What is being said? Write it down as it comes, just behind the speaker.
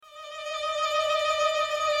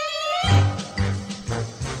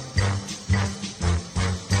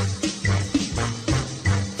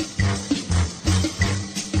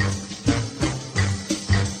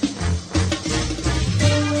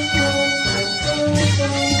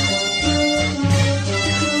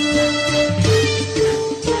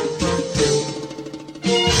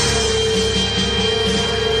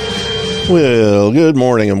Well, good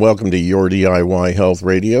morning and welcome to Your DIY Health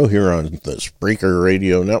Radio here on the Spreaker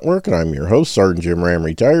Radio Network. And I'm your host, Sergeant Jim Ram,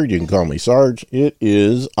 retired. You can call me Sarge. It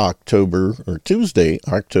is Tuesday,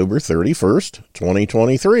 October 31st,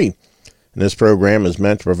 2023. And this program is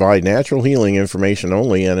meant to provide natural healing information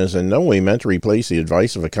only and is in no way meant to replace the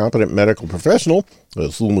advice of a competent medical professional,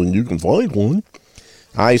 assuming you can find one.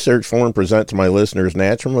 I search for and present to my listeners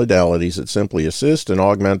natural modalities that simply assist and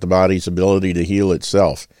augment the body's ability to heal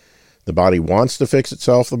itself. The body wants to fix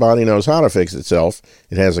itself. The body knows how to fix itself.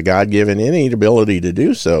 It has a God-given innate ability to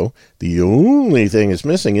do so. The only thing it's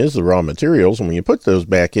missing is the raw materials. And when you put those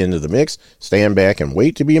back into the mix, stand back and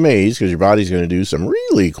wait to be amazed because your body's going to do some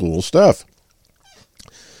really cool stuff.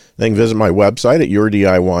 Then visit my website at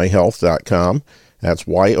yourdiyhealth.com. That's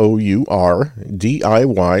YOURDIY,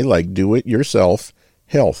 like do it yourself,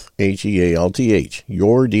 health, HEALTH,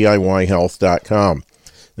 yourdiyhealth.com.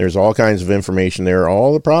 There's all kinds of information there.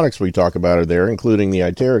 All the products we talk about are there, including the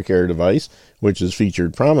iTerracare device, which is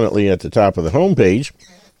featured prominently at the top of the homepage.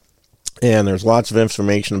 And there's lots of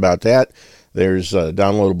information about that. There's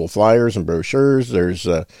downloadable flyers and brochures. There's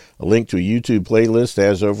a link to a YouTube playlist that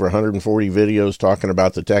has over 140 videos talking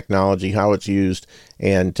about the technology, how it's used,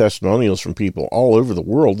 and testimonials from people all over the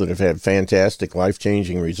world that have had fantastic,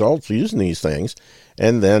 life-changing results using these things.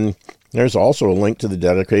 And then there's also a link to the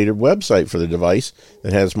dedicated website for the device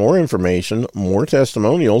that has more information, more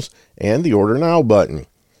testimonials, and the Order Now button.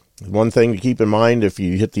 One thing to keep in mind, if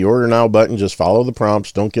you hit the Order Now button, just follow the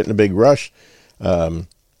prompts. Don't get in a big rush. And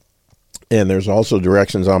there's also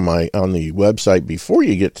directions on the website before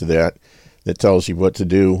you get to that tells you what to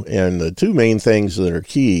do. And the two main things that are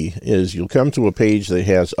key is you'll come to a page that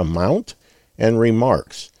has amount and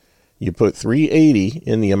remarks. You put $380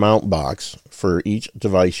 in the amount box for each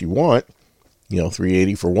device you want.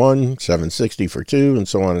 $380 for one, $760 for two, and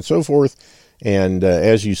so on and so forth. And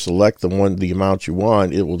as you select the amount you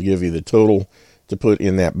want, it will give you the total to put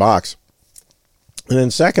in that box. And then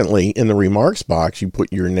secondly, in the remarks box, you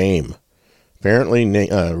put your name. Apparently,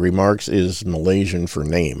 remarks is Malaysian for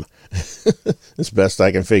name. It's best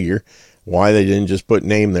I can figure. Why they didn't just put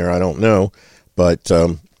name there, I don't know. But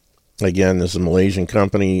again, this is a Malaysian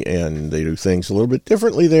company, and they do things a little bit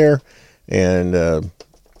differently there. And I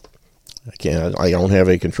don't have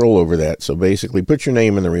a control over that. So basically, put your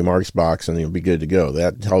name in the remarks box, and you'll be good to go.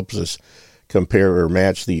 That helps us compare or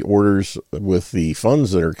match the orders with the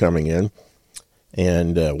funds that are coming in.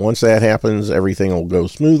 And once that happens, everything will go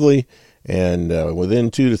smoothly. And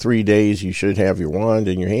within 2 to 3 days, you should have your wand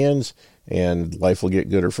in your hands, and life will get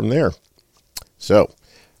gooder from there. So,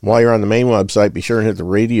 while you're on the main website, be sure and hit the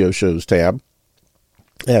radio shows tab.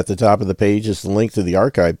 At the top of the page is the link to the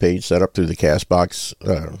archive page set up through the Castbox,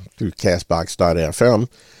 through castbox.fm.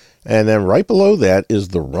 And then right below that is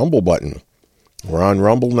the Rumble button. We're on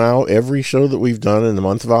Rumble now. Every show that we've done in the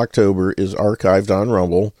month of October is archived on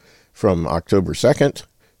Rumble from October 2nd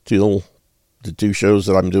till the two shows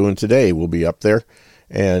that I'm doing today will be up there.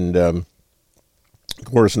 And, of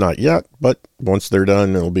course, not yet, but once they're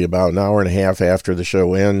done, it'll be about an hour and a half after the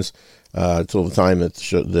show ends, till the time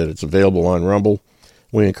that it's available on Rumble.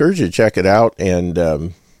 We encourage you to check it out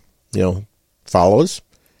and, follow us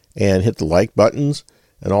and hit the like buttons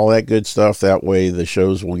and all that good stuff. That way the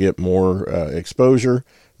shows will get more exposure,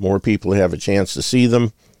 more people have a chance to see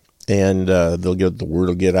them, and the word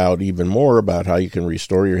will get out even more about how you can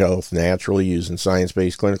restore your health naturally using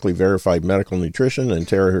science-based, clinically verified medical nutrition and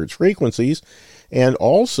terahertz frequencies. And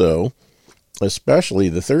also, especially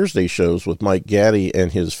the Thursday shows with Mike Gaddy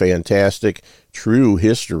and his fantastic true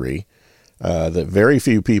history that very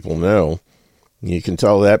few people know. You can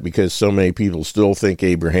tell that because so many people still think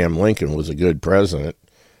Abraham Lincoln was a good president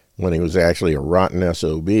when he was actually a rotten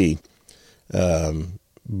SOB.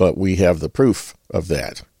 But we have the proof of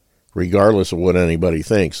that. Regardless of what anybody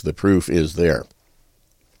thinks, the proof is there.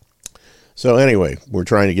 So anyway, we're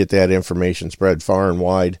trying to get that information spread far and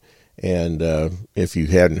wide. And if you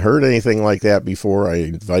hadn't heard anything like that before, I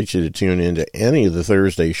invite you to tune into any of the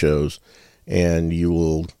Thursday shows, and you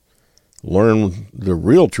will learn the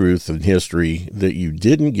real truth in history that you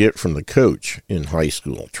didn't get from the coach in high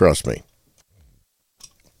school. Trust me.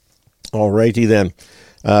 All righty then.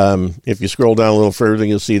 If you scroll down a little further,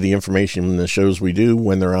 you'll see the information in the shows we do,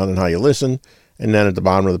 when they're on, and how you listen. And then at the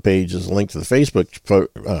bottom of the page is a link to the Facebook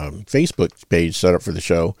page set up for the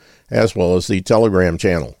show, as well as the Telegram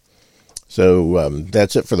channel. So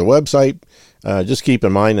that's it for the website. Just keep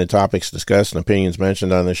in mind the topics discussed and opinions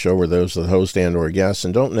mentioned on this show are those of the host and or guests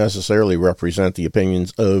and don't necessarily represent the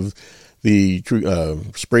opinions of the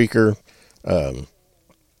Spreaker,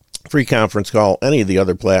 Free Conference Call, any of the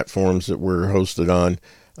other platforms that we're hosted on,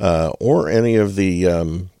 or any of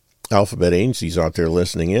the alphabet agencies out there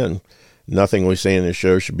listening in. Nothing we say in this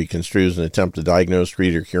show should be construed as an attempt to diagnose,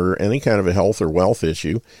 treat, or cure any kind of a health or wealth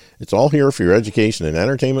issue. It's all here for your education and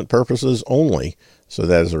entertainment purposes only, so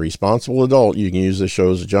that as a responsible adult, you can use this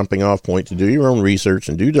show as a jumping off point to do your own research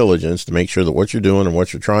and due diligence to make sure that what you're doing and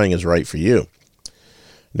what you're trying is right for you.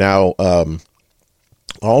 Now,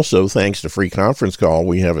 also, thanks to Free Conference Call,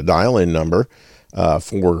 we have a dial-in number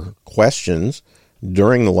for questions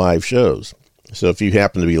during the live shows. So if you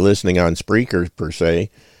happen to be listening on Spreaker, per se,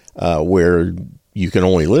 where you can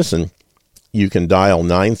only listen, you can dial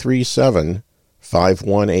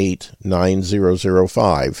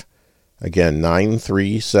 937-518-9005. Again,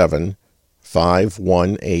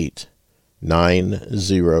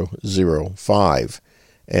 937-518-9005.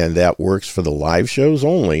 And that works for the live shows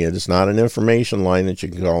only. It is not an information line that you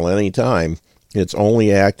can call anytime. It's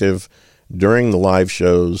only active during the live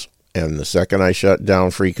shows, and the second I shut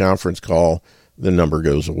down Free Conference Call, the number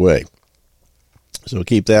goes away. So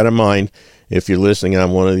keep that in mind. If you're listening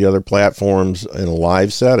on one of the other platforms in a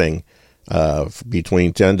live setting,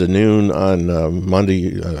 between 10 to noon on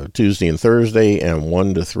Monday, Tuesday, and Thursday, and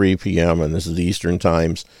 1 to 3 p.m., and this is Eastern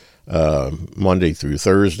times, Monday through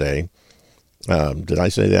Thursday. Did I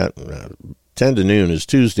say that? 10 to noon is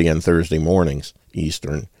Tuesday and Thursday mornings,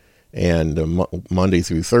 Eastern, and Monday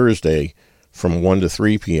through Thursday from 1 to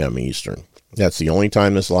 3 p.m. Eastern. That's the only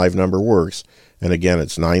time this live number works. And again,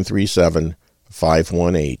 it's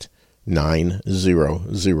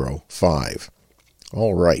 937-518-9005.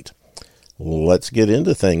 All right. Let's get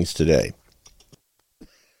into things today.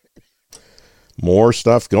 More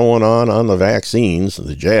stuff going on the vaccines,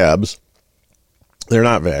 the jabs. They're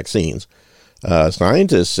not vaccines.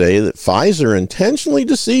 Scientists say that Pfizer intentionally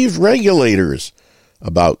deceived regulators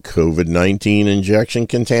about COVID-19 injection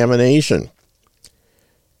contamination.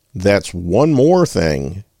 That's one more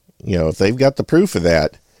thing. You know, if they've got the proof of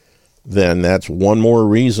that, then that's one more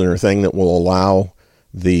reason or thing that will allow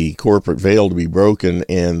the corporate veil to be broken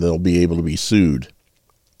and they'll be able to be sued.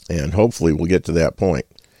 And hopefully we'll get to that point.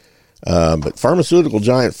 But pharmaceutical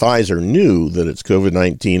giant Pfizer knew that its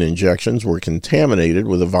COVID-19 injections were contaminated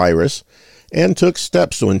with a virus and took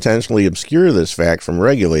steps to intentionally obscure this fact from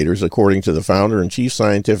regulators, according to the founder and chief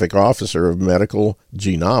scientific officer of Medical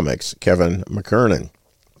Genomics, Kevin McKernan.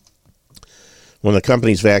 When the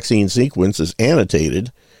company's vaccine sequence is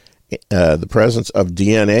annotated, the presence of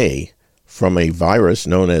DNA from a virus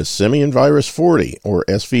known as simian virus 40, or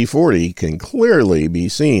SV40, can clearly be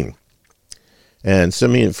seen. And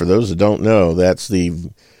simian, for those that don't know, that's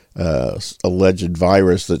the alleged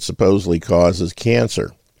virus that supposedly causes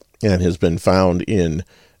cancer and has been found in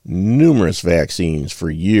numerous vaccines for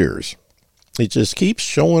years. It just keeps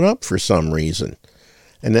showing up for some reason.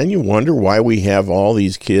 And then you wonder why we have all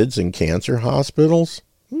these kids in cancer hospitals.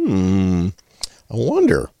 I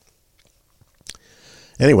wonder.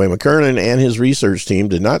 Anyway, McKernan and his research team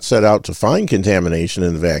did not set out to find contamination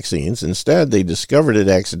in the vaccines. Instead, they discovered it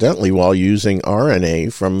accidentally while using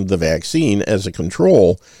RNA from the vaccine as a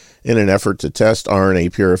control in an effort to test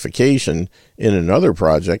RNA purification in another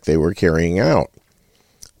project they were carrying out.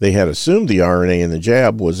 They had assumed the RNA in the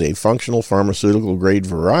jab was a functional pharmaceutical-grade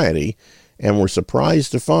variety and were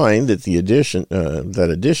surprised to find that addition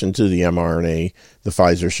to the mRNA, the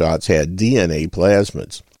Pfizer shots had DNA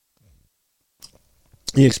plasmids.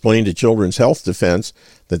 He explained to Children's Health Defense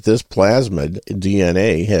that this plasmid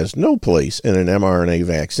DNA has no place in an mRNA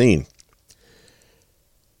vaccine.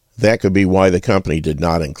 That could be why the company did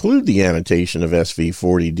not include the annotation of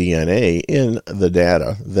SV40 DNA in the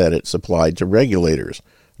data that it supplied to regulators,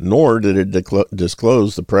 nor did it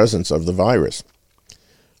disclose the presence of the virus.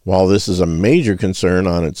 While this is a major concern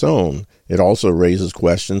on its own, it also raises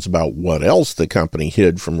questions about what else the company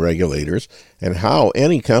hid from regulators and how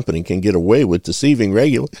any company can get away with deceiving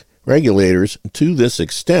regulators to this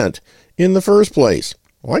extent in the first place.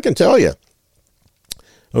 Well, I can tell you,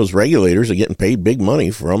 those regulators are getting paid big money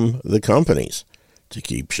from the companies to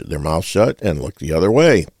keep their mouth shut and look the other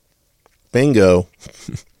way. Bingo.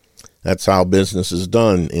 That's how business is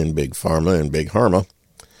done in Big Pharma and Big Pharma.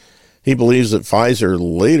 He believes that Pfizer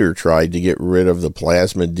later tried to get rid of the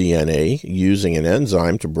plasmid DNA using an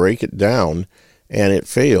enzyme to break it down, and it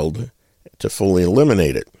failed to fully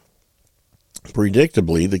eliminate it.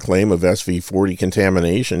 Predictably, the claim of SV40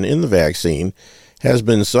 contamination in the vaccine has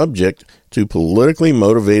been subject to politically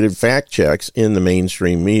motivated fact checks in the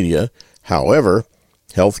mainstream media. However,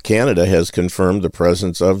 Health Canada has confirmed the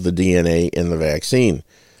presence of the DNA in the vaccine.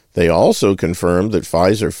 They also confirmed that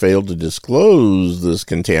Pfizer failed to disclose this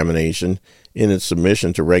contamination in its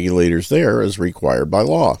submission to regulators there as required by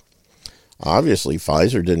law. Obviously,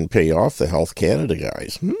 Pfizer didn't pay off the Health Canada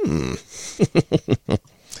guys.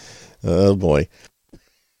 Oh, boy.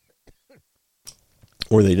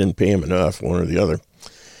 Or they didn't pay him enough, one or the other.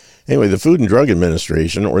 Anyway, the Food and Drug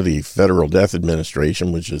Administration, or the Federal Death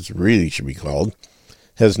Administration, which it really should be called,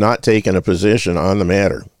 has not taken a position on the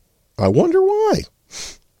matter. I wonder why.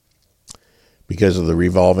 Because of the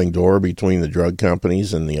revolving door between the drug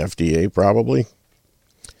companies and the FDA, probably.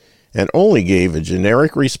 And only gave a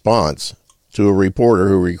generic response to a reporter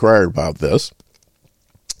who inquired about this,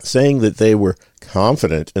 saying that they were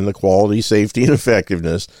confident in the quality, safety, and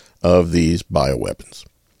effectiveness of these bioweapons.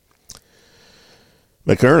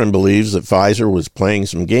 McKernan believes that Pfizer was playing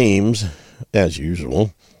some games, as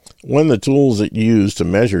usual, when the tools it used to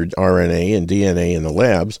measure RNA and DNA in the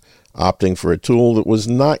labs, opting for a tool that was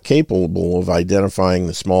not capable of identifying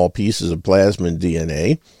the small pieces of plasmid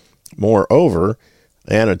DNA. Moreover,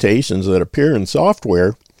 annotations that appear in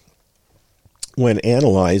software when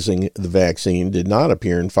analyzing the vaccine did not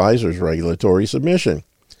appear in Pfizer's regulatory submission,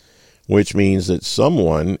 which means that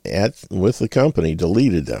someone with the company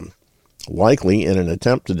deleted them, likely in an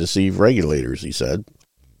attempt to deceive regulators, he said.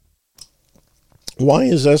 Why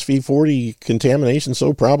is SV40 contamination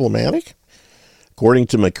so problematic? According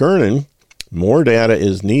to McKernan, more data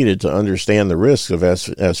is needed to understand the risks of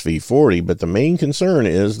SV40, but the main concern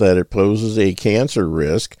is that it poses a cancer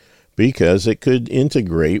risk because it could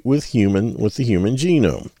integrate with the human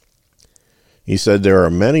genome. He said there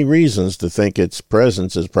are many reasons to think its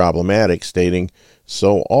presence is problematic, stating,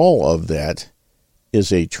 so all of that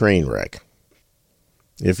is a train wreck.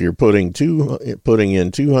 If you're putting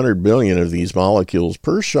in 200 billion of these molecules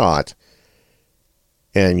per shot,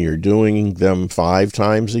 and you're doing them 5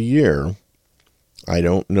 times a year, I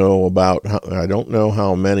don't know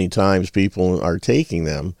how many times people are taking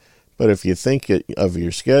them, but if you think of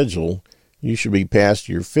your schedule, you should be past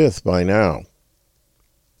your 5th by now.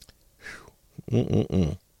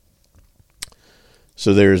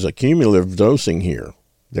 So there's a cumulative dosing here.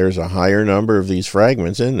 There's a higher number of these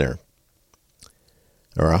fragments in there.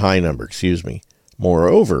 Or a high number, excuse me.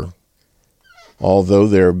 Moreover, although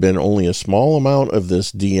there have been only a small amount of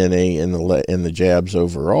this DNA in the jabs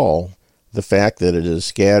overall, the fact that it is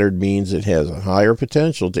scattered means it has a higher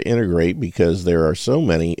potential to integrate because there are so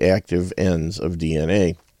many active ends of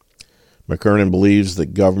DNA. McKernan believes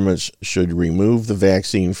that governments should remove the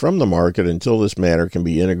vaccine from the market until this matter can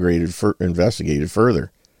be investigated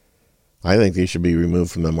further. I think they should be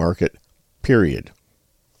removed from the market, period.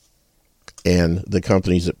 And the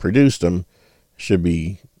companies that produced them should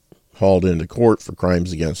be hauled into court for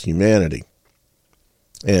crimes against humanity.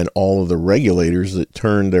 And all of the regulators that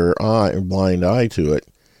turned their blind eye to it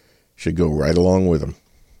should go right along with them.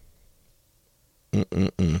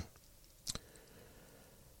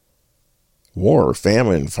 War,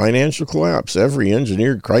 famine, financial collapse. Every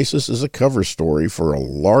engineered crisis is a cover story for a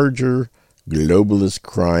larger globalist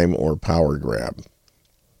crime or power grab.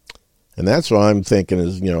 And that's what I'm thinking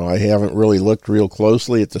is, I haven't really looked real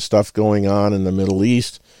closely at the stuff going on in the Middle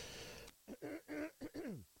East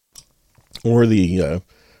or the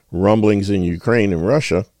rumblings in Ukraine and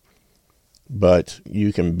Russia, but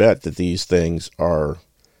you can bet that these things are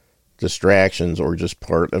distractions or just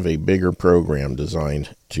part of a bigger program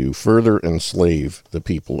designed to further enslave the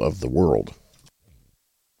people of the world.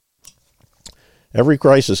 Every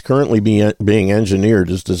crisis currently being engineered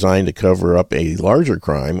is designed to cover up a larger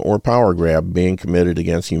crime or power grab being committed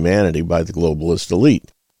against humanity by the globalist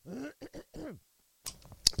elite.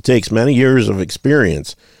 It takes many years of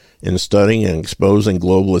experience in studying and exposing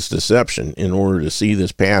globalist deception in order to see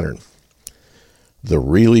this pattern. The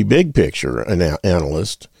really big picture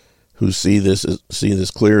analysts who see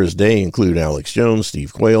this clear as day include Alex Jones,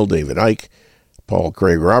 Steve Quayle, David Icke, Paul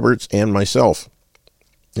Craig Roberts, and myself.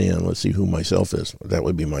 And let's see who myself is. That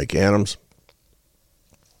would be Mike Adams,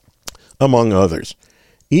 among others.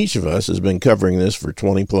 Each of us has been covering this for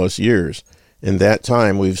 20 plus years. In that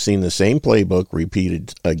time, we've seen the same playbook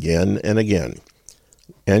repeated again and again.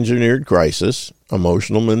 Engineered crisis,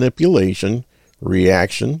 emotional manipulation,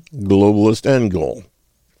 reaction, globalist end goal.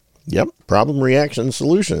 Yep, problem, reaction,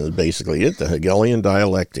 solution is basically it, the Hegelian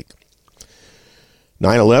dialectic.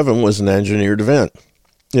 9/11 was an engineered event.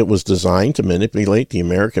 It was designed to manipulate the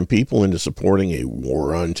American people into supporting a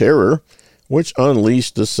war on terror, which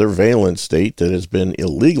unleashed the surveillance state that has been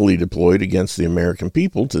illegally deployed against the American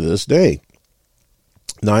people to this day.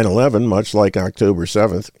 9/11, much like October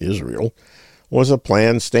 7th, Israel, was a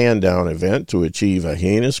planned stand-down event to achieve a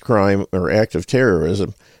heinous crime or act of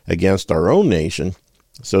terrorism against our own nation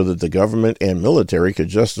so that the government and military could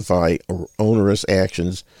justify onerous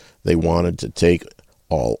actions they wanted to take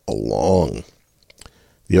all along.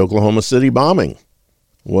 The Oklahoma City bombing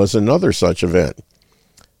was another such event.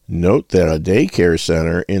 Note that a daycare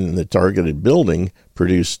center in the targeted building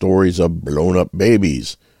produced stories of blown-up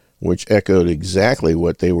babies, which echoed exactly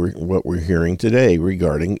what we're hearing today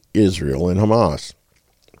regarding Israel and Hamas.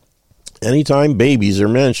 Anytime babies are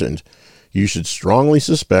mentioned, you should strongly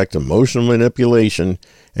suspect emotional manipulation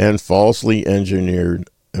and falsely engineered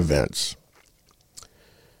events.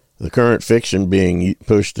 The current fiction being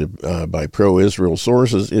pushed by pro-Israel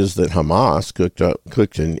sources is that Hamas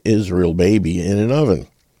cooked an Israel baby in an oven.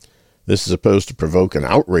 This is supposed to provoke an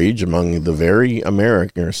outrage among the very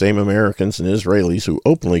same Americans and Israelis who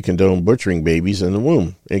openly condone butchering babies in the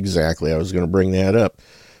womb. Exactly, I was going to bring that up,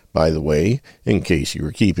 by the way, in case you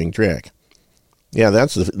were keeping track. Yeah,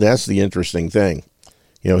 that's the interesting thing.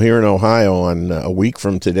 Here in Ohio, on a week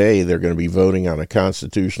from today, they're going to be voting on a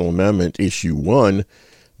constitutional amendment, Issue 1,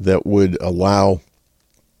 that would allow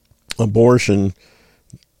abortion.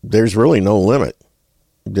 There's really no limit.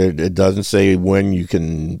 It doesn't say when you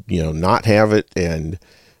can, not have it, and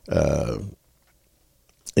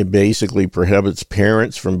it basically prohibits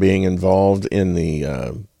parents from being involved in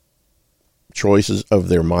the choices of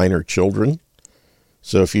their minor children.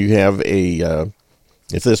 So if you have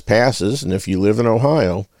if this passes, and if you live in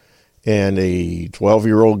Ohio, and a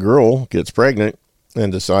 12-year-old girl gets pregnant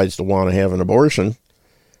and decides to want to have an abortion,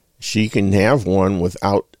 she can have one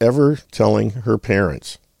without ever telling her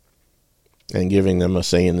parents and giving them a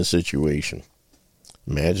say in the situation.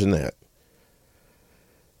 Imagine that.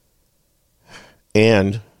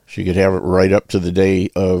 And she could have it right up to the day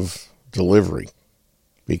of delivery,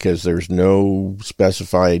 because there's no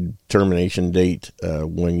specified termination date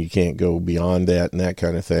when you can't go beyond that and that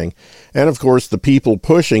kind of thing. And of course, the people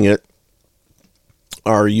pushing it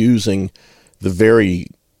are using the very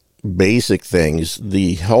basic things,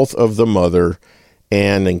 the health of the mother,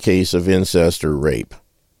 and in case of incest or rape.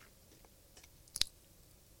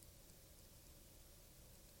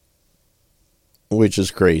 Which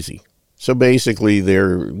is crazy. So basically,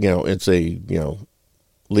 it's a,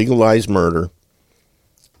 legalized murder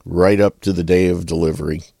right up to the day of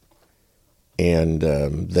delivery. And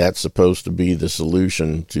that's supposed to be the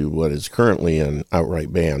solution to what is currently an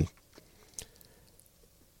outright ban.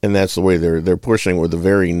 And that's the way they're pushing, with a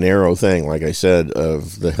very narrow thing, like I said,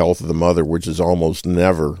 of the health of the mother, which is almost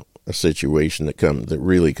never a situation that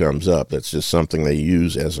really comes up. That's just something they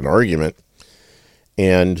use as an argument.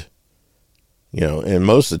 And, and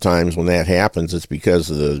most of the times when that happens, it's because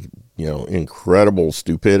of the, incredible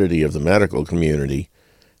stupidity of the medical community,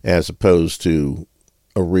 as opposed to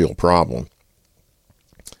a real problem.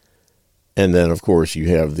 And then, of course, you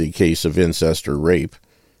have the case of incest or rape.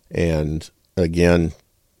 And again,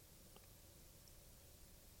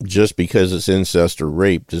 just because it's incest or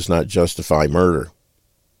rape does not justify murder.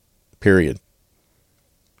 Period.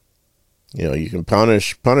 You can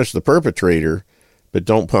punish the perpetrator, but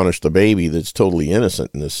don't punish the baby that's totally innocent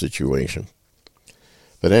in this situation.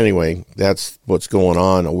 But anyway, that's what's going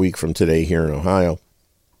on a week from today here in Ohio.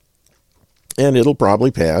 And it'll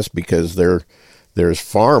probably pass, because there's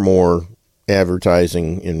far more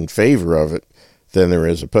advertising in favor of it than there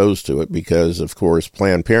is opposed to it, because, of course,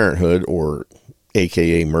 Planned Parenthood, or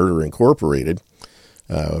AKA Murder Incorporated,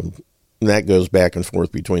 that goes back and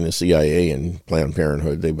forth between the CIA and Planned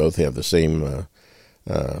Parenthood. They both have the same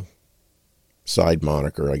side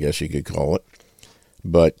moniker, I guess you could call it.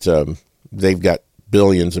 But they've got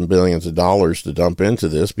billions and billions of dollars to dump into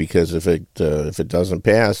this, because if it doesn't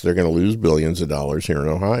pass, they're going to lose billions of dollars here in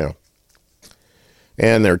Ohio.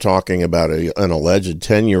 And they're talking about an alleged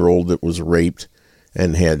 10-year-old that was raped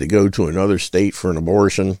and had to go to another state for an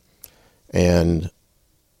abortion. And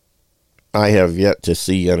I have yet to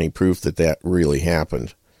see any proof that really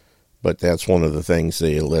happened. But that's one of the things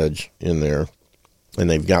they allege in there. And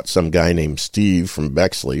they've got some guy named Steve from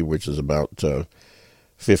Bexley, which is about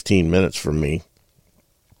 15 minutes from me.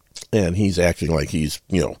 And he's acting like he's,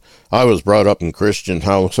 I was brought up in Christian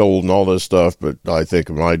household and all this stuff, but I think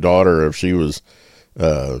of my daughter, if she was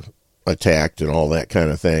attacked and all that kind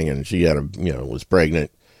of thing, and she had was pregnant,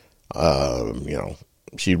 I'd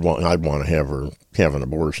want to have her have an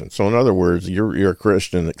abortion. So in other words, you're a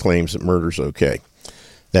Christian that claims that murder's okay.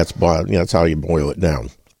 That's how you boil it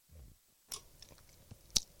down.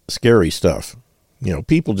 Scary stuff.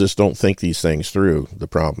 People just don't think these things through. The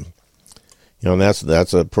problem.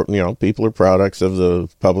 And people are products of the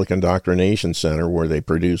Public Indoctrination Center, where they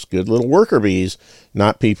produce good little worker bees,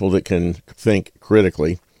 not people that can think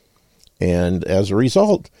critically. And as a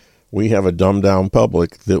result, we have a dumbed down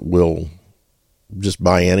public that will just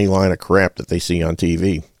buy any line of crap that they see on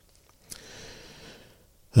TV.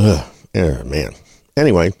 Man.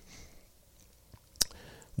 Anyway,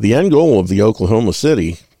 the end goal of the Oklahoma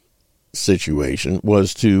City situation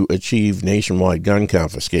was to achieve nationwide gun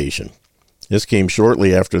confiscation. This came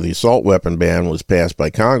shortly after the assault weapon ban was passed by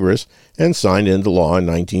Congress and signed into law in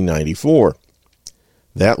 1994.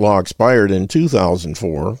 That law expired in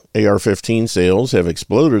 2004. AR-15 sales have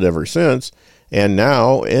exploded ever since, and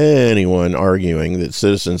now anyone arguing that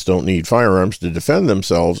citizens don't need firearms to defend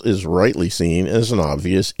themselves is rightly seen as an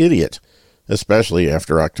obvious idiot, especially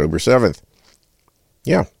after October 7th.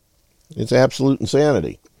 Yeah, it's absolute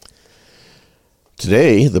insanity.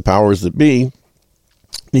 Today, the powers that be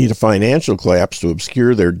need a financial collapse to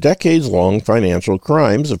obscure their decades-long financial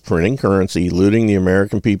crimes of printing currency, looting the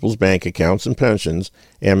American people's bank accounts and pensions,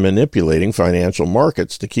 and manipulating financial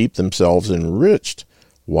markets to keep themselves enriched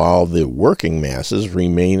while the working masses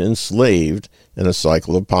remain enslaved in a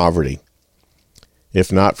cycle of poverty. If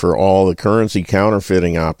not for all the currency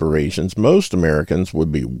counterfeiting operations, most Americans would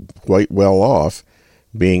be quite well off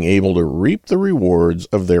being able to reap the rewards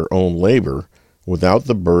of their own labor without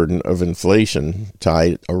the burden of inflation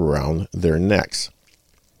tied around their necks.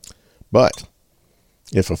 But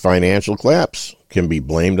if a financial collapse can be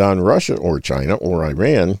blamed on Russia or China or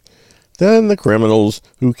Iran, then the criminals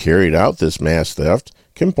who carried out this mass theft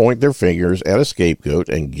can point their fingers at a scapegoat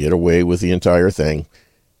and get away with the entire thing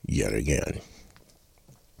yet again.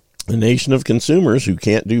 A nation of consumers who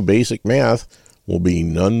can't do basic math will be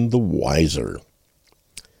none the wiser.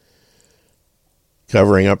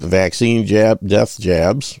 Covering up vaccine death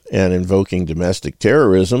jabs, and invoking domestic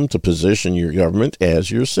terrorism to position your government as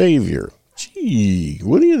your savior. Gee,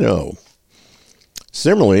 what do you know?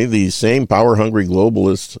 Similarly, these same power-hungry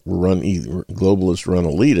globalist-run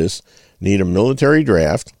elitists need a military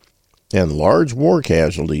draft and large war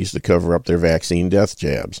casualties to cover up their vaccine death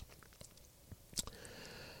jabs.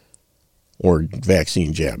 Or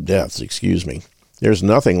vaccine jab deaths, excuse me. There's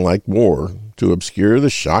nothing like war to obscure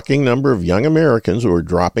the shocking number of young Americans who are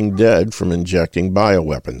dropping dead from injecting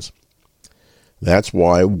bioweapons. That's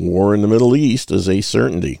why war in the Middle East is a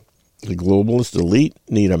certainty. The globalist elite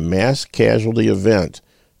need a mass casualty event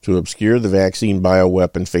to obscure the vaccine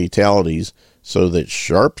bioweapon fatalities so that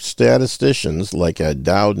sharp statisticians like Ed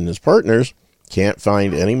Dowd and his partners can't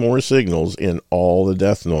find any more signals in all the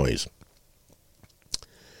death noise.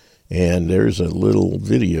 And there's a little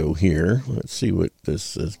video here. Let's see what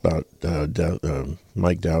this is about.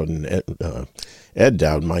 Mike Dowd and Ed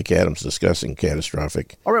Dowd, Mike Adams discussing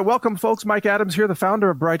catastrophic. All right, welcome, folks. Mike Adams here, the founder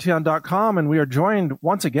of Brighteon.com, and we are joined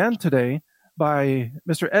once again today by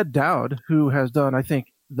Mr. Ed Dowd, who has done, I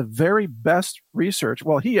think, the very best research,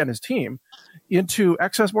 well, he and his team, into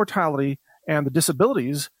excess mortality and the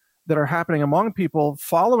disabilities that are happening among people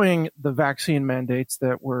following the vaccine mandates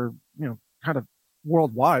that were, kind of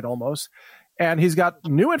worldwide almost. And he's got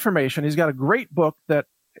new information. He's got a great book that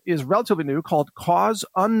is relatively new called Cause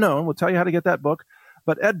Unknown. We'll tell you how to get that book.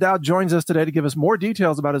 But Ed Dowd joins us today to give us more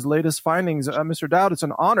details about his latest findings. Mr. Dowd, it's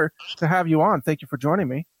an honor to have you on. Thank you for joining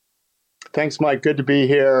me. Thanks, Mike. Good to be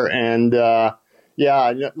here. And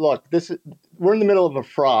look, we're in the middle of a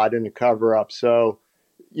fraud and a cover-up. So,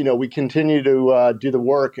 we continue to do the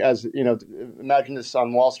work as, imagine this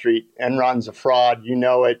on Wall Street. Enron's a fraud. You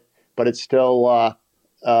know it. But it's still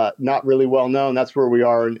not really well known. That's where we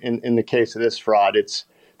are in the case of this fraud.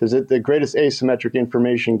 There's the greatest asymmetric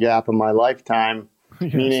information gap in my lifetime,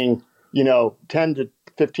 yes. Meaning, 10 to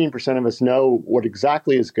 15% of us know what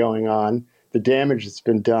exactly is going on, the damage that's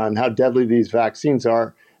been done, how deadly these vaccines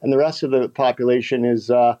are, and the rest of the population is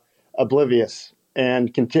oblivious.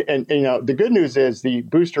 And the good news is the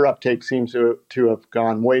booster uptake seems to have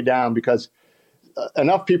gone way down because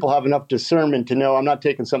enough people have enough discernment to know I'm not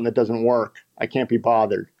taking something that doesn't work. I can't be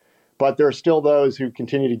bothered. But there are still those who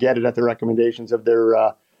continue to get it at the recommendations of their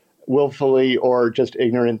willfully ignorant or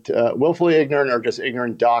just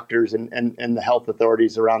ignorant doctors and the health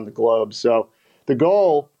authorities around the globe. So the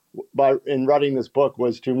goal in writing this book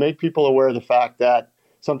was to make people aware of the fact that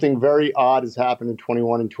something very odd has happened in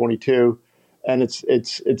 21 and 22. And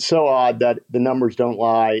it's so odd that the numbers don't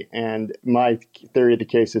lie. And my theory of the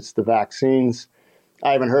case, it's the vaccines.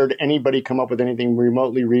 I haven't heard anybody come up with anything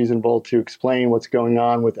remotely reasonable to explain what's going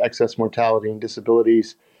on with excess mortality and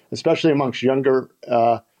disabilities, especially amongst younger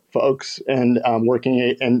folks and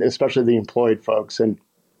working, and especially the employed folks. And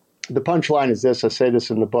the punchline is this, I say this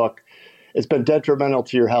in the book, it's been detrimental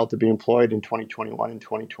to your health to be employed in 2021 and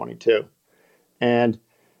 2022. And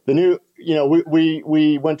the new,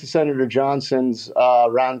 we went to Senator Johnson's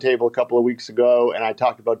roundtable a couple of weeks ago, and I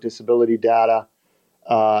talked about disability data.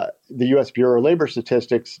 The U.S. Bureau of Labor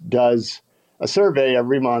Statistics does a survey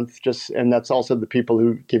every month, and that's also the people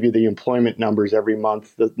who give you the employment numbers every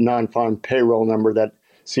month, the non-farm payroll number that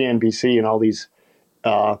CNBC and all these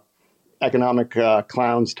economic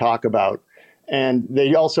clowns talk about. And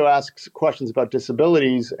they also ask questions about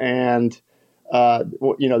disabilities. And,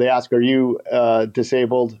 they ask, are you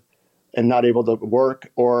disabled and not able to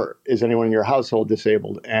work, or is anyone in your household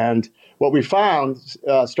disabled? And what we found,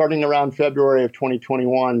 starting around February of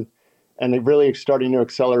 2021, and it really starting to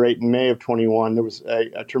accelerate in May of 21, there was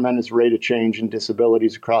a tremendous rate of change in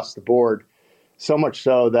disabilities across the board. So much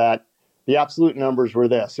so that the absolute numbers were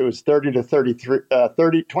this. It was 29 to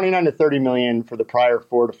 30 million for the prior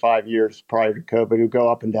 4 to 5 years prior to COVID, who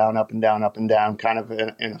go up and down, up and down, up and down, kind of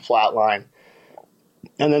in a flat line.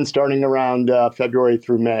 And then starting around February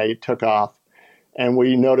through May, it took off. And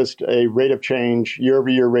we noticed a rate of change,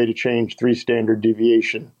 year-over-year rate of change, 3 standard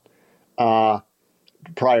deviation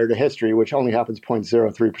prior to history, which only happens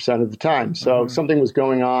 0.03% of the time. So something was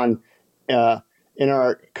going on in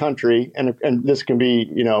our country, and this can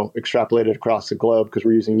be, extrapolated across the globe because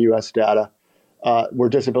we're using U.S. data, where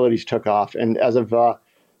disabilities took off. And as of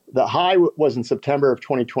the high was in September of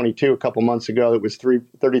 2022, a couple months ago, it was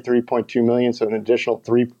 33.2 million, so an additional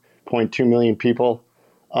 3.2 million people.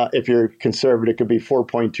 If you're conservative, it could be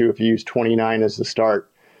 4.2 if you use 29 as the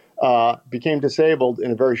start. Became disabled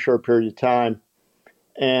in a very short period of time.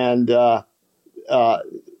 And, a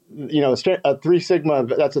 3 sigma,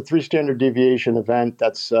 that's a 3 standard deviation event.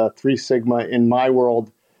 That's 3 sigma in my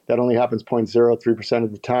world. That only happens 0.03%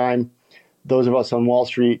 of the time. Those of us on Wall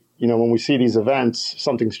Street, when we see these events,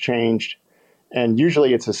 something's changed. And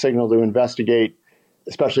usually it's a signal to investigate,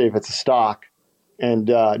 especially if it's a stock, and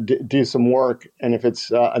do some work. And if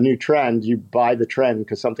it's a new trend, you buy the trend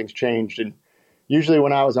because something's changed. And usually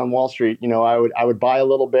when I was on Wall Street, I would buy a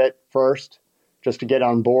little bit first just to get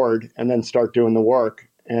on board and then start doing the work.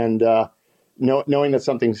 And knowing that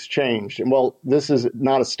something's changed. And well, this is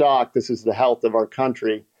not a stock. This is the health of our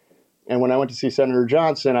country. And when I went to see Senator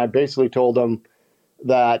Johnson, I basically told him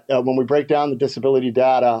that when we break down the disability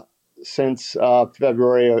data since May of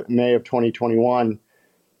 2021,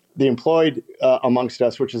 the employed amongst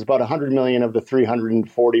us, which is about 100 million of the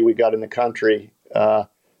 340 we got in the country,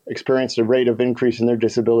 experienced a rate of increase in their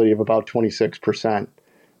disability of about 26%.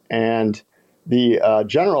 And the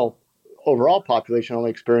general overall population only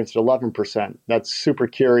experienced 11%. That's super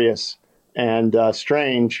curious and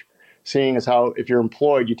strange, seeing as how if you're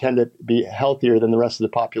employed, you tend to be healthier than the rest of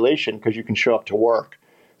the population because you can show up to work.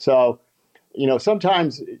 So,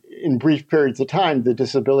 sometimes in brief periods of time, the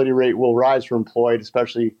disability rate will rise for employed,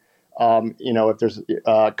 especially, if there's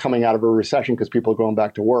coming out of a recession because people are going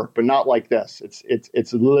back to work, but not like this.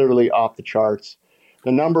 It's literally off the charts.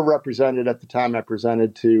 The number represented at the time I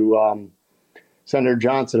presented to Senator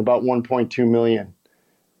Johnson, about 1.2 million.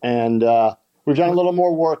 And we've done a little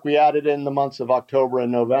more work. We added in the months of October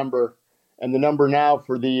and November. And the number now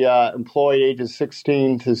for the employee ages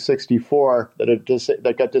 16 to 64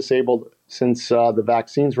 that got disabled since the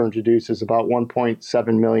vaccines were introduced is about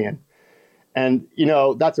 1.7 million. And,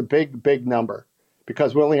 that's a big, big number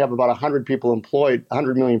because we only have about 100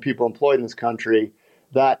 million people employed in this country.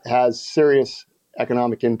 That has serious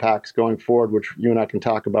economic impacts going forward, which you and I can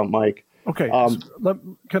talk about, Mike. Okay.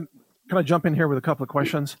 Can I jump in here with a couple of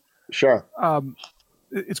questions? Sure.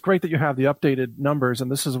 It's great that you have the updated numbers,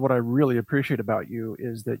 and this is what I really appreciate about you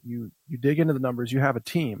is that you dig into the numbers. You have a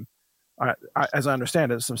team, as I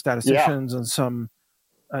understand it, some statisticians and some.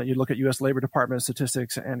 You look at U.S. Labor Department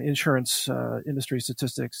statistics and insurance industry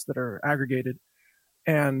statistics that are aggregated.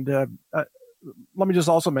 And let me just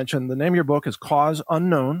also mention the name of your book is Cause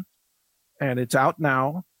Unknown, and it's out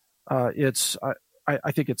now.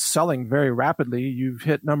 I think it's selling very rapidly. You've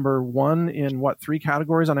hit number 1 in 3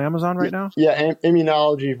 categories on Amazon right now? Yeah,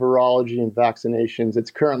 immunology, virology, and vaccinations.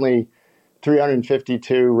 It's currently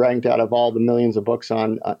 352 ranked out of all the millions of books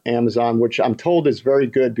on Amazon, which I'm told is very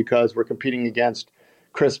good because we're competing against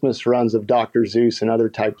Christmas runs of Dr. Seuss and other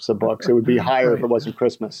types of books. It would be higher if it wasn't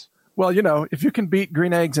Christmas. Well, if you can beat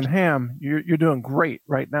green eggs and ham, you're doing great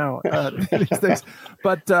right now these days.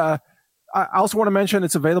 But I also want to mention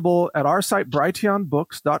it's available at our site,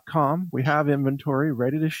 brightionbooks.com. We have inventory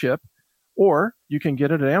ready to ship, or you can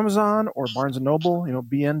get it at Amazon or Barnes & Noble,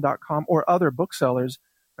 bn.com, or other booksellers.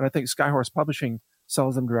 And I think Skyhorse Publishing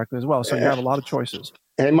sells them directly as well. So you have a lot of choices.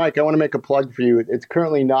 Hey, Mike, I want to make a plug for you. It's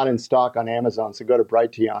currently not in stock on Amazon, so go to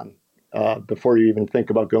Brighteon before you even think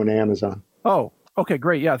about going to Amazon. Oh, okay,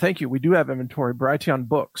 great. Yeah, thank you. We do have inventory,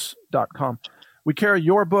 brightionbooks.com. We carry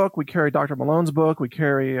your book. We carry Dr. Malone's book. We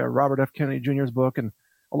carry Robert F. Kennedy Jr.'s book and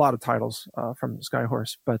a lot of titles from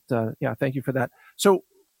Skyhorse. But thank you for that. So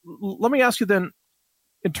let me ask you then,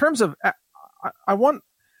 in terms of, I want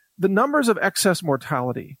the numbers of excess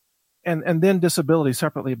mortality and then disability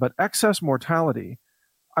separately, but excess mortality,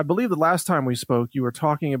 I believe the last time we spoke, you were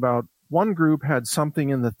talking about one group had something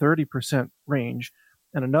in the 30% range,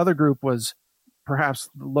 and another group was perhaps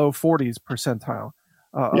low 40s percentile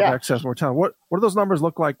of excess mortality. What do those numbers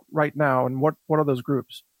look like right now, and what are those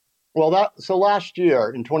groups? Well, so last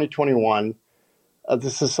year in 2021, for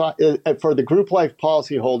the group life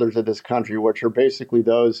policyholders of this country, which are basically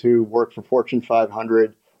those who work for Fortune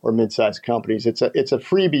 500 or mid-sized companies, it's a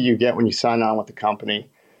freebie you get when you sign on with the company.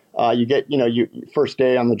 You get, first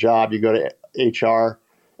day on the job, you go to HR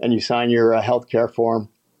and you sign your healthcare form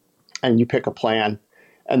and you pick a plan.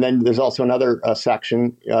 And then there's also another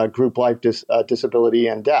section, group life, disability,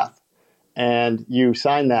 and death. And you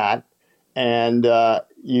sign that, and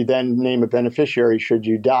you then name a beneficiary should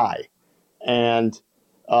you die. And,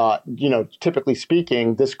 typically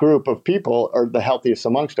speaking, this group of people are the healthiest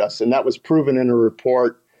amongst us. And that was proven in a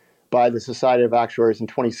report by the Society of Actuaries in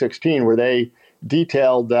 2016, where they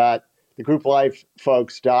detailed that the group life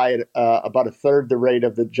folks die at about a third the rate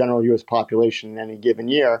of the general U.S. population in any given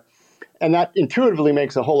year. And that intuitively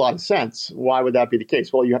makes a whole lot of sense. Why would that be the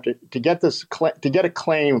case? Well, you have to get a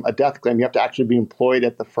claim, a death claim, you have to actually be employed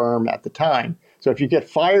at the firm at the time. So if you get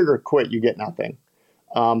fired or quit, you get nothing.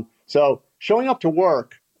 So showing up to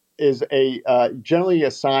work is generally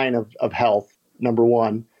a sign of health, number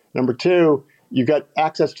one. Number two, you got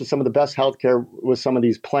access to some of the best healthcare with some of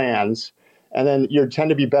these plans, and then you tend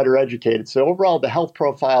to be better educated. So overall, the health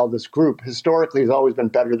profile of this group historically has always been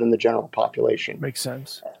better than the general population. Makes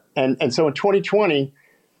sense. And so in 2020,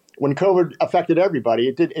 when COVID affected everybody,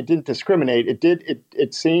 it didn't discriminate.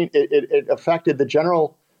 It affected the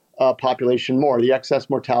general population more. The excess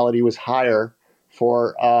mortality was higher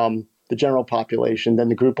for the general population than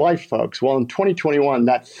the group life folks. Well, in 2021,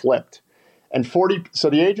 that flipped. And so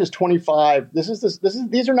the age is 25.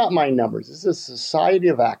 These are not my numbers. This is a Society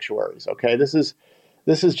of Actuaries. Okay, this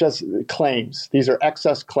is just claims. These are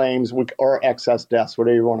excess claims or excess deaths,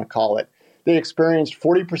 whatever you want to call it. They experienced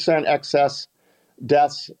 40% excess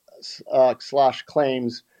deaths /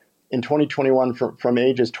 claims in 2021 from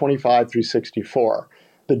ages 25 through 64.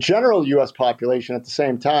 The general U.S. population at the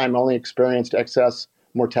same time only experienced excess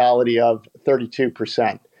mortality of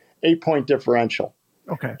 32%, 8-point differential.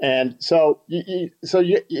 Okay. And so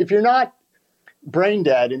if you're not brain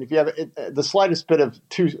dead, and if you have the slightest bit of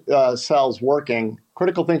two cells working,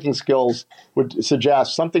 critical thinking skills would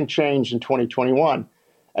suggest something changed in 2021.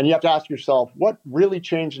 And you have to ask yourself, what really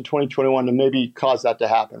changed in 2021 to maybe cause that to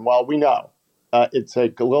happen? Well, we know it's a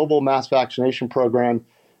global mass vaccination program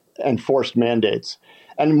and forced mandates.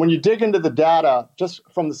 And when you dig into the data just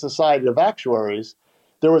from the Society of Actuaries,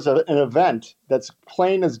 there was an event that's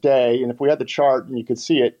plain as day. And if we had the chart and you could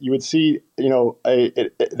see it, you would see,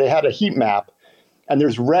 they had a heat map, and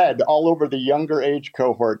there's red all over the younger age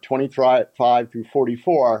cohort, 25 through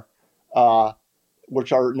 44,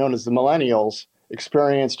 which are known as the millennials,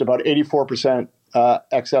 experienced about 84%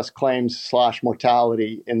 excess claims /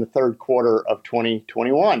 mortality in the third quarter of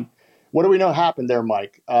 2021. What do we know happened there,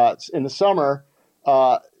 Mike? In the summer,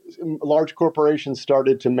 large corporations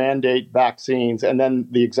started to mandate vaccines, and then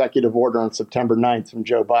the executive order on September 9th from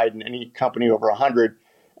Joe Biden, any company over 100.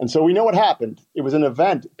 And so we know what happened. It was an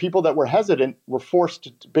event. People that were hesitant were forced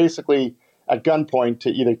to basically at gunpoint to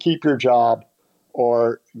either keep your job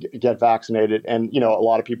or get vaccinated. And, a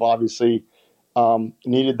lot of people obviously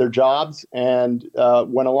needed their jobs and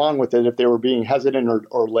went along with it if they were being hesitant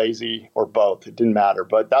or lazy or both. It didn't matter.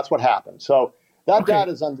 But that's what happened. So that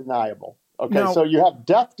data is undeniable. Okay, now, so you have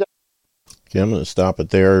death. Okay, I'm going to stop it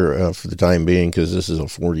there for the time being because this is a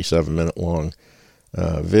 47-minute long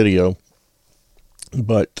video.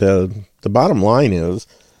 But the bottom line is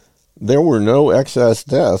there were no excess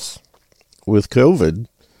deaths with COVID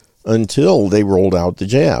until they rolled out the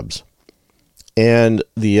jabs. And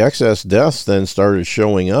the excess deaths then started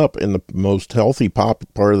showing up in the most healthy part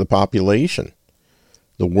of the population.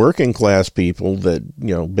 The working class people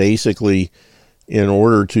that, basically in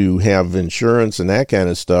order to have insurance and that kind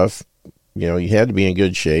of stuff, you had to be in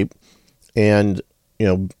good shape. And,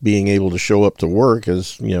 being able to show up to work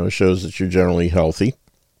shows that you're generally healthy.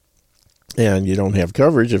 And you don't have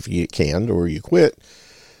coverage if you get canned or you quit.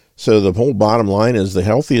 So the whole bottom line is the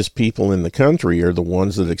healthiest people in the country are the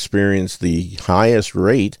ones that experience the highest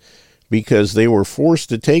rate because they were forced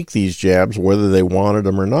to take these jabs whether they wanted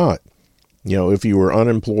them or not. If you were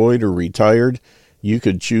unemployed or retired, you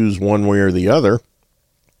could choose one way or the other.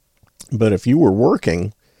 But if you were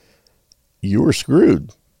working, you were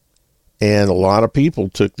screwed. And a lot of people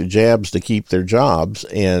took the jabs to keep their jobs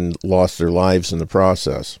and lost their lives in the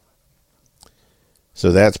process.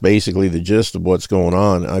 So that's basically the gist of what's going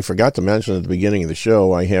on. I forgot to mention at the beginning of the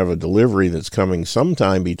show, I have a delivery that's coming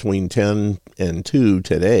sometime between 10 and 2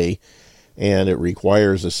 today and it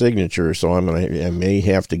requires a signature. So I may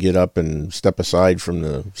have to get up and step aside from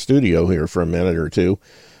the studio here for a minute or two.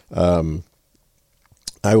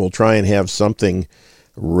 I will try and have something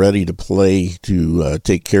ready to play to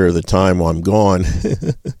take care of the time while I'm gone.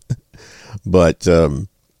 But,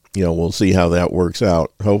 we'll see how that works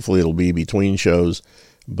out. Hopefully it'll be between shows,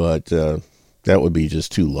 but that would be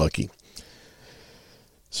just too lucky.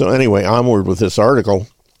 So anyway, onward with this article.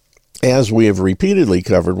 As we have repeatedly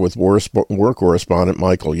covered with war correspondent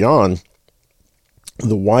Michael Yon,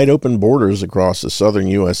 the wide open borders across the southern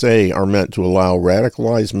USA are meant to allow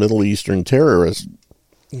radicalized Middle Eastern terrorists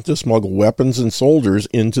to smuggle weapons and soldiers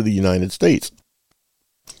into the United States.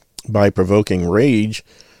 By provoking rage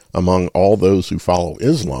among all those who follow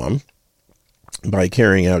Islam, by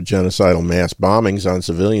carrying out genocidal mass bombings on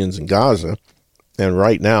civilians in Gaza, and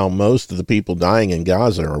right now most of the people dying in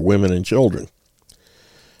Gaza are women and children.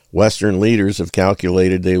 Western leaders have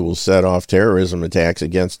calculated they will set off terrorism attacks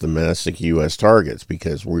against domestic U.S. targets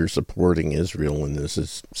because we're supporting Israel in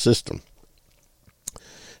this system.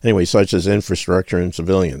 Anyway, such as infrastructure and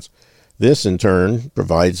civilians. This, in turn,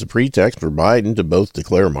 provides a pretext for Biden to both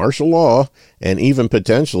declare martial law and even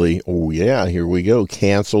potentially, here we go,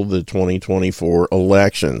 cancel the 2024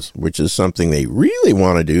 elections, which is something they really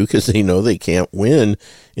want to do because they know they can't win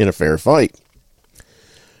in a fair fight.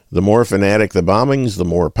 The more fanatic the bombings, the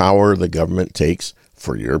more power the government takes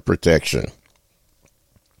for your protection.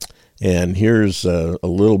 And here's a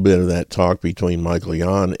little bit of that talk between Michael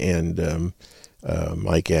Yon and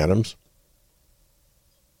Mike Adams.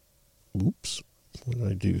 Oops, what did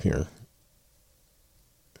I do here?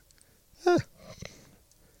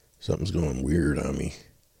 Something's going weird on me.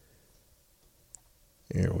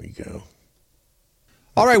 There we go.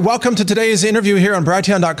 All right, welcome to today's interview here on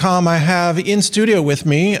Brighteon.com. I have in studio with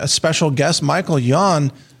me a special guest, Michael Yon.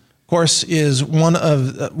 Of course, is one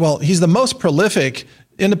of, he's the most prolific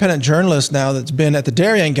independent journalist now that's been at the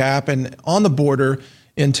Darien Gap and on the border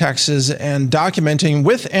in Texas and documenting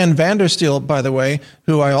with Ann Vandersteel, by the way,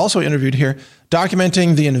 who I also interviewed here,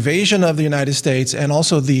 documenting the invasion of the United States and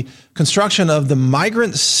also the construction of the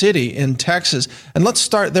migrant city in Texas. And let's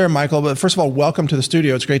start there, Michael. But first of all, welcome to the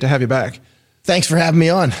studio. It's great to have you back. Thanks for having me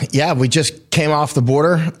on. Yeah, we just came off the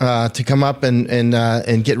border to come up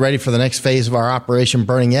and get ready for the next phase of our Operation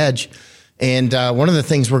Burning Edge. And one of the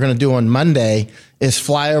things we're going to do on Monday is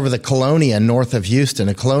fly over the Colonia north of Houston.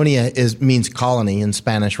 A colonia means colony in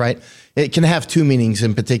Spanish, right? It can have two meanings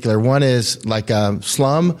in particular. One is like a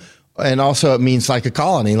slum, and also it means like a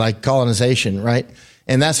colony, like colonization, right?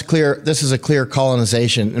 And that's clear. This is a clear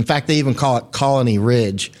colonization. In fact, they even call it Colony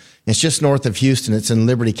Ridge. It's just north of Houston. It's in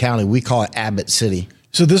Liberty County. We call it Abbott City.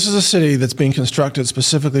 So this is a city that's being constructed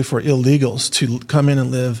specifically for illegals to come in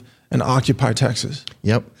and live and occupy Texas.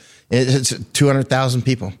 Yep. It's 200,000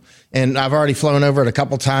 people. And I've already flown over it a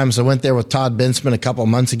couple times. I went there with Todd Bensman a couple of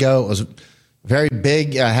months ago. It was very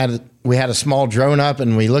big. We had a small drone up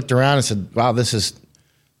and we looked around and said, wow, this is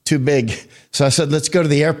too big. So I said, let's go to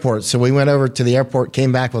the airport. So we went over to the airport,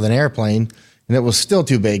 came back with an airplane, and it was still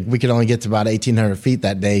too big. We could only get to about 1,800 feet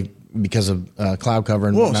that day because of cloud cover.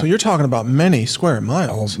 And whoa, so you're talking about many square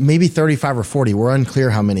miles. Maybe 35 or 40. We're unclear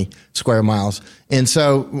how many square miles. And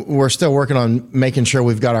so we're still working on making sure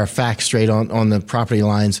we've got our facts straight on the property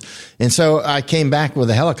lines. And so I came back with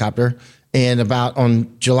a helicopter, and about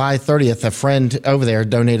on July 30th, a friend over there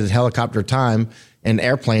donated helicopter time and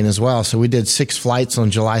airplane as well. So we did 6 flights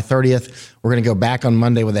on July 30th. We're going to go back on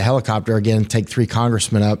Monday with a helicopter again, take 3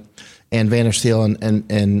 congressmen up. And Vandersteel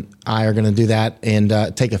and I are going to do that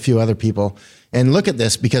and take a few other people and look at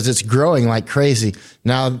this because it's growing like crazy.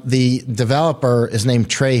 Now, the developer is named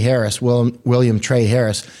Trey Harris, William Trey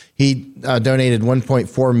Harris. He donated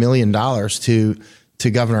 $1.4 million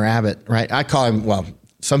to Governor Abbott, right? I call him,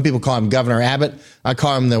 some people call him Governor Abbott. I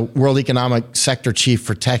call him the World Economic Sector Chief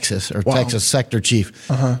for Texas, or wow. Texas Sector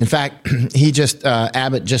Chief. Uh-huh. In fact,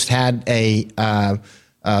 Abbott just had a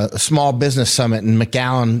small business summit in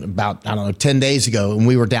McAllen about, 10 days ago. And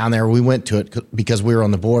we were down there. We went to it because we were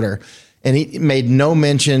on the border. And he made no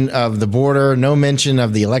mention of the border, no mention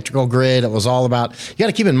of the electrical grid. It was all about, you got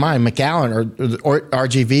to keep in mind, McAllen or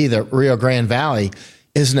RGV, the Rio Grande Valley,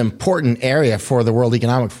 is an important area for the World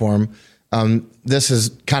Economic Forum. This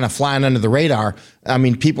is kind of flying under the radar. I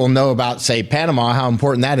mean, people know about, say, Panama, how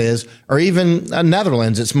important that is, or even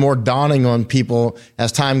Netherlands. It's more dawning on people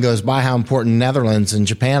as time goes by how important Netherlands and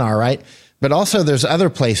Japan are, right? But also there's other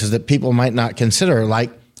places that people might not consider,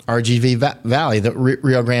 like RGV Valley, the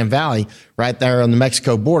Rio Grande Valley, right there on the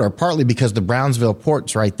Mexico border, partly because the Brownsville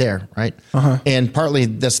port's right there, right? Uh-huh. And partly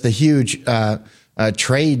that's the huge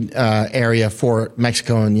trade area for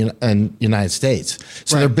Mexico and United States.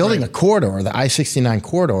 So they're building a corridor, the I-69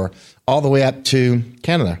 corridor, all the way up to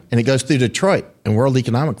Canada, and it goes through Detroit. And World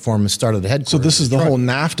Economic Forum has started the headquarters. So this is the whole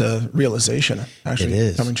NAFTA realization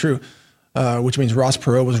actually coming true, which means Ross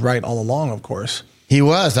Perot was right all along, of course. He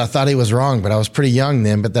was. I thought he was wrong, but I was pretty young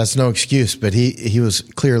then, but that's no excuse. But he was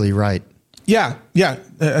clearly right. Yeah.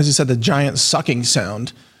 As you said, the giant sucking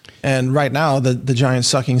sound. And right now, the giant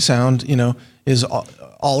sucking sound, is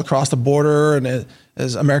all across the border, and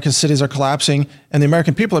as American cities are collapsing and the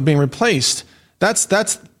American people are being replaced. That's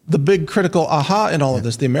the big critical aha in all of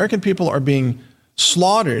this. The American people are being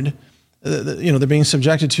slaughtered. They're being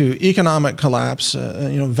subjected to economic collapse,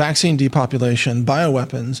 vaccine depopulation,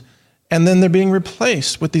 bioweapons, and then they're being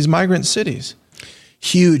replaced with these migrant cities.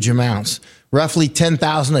 Huge amounts. Roughly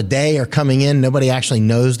 10,000 a day are coming in. Nobody actually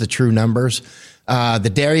knows the true numbers.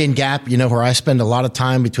 The Darien Gap, where I spend a lot of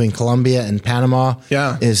time between Colombia and Panama,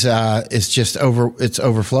 is just it's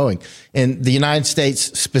overflowing. And the United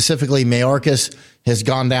States, specifically Mayorkas, has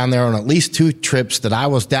gone down there on at least 2 trips that I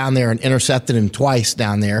was down there and intercepted him twice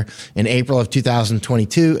down there in April of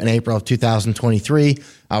 2022 and April of 2023.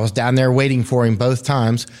 I was down there waiting for him both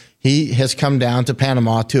times. He has come down to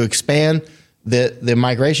Panama to expand the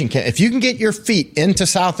migration camp. If you can get your feet into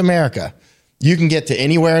South America, you can get to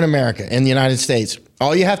anywhere in America, in the United States.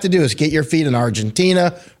 All you have to do is get your feet in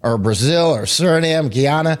Argentina or Brazil or Suriname,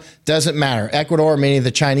 Guyana, doesn't matter. Ecuador, many of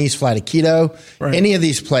the Chinese fly to Quito, any of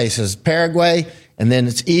these places, Paraguay, and then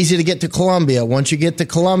it's easy to get to Colombia. Once you get to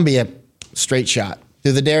Colombia, straight shot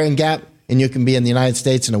through the Darien Gap, and you can be in the United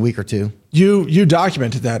States in a week or two. You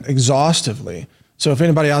documented that exhaustively. So if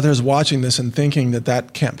anybody out there is watching this and thinking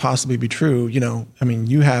that can't possibly be true,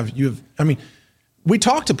 we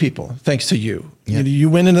talked to people thanks to you. Yeah. You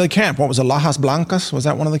went into the camp. What was it, Lajas Blancas? Was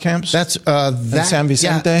that one of the camps? That's San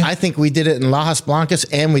Vicente? Yeah, I think we did it in Lajas Blancas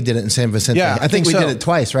and we did it in San Vicente. Yeah, I think we did it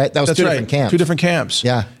twice, right? That was two different camps. 2 different camps.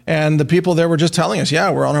 Yeah. And the people there were just telling us,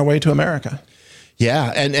 we're on our way to America.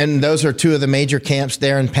 Yeah, and those are 2 of the major camps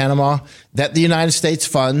there in Panama that the United States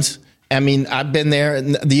funds. I mean, I've been there,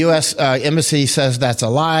 and the U.S. Embassy says that's a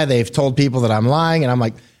lie. They've told people that I'm lying, and I'm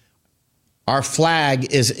like, our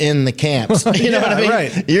flag is in the camps. You know what I mean?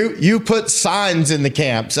 Right. You put signs in the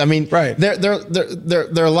camps. I mean,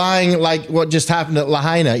 they're lying like what just happened at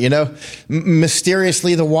Lahaina.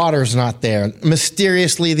 Mysteriously the water's not there.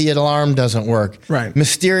 Mysteriously the alarm doesn't work. Right.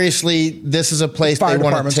 Mysteriously this is a place they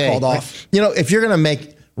want to take. Called off. If you're going to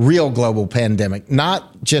make real global pandemic,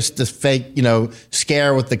 not just the fake,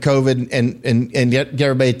 scare with the COVID and get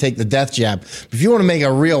everybody to take the death jab. If you want to make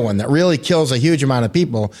a real one that really kills a huge amount of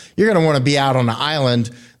people, you're going to want to be out on an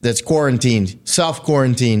island that's quarantined,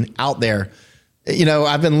 self-quarantine out there.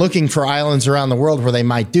 I've been looking for islands around the world where they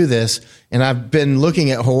might do this, and I've been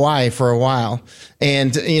looking at Hawaii for a while.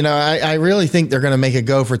 And, I really think they're going to make a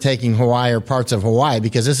go for taking Hawaii or parts of Hawaii,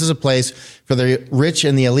 because this is a place for the rich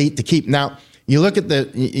and the elite to keep. Now, you look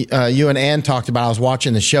at you and Ann talked about, I was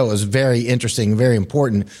watching the show, it was very interesting, very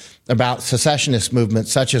important, about secessionist movements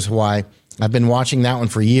such as Hawaii. I've been watching that one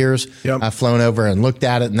for years. Yep. I've flown over and looked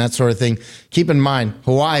at it and that sort of thing. Keep in mind,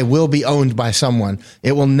 Hawaii will be owned by someone.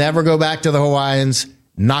 It will never go back to the Hawaiians.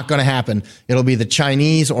 Not going to happen. It'll be the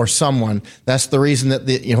Chinese or someone. That's the reason that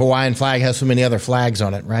the Hawaiian flag has so many other flags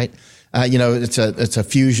on it, right? It's a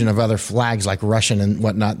fusion of other flags like Russian and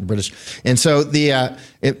whatnot, British. And so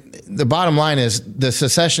the bottom line is the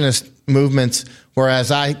secessionist movements,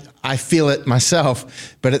 whereas I feel it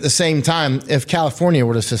myself, but at the same time, if California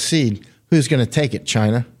were to secede, who's going to take it?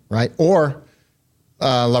 China, right? Or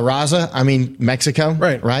La Raza, Mexico,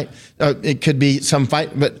 right? It could be some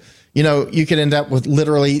fight, but you could end up with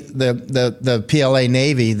literally the PLA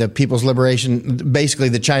Navy, the People's Liberation, basically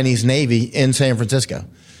the Chinese Navy in San Francisco.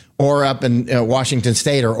 Or up in Washington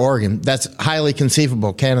State or Oregon. That's highly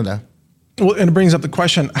conceivable, Canada. Well, and it brings up the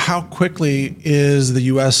question, how quickly is the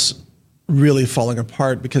U.S. really falling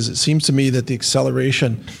apart? Because it seems to me that the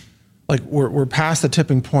acceleration, we're past the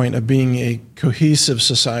tipping point of being a cohesive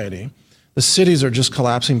society. The cities are just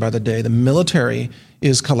collapsing by the day. The military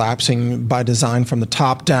is collapsing by design from the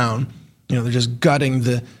top down. They're just gutting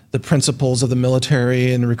the principles of the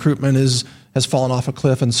military, and recruitment has fallen off a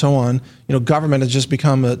cliff and so on. Government has just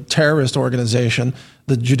become a terrorist organization.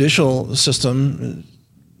 The judicial system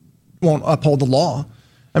won't uphold the law.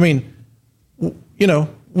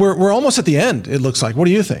 We're almost at the end, it looks like. What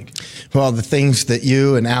do you think? Well, the things that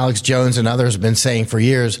you and Alex Jones and others have been saying for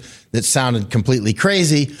years that sounded completely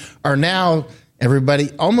crazy are now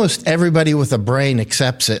almost everybody with a brain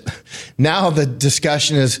accepts it. Now the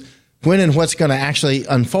discussion is when and what's going to actually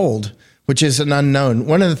unfold, which is an unknown.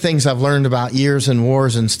 One of the things I've learned about years and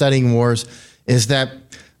wars and studying wars is that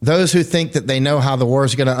those who think that they know how the war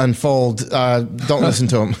is going to unfold, don't listen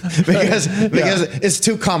to them because it's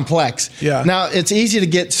too complex. Yeah. Now, it's easy to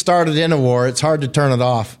get started in a war. It's hard to turn it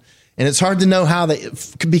off. And it's hard to know how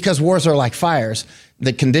because wars are like fires.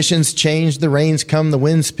 The conditions change, the rains come, the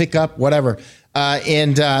winds pick up, whatever.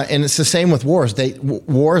 And it's the same with wars.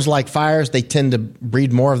 Wars like fires, they tend to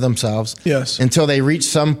breed more of themselves. Yes. Until they reach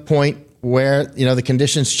some point where, the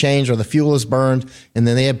conditions change or the fuel is burned and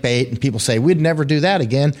then they abate and people say, we'd never do that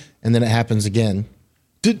again. And then it happens again.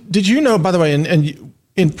 Did you know, by the way, and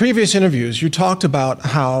in previous interviews, you talked about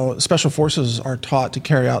how special forces are taught to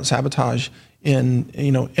carry out sabotage in,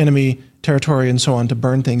 enemy territory and so on to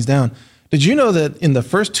burn things down. Did you know that in the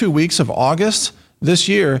first 2 weeks of August this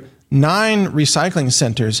year, 9 recycling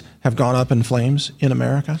centers have gone up in flames in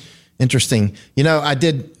America? Interesting. I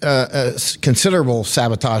did considerable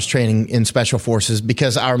sabotage training in special forces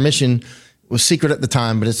because our mission was secret at the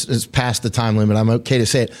time, but it's past the time limit. I'm okay to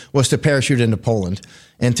say it, was to parachute into Poland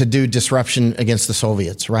and to do disruption against the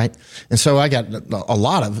Soviets, right? And so I got a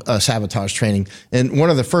lot of sabotage training. And one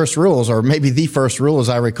of the first rules, or maybe the first rule as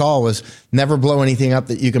I recall, was never blow anything up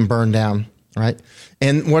that you can burn down, right?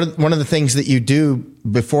 And one of the things that you do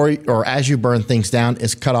before or as you burn things down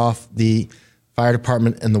is cut off the fire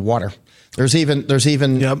department and the water. There's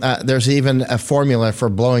even a formula for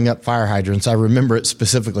blowing up fire hydrants. I remember it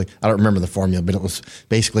specifically. I don't remember the formula, but it was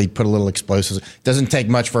basically put a little explosives. It doesn't take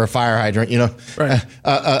much for a fire hydrant, Right.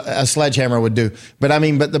 A sledgehammer would do. But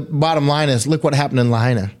the bottom line is, look what happened in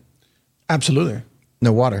Lahaina. Absolutely.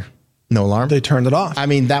 No water, no alarm. They turned it off.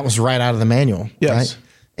 That was right out of the manual. Yes. Right?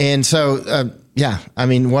 And so,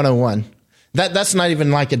 101. That's not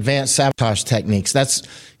even like advanced sabotage techniques.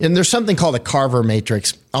 And there's something called a Carver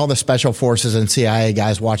matrix. All the special forces and CIA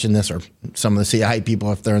guys watching this, or some of the CIA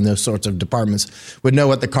people, if they're in those sorts of departments, would know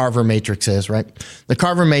what the Carver matrix is, right? The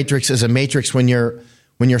Carver matrix is a matrix when you're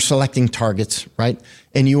selecting targets, right?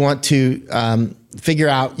 And you want to figure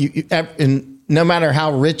out, no matter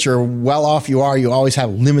how rich or well off you are, you always have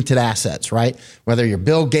limited assets, right? Whether you're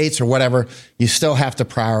Bill Gates or whatever, you still have to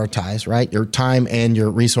prioritize, right? Your time and your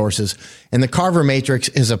resources. And the Carver matrix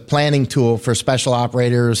is a planning tool for special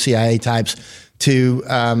operators, CIA types to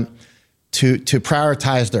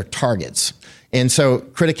prioritize their targets. And so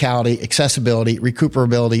criticality, accessibility,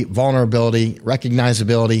 recuperability, vulnerability,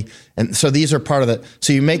 recognizability. And so these are part of the,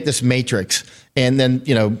 so you make this matrix and then,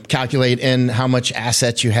 calculate in how much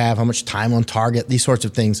assets you have, how much time on target, these sorts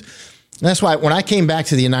of things. And that's why when I came back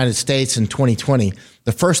to the United States in 2020,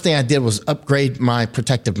 the first thing I did was upgrade my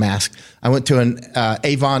protective mask. I went to an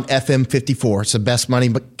Avon FM54. It's the best money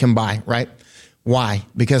can buy, right? Why?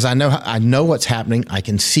 Because I know what's happening. I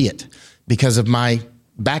can see it because of my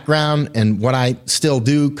background and what I still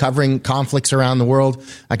do covering conflicts around the world.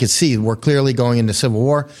 I could see we're clearly going into civil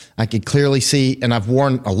war. I could clearly see, and I've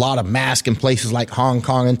worn a lot of masks in places like Hong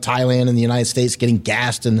Kong and Thailand and the United States, getting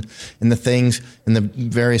gassed in the things and the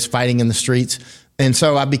various fighting in the streets. And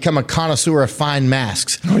so I've become a connoisseur of fine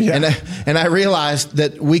masks. Oh, yeah. And I realized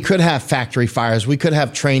that we could have factory fires. We could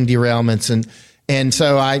have train derailments. And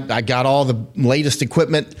so I got all the latest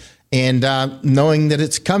equipment and knowing that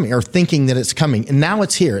it's coming or thinking that it's coming. And now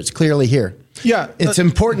it's here. It's clearly here. Yeah. It's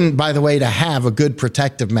important, by the way, to have a good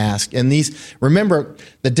protective mask. And remember,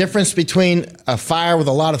 the difference between a fire with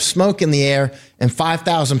a lot of smoke in the air and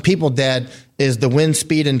 5,000 people dead is the wind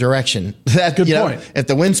speed and direction. Good point. If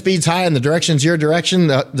the wind speed's high and the direction's your direction,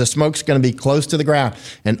 the smoke's going to be close to the ground.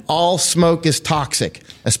 And all smoke is toxic,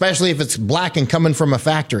 especially if it's black and coming from a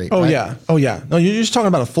factory. Oh, right? yeah. Oh, yeah. No, you're just talking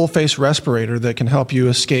about a full-face respirator that can help you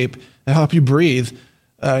escape and help you breathe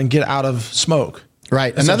and get out of smoke.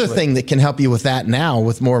 Right. Another thing that can help you with that now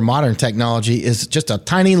with more modern technology is just a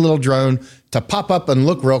tiny little drone to pop up and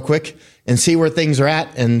look real quick and see where things are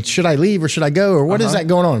at. And should I leave or should I go? Or what is that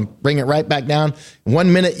going on? Bring it right back down. In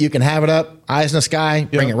 1 minute, you can have it up, eyes in the sky,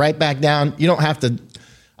 bring it right back down. You don't have to.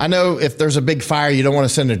 I know if there's a big fire, you don't want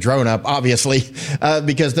to send a drone up, obviously,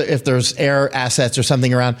 because if there's air assets or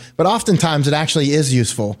something around. But oftentimes it actually is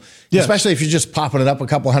useful, especially if you're just popping it up a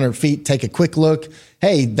couple hundred feet, take a quick look.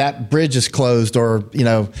 Hey, that bridge is closed, or,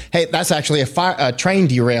 hey, that's actually a train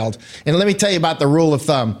derailed. And let me tell you about the rule of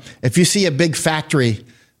thumb. If you see a big factory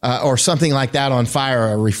or something like that on fire,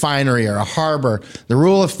 or a refinery or a harbor, the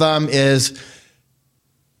rule of thumb is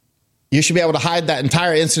you should be able to hide that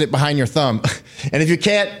entire incident behind your thumb. And if you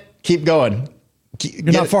can't, keep going.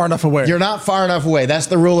 You're not far enough away. You're not far enough away. That's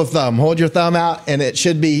the rule of thumb. Hold your thumb out, and it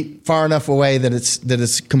should be far enough away that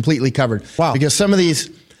it's completely covered. Wow. Because some of these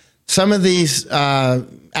some of these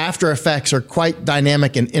after effects are quite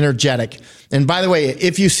dynamic and energetic. And by the way,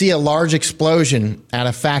 if you see a large explosion at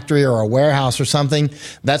a factory or a warehouse or something,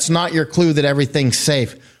 that's not your clue that everything's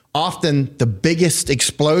safe. Often the biggest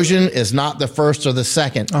explosion is not the first or the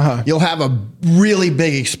second. You'll have a really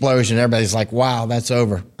big explosion. Everybody's like, wow, that's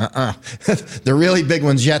over. The really big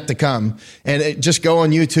one's yet to come. And just go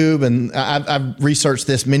on YouTube. And I've researched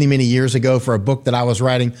this many, many years ago for a book that I was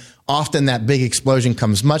writing. Often that big explosion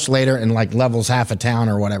comes much later and like levels half a town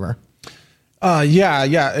or whatever.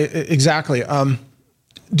 Exactly.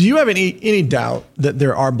 Do you have any doubt that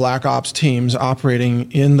there are black ops teams operating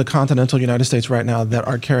in the continental United States right now that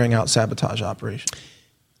are carrying out sabotage operations?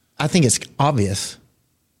 I think it's obvious.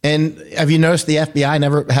 And have you noticed the FBI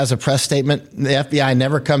never has a press statement? The FBI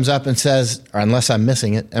never comes up and says, or unless I'm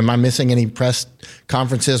missing it, am I missing any press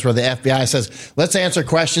conferences where the FBI says, let's answer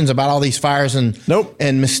questions about all these fires and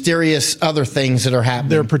and mysterious other things that are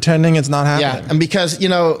happening? They're pretending it's not happening. Yeah, and because,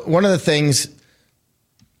 one of the things,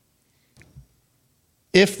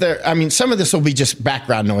 some of this will be just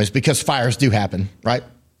background noise because fires do happen, right?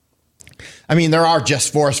 There are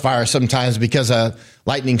just forest fires sometimes because a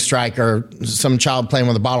lightning strike or some child playing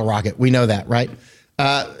with a bottle rocket. We know that, right?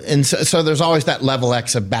 And so there's always that level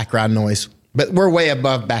X of background noise. But we're way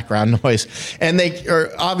above background noise. And they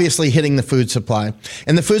are obviously hitting the food supply.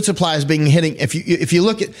 And the food supply is being hitting, if you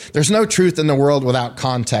look at, there's no truth in the world without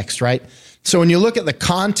context, right? So when you look at the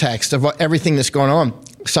context of everything that's going on,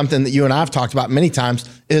 something that you and I have talked about many times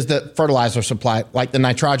is the fertilizer supply, like the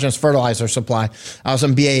nitrogenous fertilizer supply. I was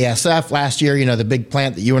in BASF last year, the big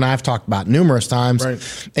plant that you and I have talked about numerous times.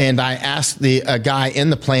 Right. And I asked a guy in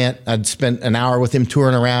the plant, I'd spent an hour with him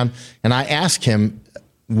touring around, and I asked him,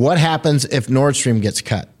 what happens if Nord Stream gets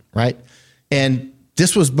cut, right? And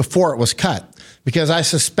this was before it was cut, because I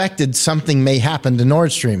suspected something may happen to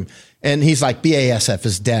Nord Stream. And he's like, BASF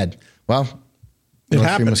is dead. Well, Nord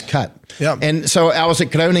Stream was cut. Yeah. And so I was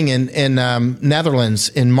at Groningen in Netherlands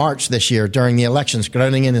in March this year during the elections.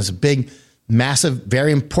 Groningen is a big, massive,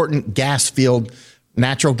 very important gas field,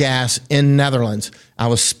 natural gas in Netherlands. I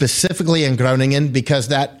was specifically in Groningen because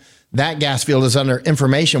that gas field is under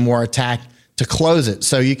information war attack to close it.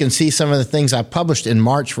 So you can see some of the things I published in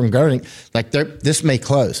March from Groningen, like this may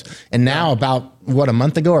close. And now about, a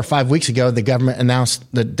month ago or 5 weeks ago, the government announced,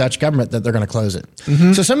 the Dutch government, that they're going to close it.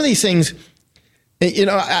 Mm-hmm. So some of these things,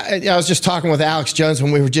 I was just talking with Alex Jones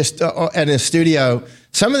when we were just at his studio.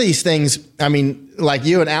 Some of these things, like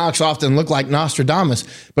you and Alex often look like Nostradamus,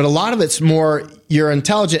 but a lot of it's more you're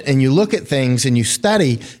intelligent and you look at things and you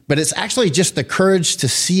study, but it's actually just the courage to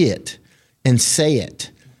see it and say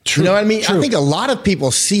it. True, you know what I mean? True. I think a lot of people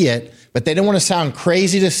see it, but they don't want to sound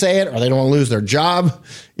crazy to say it, or they don't want to lose their job.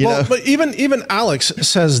 You know? But even Alex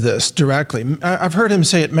says this directly. I've heard him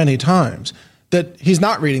say it many times, that he's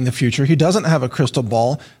not reading the future. He doesn't have a crystal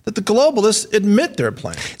ball, that the globalists admit their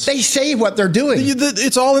plans. They say what they're doing.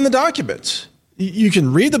 It's all in the documents. You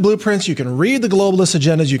can read the blueprints. You can read the globalist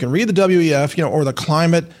agendas. You can read the WEF, or the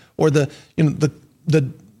climate, or the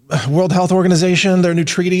World Health Organization, their new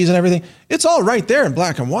treaties and everything. It's all right there in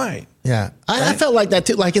black and white. Yeah. I felt like that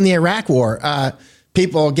too. Like in the Iraq War,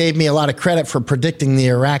 people gave me a lot of credit for predicting the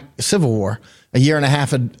Iraq Civil War a year and a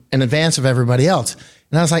half in advance of everybody else.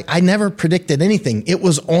 And I was like, I never predicted anything. It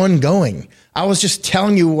was ongoing. I was just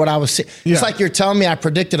telling you what I was seeing. Yeah. It's like you're telling me I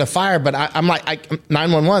predicted a fire, but I'm like,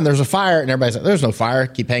 911, there's a fire. And everybody's like, there's no fire.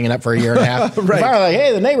 Keep hanging up for a year and a half. Right. The fire, like,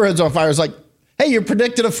 hey, the neighborhood's on fire. It's like, hey, you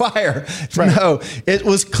predicted a fire. Right. No, it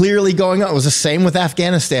was clearly going on. It was the same with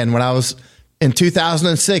Afghanistan. When I was in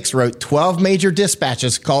 2006, wrote 12 major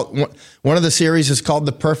dispatches. One of the series is called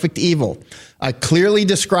The Perfect Evil. I clearly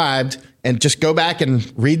described, and just go back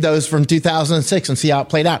and read those from 2006 and see how it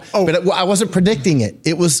played out. But I wasn't predicting it.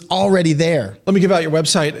 It was already there. Let me give out your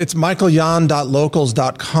website. It's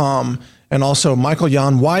michaelyon.locals.com, and also Michael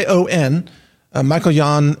Yon, Y-O-N. Michael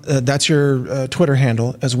Yon, that's your Twitter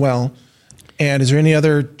handle as well. And is there any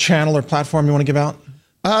other channel or platform you want to give out?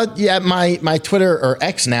 Yeah, my Twitter, or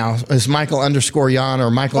X now, is Michael_Yon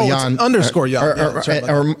or Michael Yon.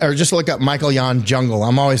 _Yon. Or just look up Michael Yon Jungle.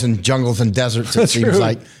 I'm always in jungles and deserts, it seems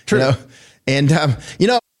like. True. And, I'm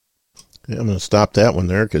going to stop that one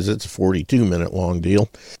there because it's a 42-minute long deal.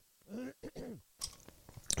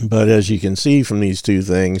 But as you can see from these two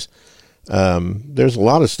things, there's a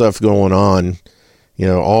lot of stuff going on.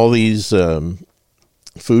 All these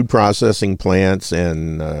food processing plants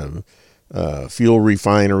and fuel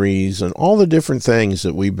refineries and all the different things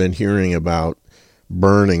that we've been hearing about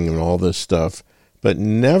burning and all this stuff. But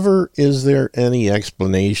never is there any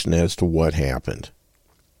explanation as to what happened.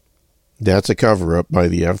 That's a cover-up by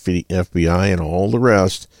the FBI and all the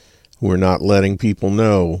rest, who are not letting people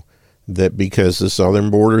know that because the southern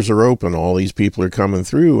borders are open, all these people are coming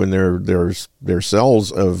through, and there's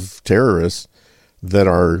cells of terrorists that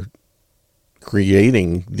are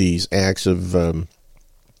creating these acts of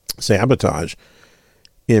sabotage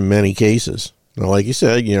in many cases. Now, like you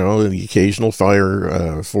said, the occasional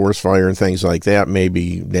fire, forest fire and things like that may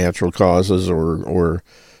be natural causes or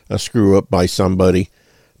a screw up by somebody,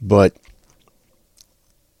 but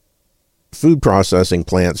food processing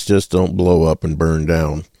plants just don't blow up and burn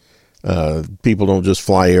down. People don't just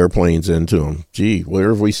fly airplanes into them. Gee, where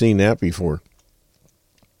have we seen that before?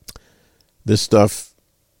 This stuff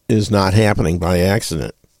is not happening by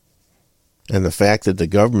accident. And the fact that the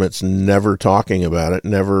government's never talking about it,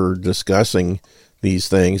 never discussing these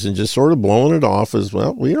things, and just sort of blowing it off as,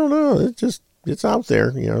 well, we don't know. It's out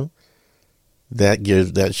there,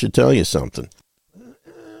 That should tell you something.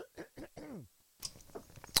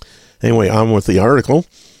 Anyway, on with the article.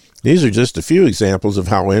 These are just a few examples of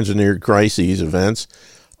how engineered crises events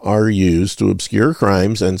are used to obscure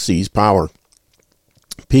crimes and seize power.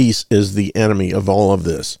 Peace is the enemy of all of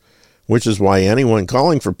this, which is why anyone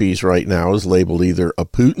calling for peace right now is labeled either a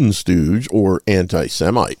Putin stooge or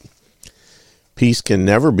anti-Semite. Peace can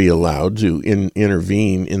never be allowed to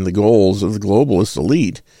intervene in the goals of the globalist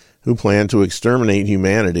elite who plan to exterminate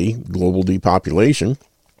humanity, global depopulation.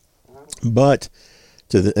 But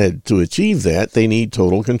to achieve that, they need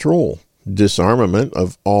total control, disarmament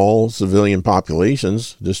of all civilian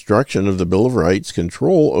populations, destruction of the Bill of Rights,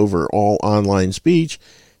 control over all online speech,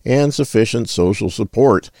 and sufficient social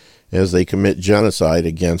support as they commit genocide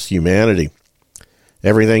against humanity.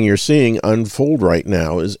 Everything you're seeing unfold right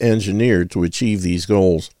now is engineered to achieve these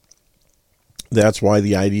goals. That's why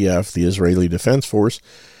the IDF, the Israeli Defense Force,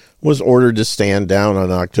 was ordered to stand down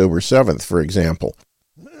on October 7th, for example.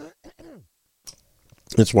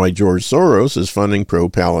 It's why George Soros is funding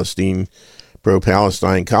pro-Palestine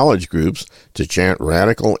college groups to chant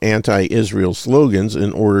radical anti-Israel slogans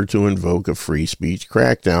in order to invoke a free speech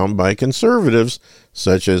crackdown by conservatives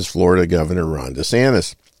such as Florida Governor Ron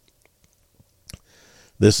DeSantis.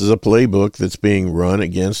 This is a playbook that's being run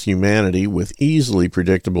against humanity with easily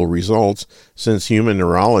predictable results, since human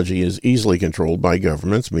neurology is easily controlled by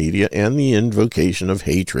governments, media, and the invocation of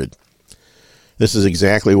hatred. This is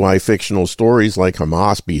exactly why fictional stories like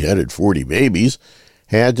Hamas beheaded 40 babies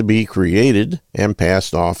had to be created and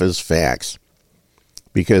passed off as facts,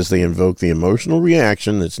 because they invoke the emotional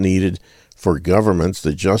reaction that's needed for governments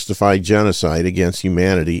to justify genocide against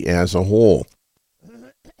humanity as a whole.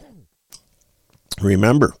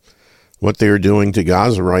 Remember, what they are doing to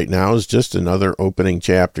Gaza right now is just another opening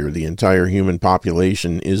chapter. The entire human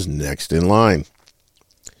population is next in line.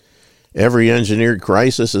 Every engineered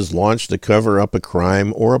crisis is launched to cover up a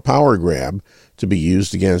crime or a power grab to be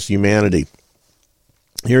used against humanity.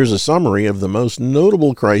 Here's a summary of the most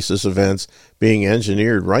notable crisis events being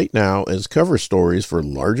engineered right now as cover stories for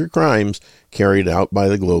larger crimes carried out by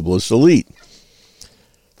the globalist elite.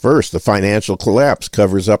 First, the financial collapse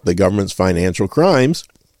covers up the government's financial crimes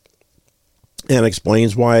and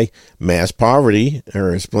explains away mass poverty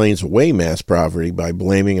by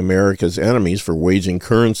blaming America's enemies for waging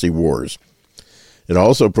currency wars. It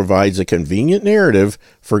also provides a convenient narrative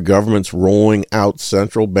for governments rolling out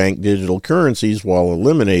central bank digital currencies while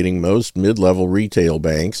eliminating most mid-level retail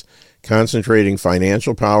banks, concentrating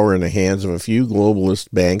financial power in the hands of a few globalist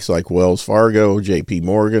banks like Wells Fargo, JP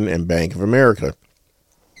Morgan, and Bank of America.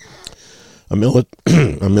 A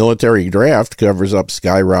military draft covers up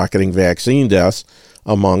skyrocketing vaccine deaths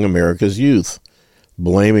among America's youth,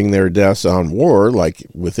 blaming their deaths on war, like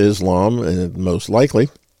with Islam, and most likely.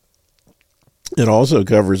 It also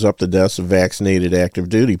covers up the deaths of vaccinated active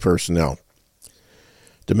duty personnel.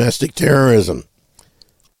 Domestic terrorism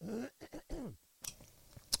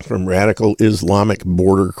from radical Islamic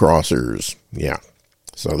border crossers. Yeah,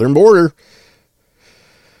 southern border.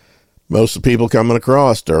 Most of the people coming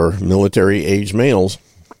across are military-age males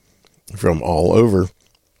from all over.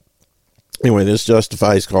 Anyway, this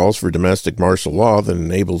justifies calls for domestic martial law that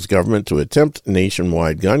enables government to attempt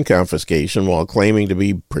nationwide gun confiscation while claiming to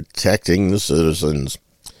be protecting the citizens.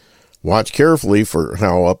 Watch carefully for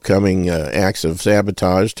how upcoming acts of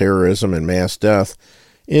sabotage, terrorism, and mass death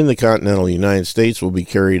in the continental United States will be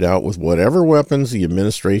carried out with whatever weapons the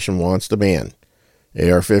administration wants to ban.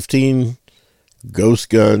 AR-15, ghost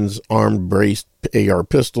guns, armed-braced AR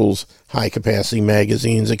pistols, high-capacity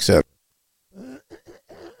magazines, etc.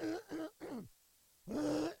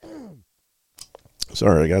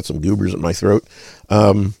 Sorry, I got some goobers in my throat.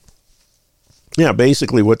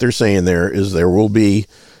 Basically what they're saying there is there will be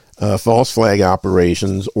false flag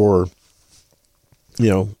operations or,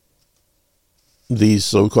 these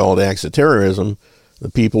so-called acts of terrorism the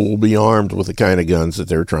people will be armed with the kind of guns that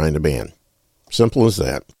they're trying to ban. Simple as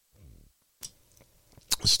that.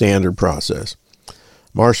 Standard process.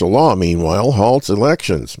 Martial law, meanwhile, halts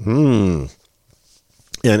elections. And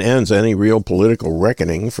ends any real political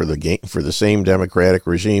reckoning for the same Democratic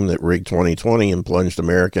regime that rigged 2020 and plunged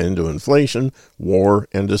America into inflation, war,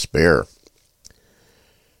 and despair.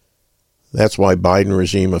 That's why Biden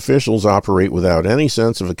regime officials operate without any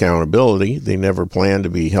sense of accountability. They never plan to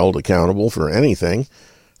be held accountable for anything.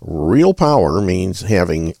 Real power means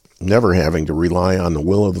never having to rely on the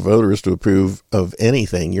will of the voters to approve of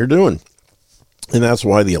anything you're doing. And that's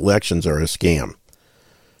why the elections are a scam.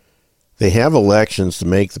 They have elections to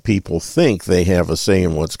make the people think they have a say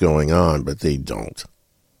in what's going on, but they don't.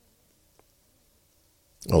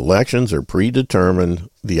 Elections are predetermined.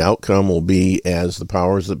 The outcome will be as the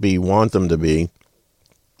powers that be want them to be.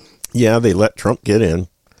 Yeah, they let Trump get in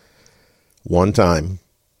one time,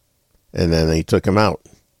 and then they took him out.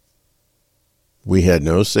 We had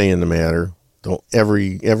no say in the matter.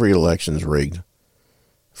 Every election's rigged.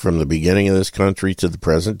 From the beginning of this country to the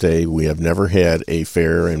present day, we have never had a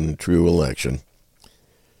fair and true election.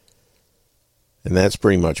 And that's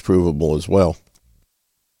pretty much provable as well.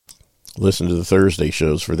 Listen to the Thursday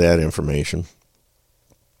shows for that information.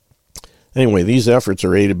 Anyway, these efforts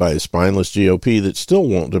are aided by a spineless GOP that still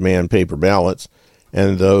won't demand paper ballots,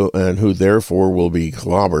 and who therefore will be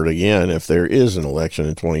clobbered again if there is an election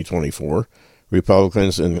in 2024.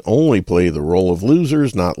 Republicans can only play the role of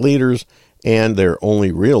losers, not leaders, and their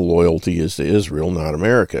only real loyalty is to Israel, not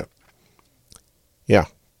America. Yeah,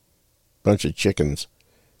 bunch of chickens.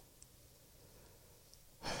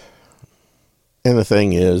 And the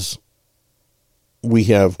thing is, we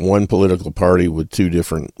have one political party with two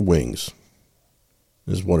different wings,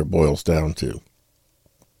 is what it boils down to.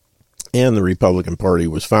 And the Republican Party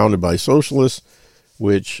was founded by socialists,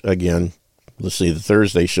 which, again, let's see the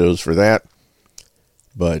Thursday shows for that.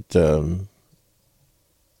 But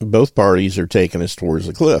both parties are taking us towards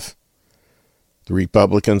a cliff. The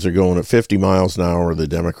Republicans are going at 50 miles an hour, the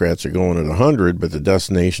Democrats are going at 100, but the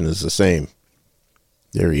destination is the same.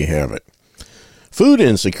 There you have it. Food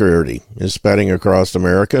insecurity is spreading across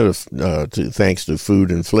America thanks to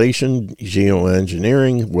food inflation,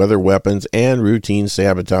 geoengineering, weather weapons, and routine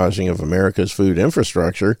sabotaging of America's food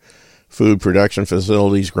infrastructure, food production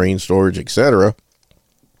facilities, grain storage, etc.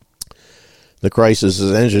 The crisis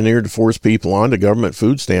is engineered to force people onto government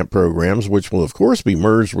food stamp programs, which will of course be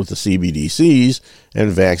merged with the CBDCs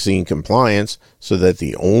and vaccine compliance, so that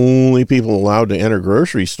the only people allowed to enter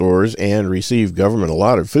grocery stores and receive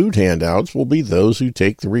government-allotted food handouts will be those who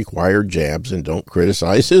take the required jabs and don't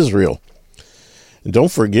criticize Israel. And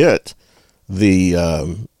don't forget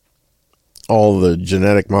all the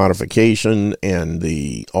genetic modification and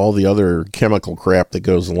all the other chemical crap that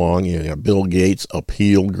goes along. You know, Bill Gates'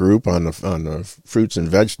 appeal group on the fruits and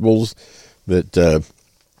vegetables that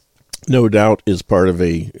no doubt is part of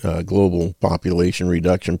a global population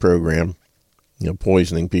reduction program,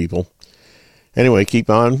 poisoning people. Anyway, keep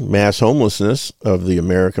on. Mass homelessness of the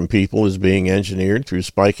American people is being engineered through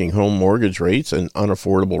spiking home mortgage rates and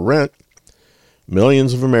unaffordable rent.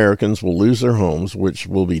 Millions of Americans will lose their homes, which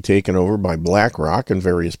will be taken over by BlackRock and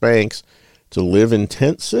various banks, to live in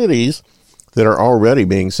tent cities that are already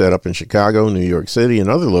being set up in Chicago, New York City, and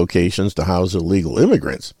other locations to house illegal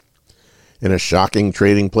immigrants. In a shocking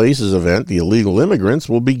Trading Places event, the illegal immigrants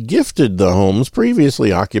will be gifted the homes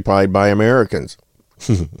previously occupied by Americans.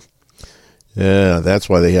 Yeah, that's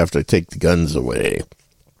why they have to take the guns away.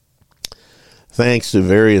 Thanks to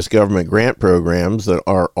various government grant programs that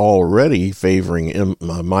are already favoring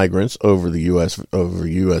migrants over U.S.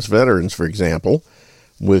 veterans, for example,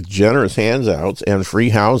 with generous handouts and free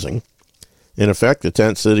housing. In effect, the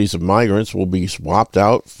tent cities of migrants will be swapped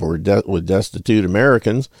out with destitute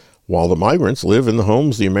Americans, while the migrants live in the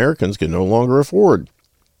homes the Americans can no longer afford.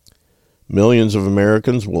 Millions of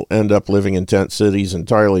Americans will end up living in tent cities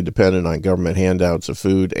entirely dependent on government handouts of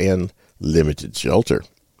food and limited shelter.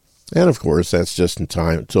 And, of course, that's just in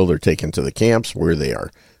time until they're taken to the camps where they are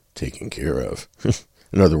taken care of.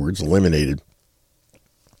 In other words, eliminated.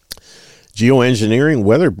 Geoengineering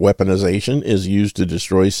weather weaponization is used to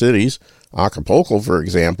destroy cities, Acapulco, for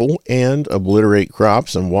example, and obliterate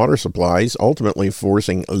crops and water supplies, ultimately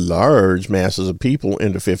forcing large masses of people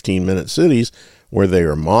into 15-minute cities where they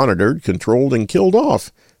are monitored, controlled, and killed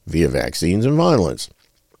off via vaccines and violence.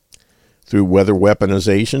 Through weather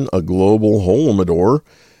weaponization, a global holodomor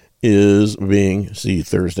is being,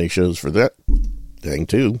 Thursday shows for that thing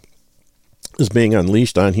too, is being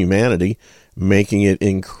unleashed on humanity, making it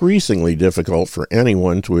increasingly difficult for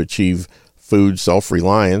anyone to achieve food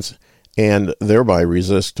self-reliance and thereby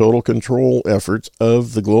resist total control efforts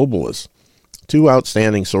of the globalists. Two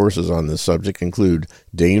outstanding sources on this subject include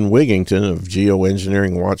Dane Wigington of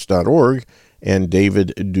geoengineeringwatch.org and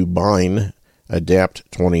David Dubine, Adapt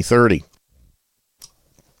 2030.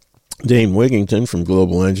 Dane Wigington from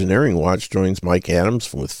Global Engineering Watch joins Mike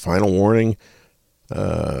Adams with Final Warning.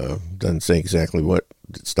 Doesn't say exactly what,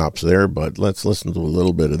 it stops there, but let's listen to a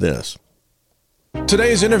little bit of this.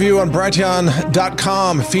 Today's interview on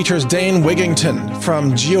Brighteon.com features Dane Wigington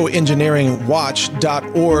from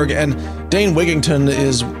geoengineeringwatch.org. And Dane Wigington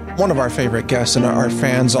is one of our favorite guests, and our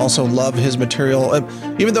fans also love his material,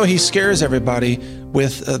 even though he scares everybody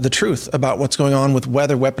with the truth about what's going on with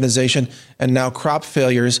weather weaponization and now crop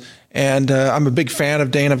failures. And I'm a big fan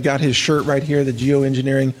of Dane. I've got his shirt right here, the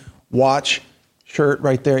Geoengineering Watch shirt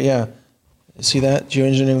right there. Yeah. See that?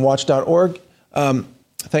 Geoengineeringwatch.org.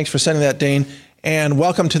 Thanks for sending that, Dane. And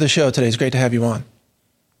welcome to the show today. It's great to have you on.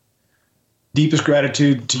 Deepest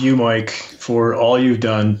gratitude to you, Mike, for all you've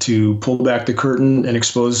done to pull back the curtain and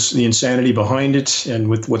expose the insanity behind it. And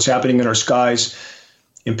with what's happening in our skies,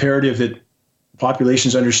 imperative that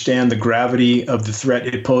populations understand the gravity of the threat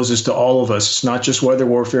it poses to all of us. It's not just weather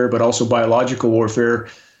warfare, but also biological warfare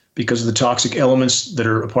because of the toxic elements that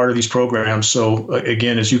are a part of these programs. So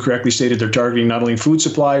again, as you correctly stated, they're targeting not only food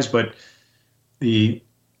supplies, but the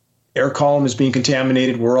air column is being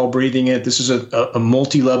contaminated. We're all breathing it. This is a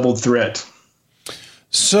multi-leveled threat.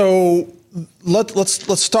 So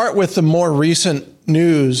let's start with the more recent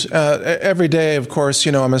news. Every day, of course,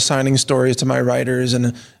 I'm assigning stories to my writers,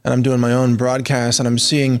 and I'm doing my own broadcast, and I'm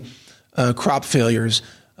seeing crop failures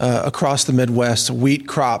across the Midwest, wheat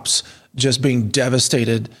crops just being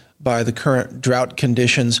devastated by the current drought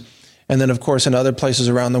conditions. And then, of course, in other places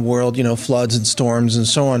around the world, floods and storms and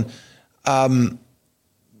so on.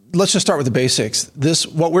 Let's just start with the basics.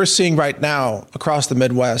 What we're seeing right now across the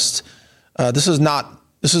Midwest, this is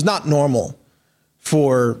not normal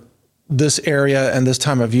for this area and this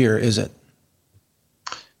time of year, is it?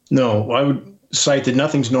 No, I would cite that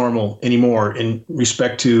nothing's normal anymore in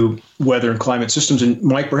respect to weather and climate systems. And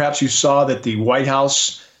Mike, perhaps you saw that the White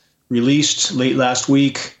House released late last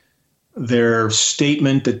week their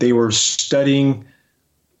statement that they were studying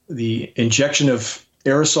the injection of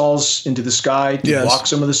aerosols into the sky to block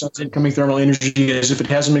some of the sun's incoming thermal energy, as if it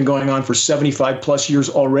hasn't been going on for 75 plus years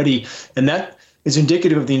already. And that is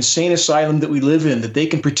indicative of the insane asylum that we live in, that they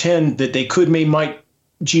can pretend that they might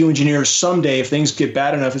geoengineer someday if things get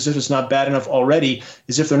bad enough, as if it's not bad enough already,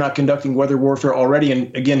 as if they're not conducting weather warfare already,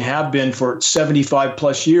 and again have been for 75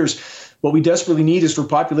 plus years. What we desperately need is for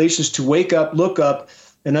populations to wake up, look up,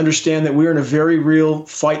 and understand that we're in a very real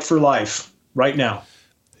fight for life right now.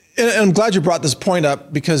 And I'm glad you brought this point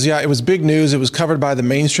up because, it was big news. It was covered by the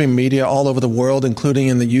mainstream media all over the world, including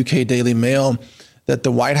in the UK Daily Mail, that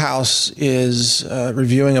the White House is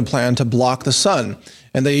reviewing a plan to block the sun.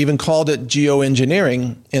 And they even called it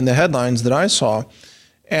geoengineering in the headlines that I saw.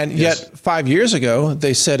 And yet 5 years ago,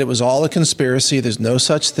 they said it was all a conspiracy. There's no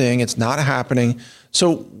such thing. It's not happening.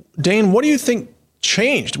 So, Dane, what do you think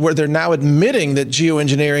changed where they're now admitting that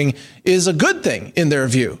geoengineering is a good thing in their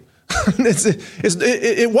view?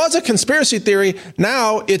 It was a conspiracy theory.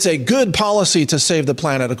 Now it's a good policy to save the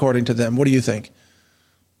planet, according to them. What do you think?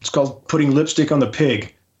 It's called putting lipstick on the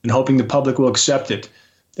pig and hoping the public will accept it.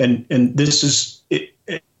 And this is,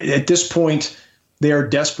 at this point, they are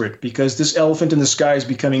desperate because this elephant in the sky is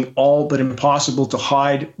becoming all but impossible to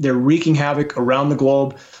hide. They're wreaking havoc around the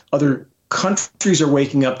globe. Other countries are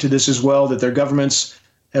waking up to this as well, that their governments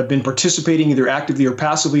have been participating either actively or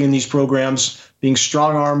passively in these programs, being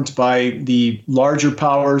strong-armed by the larger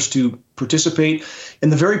powers to participate.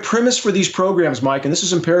 And the very premise for these programs, Mike, and this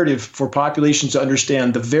is imperative for populations to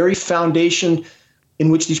understand, the very foundation in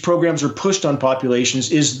which these programs are pushed on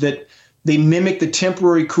populations is that they mimic the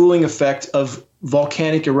temporary cooling effect of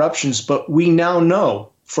volcanic eruptions. But we now know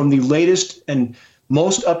from the latest and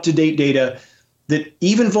most up-to-date data that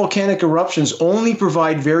even volcanic eruptions only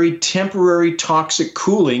provide very temporary toxic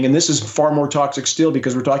cooling. And this is far more toxic still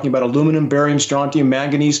because we're talking about aluminum, barium, strontium,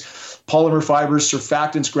 manganese, polymer fibers,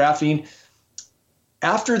 surfactants, graphene.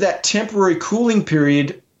 After that temporary cooling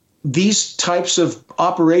period, these types of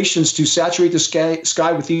operations to saturate the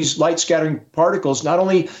sky with these light scattering particles not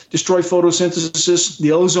only destroy photosynthesis,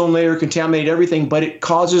 the ozone layer, contaminate everything, but it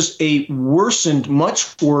causes a worsened,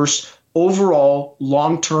 much worse overall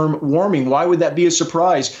long-term warming. Why would that be a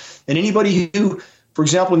surprise? And anybody who, for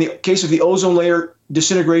example, in the case of the ozone layer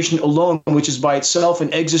disintegration alone, which is by itself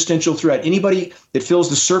an existential threat, anybody that fills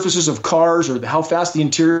the surfaces of cars or how fast the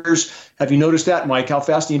interiors, have you noticed that, Mike, how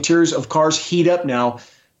fast the interiors of cars heat up now?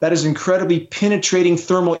 That is incredibly penetrating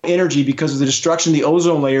thermal energy because of the destruction of the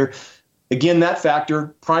ozone layer. Again, that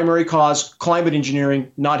factor, primary cause, climate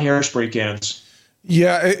engineering, not hairspray cans.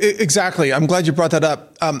 Yeah, exactly. I'm glad you brought that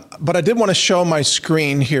up. But I did want to show my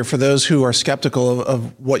screen here for those who are skeptical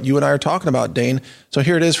of what you and I are talking about, Dane. So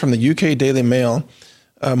here it is from the UK Daily Mail.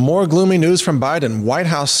 More gloomy news from Biden. White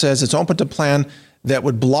House says it's open to plan that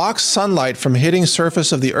would block sunlight from hitting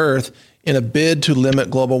surface of the earth in a bid to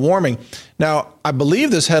limit global warming. Now, I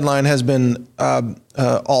believe this headline has been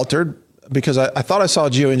altered because I thought I saw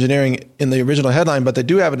geoengineering in the original headline, but they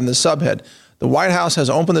do have it in the subhead. The White House has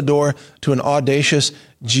opened the door to an audacious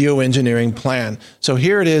geoengineering plan. So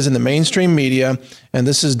here it is in the mainstream media, and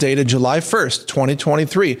this is dated July 1st,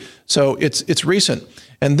 2023. So it's recent.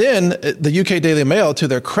 And then the UK Daily Mail, to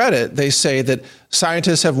their credit, they say that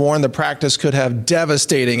scientists have warned the practice could have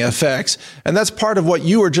devastating effects. And that's part of what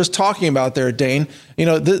you were just talking about there, Dane. You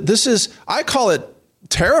know, this is, I call it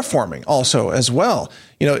terraforming also as well.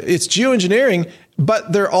 You know, it's geoengineering,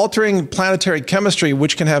 but they're altering planetary chemistry,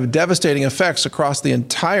 which can have devastating effects across the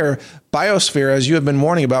entire biosphere, as you have been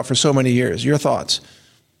warning about for so many years. Your thoughts?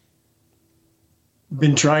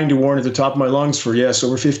 Been trying to warn at the top of my lungs for,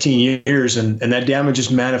 over 15 years, and that damage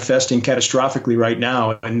is manifesting catastrophically right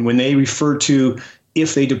now. And when they refer to,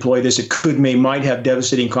 if they deploy this, might have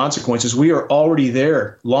devastating consequences, we are already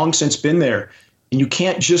there, long since been there. And you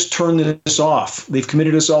can't just turn this off. They've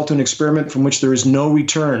committed us all to an experiment from which there is no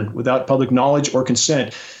return without public knowledge or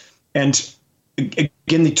consent. And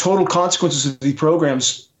again, the total consequences of these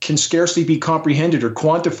programs can scarcely be comprehended or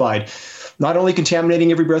quantified. Not only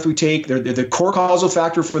contaminating every breath we take, they're the core causal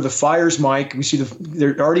factor for the fires, Mike. We see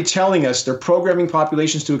they're already telling us, they're programming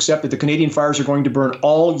populations to accept that the Canadian fires are going to burn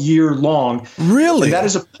all year long. Really? And that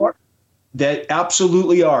is a part that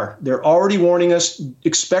absolutely are. They're already warning us,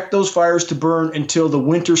 expect those fires to burn until the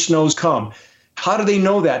winter snows come. How do they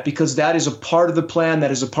know that? Because that is a part of the plan.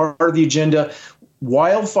 That is a part of the agenda.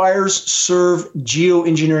 Wildfires serve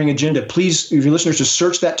geoengineering agenda. Please, if your listeners, just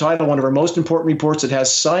search that title, one of our most important reports that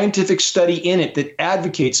has scientific study in it that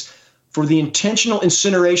advocates for the intentional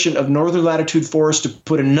incineration of northern latitude forests to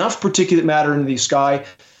put enough particulate matter into the sky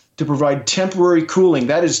to provide temporary cooling.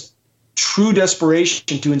 That is true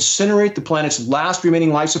desperation, to incinerate the planet's last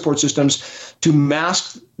remaining life support systems, to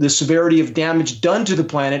mask the severity of damage done to the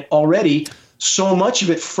planet already, so much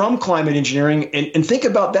of it from climate engineering. And think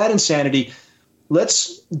about that insanity.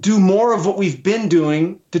 Let's do more of what we've been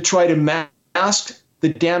doing to try to mask the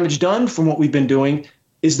damage done from what we've been doing.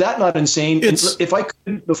 Is that not insane? If I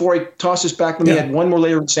could, before I toss this back, let me add one more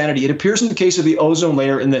layer of insanity. It appears in the case of the ozone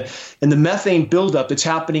layer and the methane buildup that's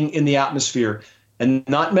happening in the atmosphere. And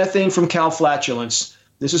not methane from cow flatulence.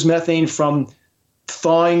 This is methane from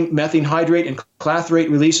thawing methane hydrate and clathrate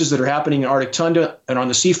releases that are happening in Arctic tundra and on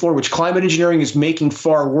the seafloor, which climate engineering is making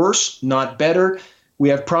far worse, not better. We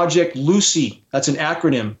have Project Lucy, that's an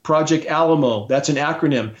acronym. Project Alamo, that's an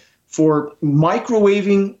acronym, for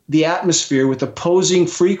microwaving the atmosphere with opposing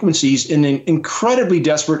frequencies in an incredibly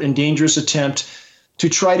desperate and dangerous attempt to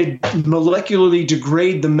try to molecularly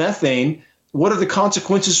degrade the methane. What are the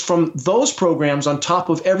consequences from those programs on top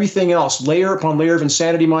of everything else, layer upon layer of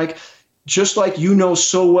insanity, Mike? Just like you know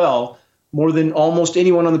so well, more than almost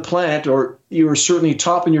anyone on the planet, or you are certainly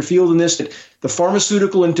top in your field in this, that the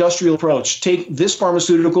pharmaceutical industrial approach, take this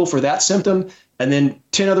pharmaceutical for that symptom, and then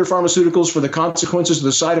 10 other pharmaceuticals for the consequences of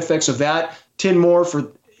the side effects of that, 10 more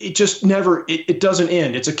for, it just never, it doesn't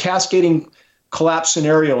end. It's a cascading collapse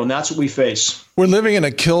scenario, and that's what we face. We're living in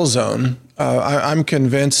a kill zone. I'm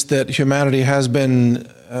convinced that humanity has been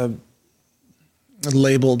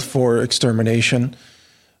labeled for extermination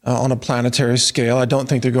on a planetary scale. I don't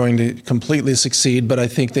think they're going to completely succeed, but I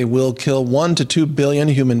think they will kill 1 to 2 billion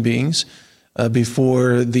human beings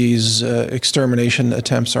before these extermination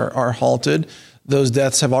attempts are halted. Those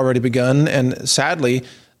deaths have already begun, and sadly,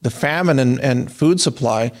 the famine and food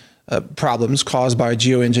supply problems caused by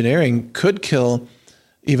geoengineering could kill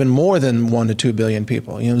even more than 1 to 2 billion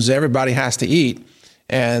people. Everybody has to eat,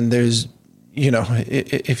 and there's,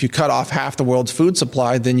 if you cut off half the world's food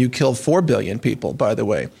supply, then you kill 4 billion people, by the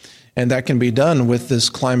way. And that can be done with this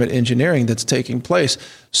climate engineering that's taking place.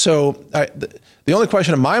 So the only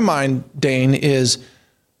question in my mind, Dane, is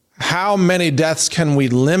how many deaths can we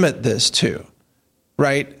limit this to,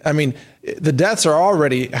 right? I mean, the deaths are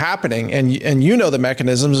already happening, and you know the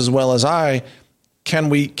mechanisms as well as I. Can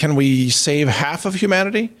we save half of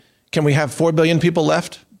humanity? Can we have 4 billion people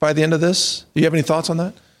left by the end of this? Do you have any thoughts on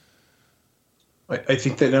that? I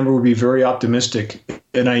think that number would be very optimistic.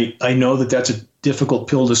 And I know that that's a difficult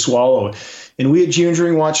pill to swallow. And we at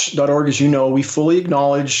geoengineeringwatch.org, as you know, we fully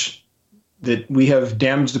acknowledge that we have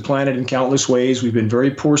damaged the planet in countless ways. We've been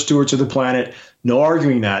very poor stewards of the planet. No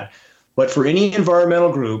arguing that. But for any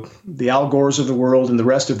environmental group, the Al Gores of the world and the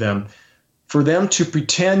rest of them, for them to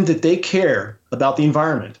pretend that they care about the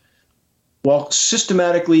environment while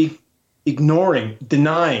systematically ignoring,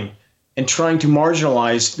 denying, and trying to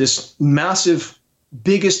marginalize this massive,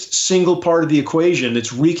 biggest single part of the equation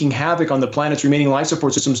that's wreaking havoc on the planet's remaining life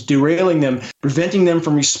support systems, derailing them, preventing them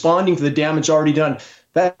from responding to the damage already done.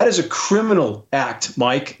 That is a criminal act,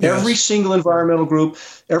 Mike. Yes. Every single environmental group,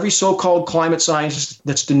 every so-called climate scientist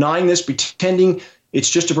that's denying this, pretending it's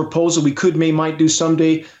just a proposal we could, might do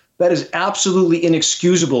someday, that is absolutely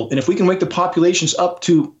inexcusable. And if we can wake the populations up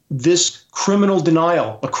to this criminal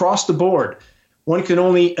denial across the board, one can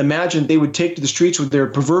only imagine they would take to the streets with their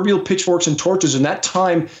proverbial pitchforks and torches, and that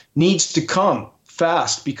time needs to come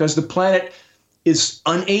fast because the planet is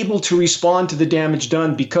unable to respond to the damage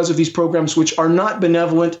done because of these programs, which are not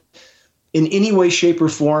benevolent in any way, shape, or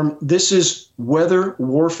form. This is weather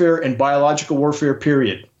warfare and biological warfare,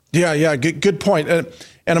 period. Yeah, good point. And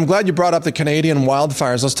I'm glad you brought up the Canadian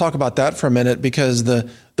wildfires. Let's talk about that for a minute, because the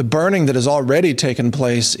burning that has already taken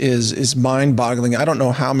place is mind-boggling. I don't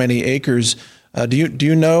know how many acres. Do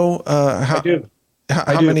you know how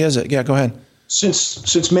many is it? Yeah, go ahead.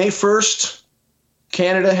 Since May 1st,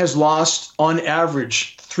 Canada has lost, on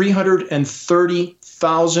average,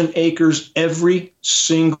 330,000 acres every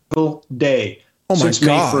single day. Oh my since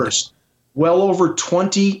God. May 1st. Well over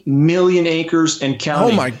 20 million acres and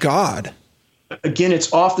counting. Oh my God. Again,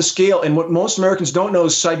 it's off the scale. And what most Americans don't know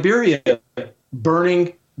is Siberia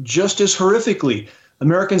burning just as horrifically.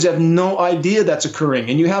 Americans have no idea that's occurring.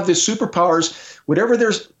 And you have the superpowers, whatever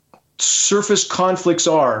their surface conflicts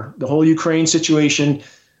are, the whole Ukraine situation,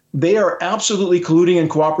 they are absolutely colluding and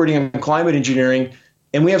cooperating on climate engineering.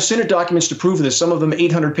 And we have Senate documents to prove this, some of them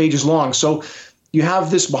 800 pages long. So you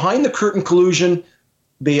have this behind the curtain collusion.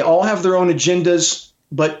 They all have their own agendas.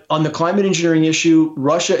 But on the climate engineering issue,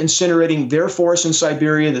 Russia incinerating their forests in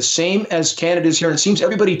Siberia, the same as Canada's here. And it seems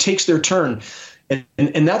everybody takes their turn.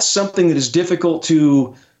 And that's something that is difficult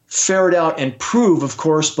to ferret out and prove, of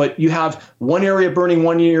course, but you have one area burning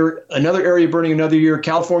one year, another area burning another year.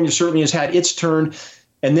 California certainly has had its turn.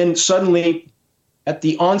 And then suddenly, at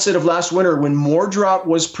the onset of last winter, when more drought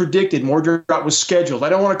was predicted, more drought was scheduled. I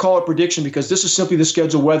don't want to call it prediction because this is simply the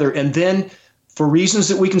scheduled weather. And then, for reasons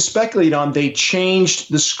that we can speculate on, they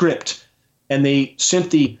changed the script and they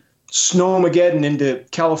sent the snowmageddon into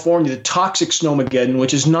California, the toxic snowmageddon,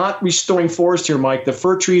 which is not restoring forest here, Mike. The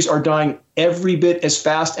fir trees are dying every bit as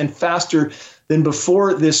fast and faster than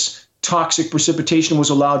before this toxic precipitation was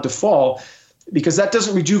allowed to fall, because that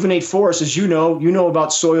doesn't rejuvenate forests. As you know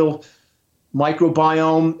about soil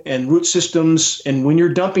microbiome and root systems. And when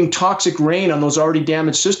you're dumping toxic rain on those already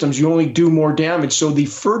damaged systems, you only do more damage. So the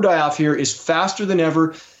fir die-off here is faster than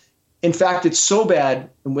ever. In fact, it's so bad,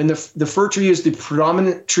 when the fir tree is the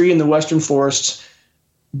predominant tree in the western forests,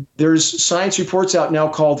 there's science reports out now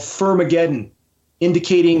called Firmageddon,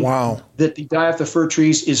 indicating that the die-off the fir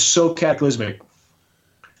trees is so cataclysmic.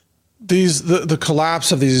 The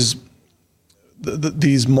collapse of these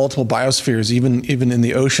multiple biospheres, even in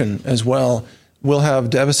the ocean as well, will have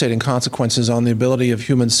devastating consequences on the ability of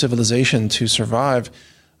human civilization to survive.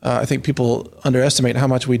 I think people underestimate how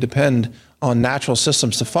much we depend on natural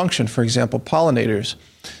systems to function. For example, pollinators.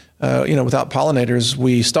 Without pollinators,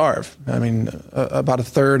 we starve. I mean, about a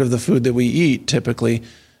third of the food that we eat typically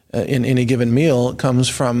in any given meal comes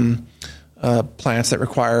from plants that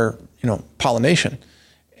require, pollination.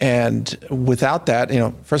 And without that,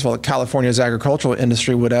 first of all, California's agricultural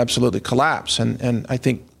industry would absolutely collapse. And I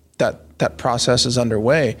think that process is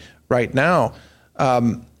underway right now.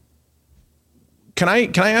 Can I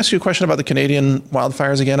ask you a question about the Canadian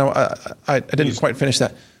wildfires again? I didn't quite finish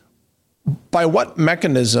that. By what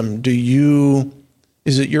mechanism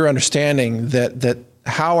is it your understanding that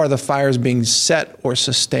how are the fires being set or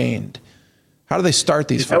sustained? How do they start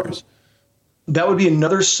these fires? That would be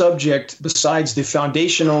another subject besides the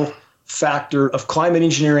foundational factor of climate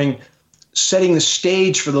engineering, setting the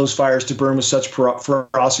stage for those fires to burn with such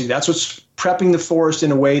ferocity. That's what's prepping the forest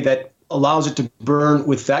in a way that allows it to burn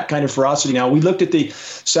with that kind of ferocity. Now, we looked at the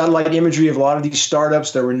satellite imagery of a lot of these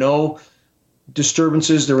startups. There were no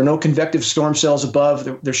disturbances. There were no convective storm cells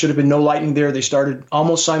above. There should have been no lightning there. They started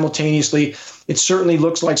almost simultaneously. It certainly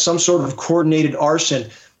looks like some sort of coordinated arson.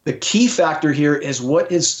 The key factor here is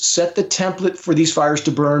what has set the template for these fires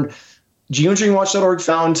to burn. Geoengineeringwatch.org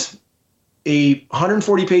found a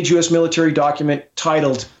 140-page U.S. military document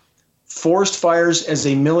titled Forest Fires as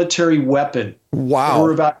a Military Weapon. Wow. There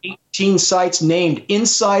were about 18 sites named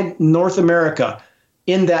inside North America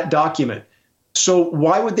in that document. So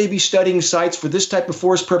why would they be studying sites for this type of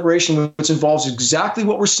forest preparation, which involves exactly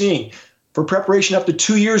what we're seeing? for preparation up to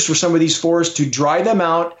 2 years for some of these forests to dry them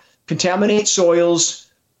out, contaminate soils,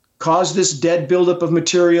 cause this dead buildup of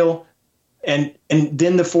material, and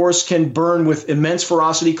then the forest can burn with immense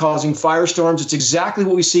ferocity, causing firestorms. It's exactly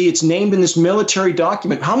what we see. It's named in this military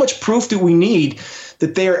document. How much proof do we need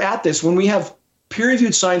that they are at this when we have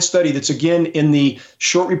peer-reviewed science study that's, again, in the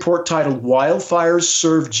short report titled Wildfires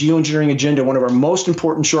Serve Geoengineering Agenda, one of our most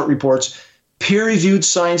important short reports, peer-reviewed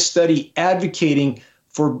science study advocating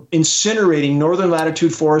for incinerating northern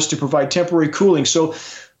latitude forests to provide temporary cooling. So,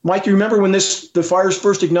 Mike, you remember when the fires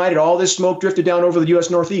first ignited, all this smoke drifted down over the U.S.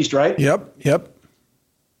 Northeast, right? Yep.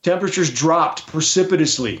 Temperatures dropped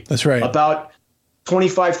precipitously. That's right. About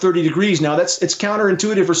 25, 30 degrees. Now, it's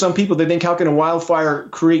counterintuitive for some people. They think, how can a wildfire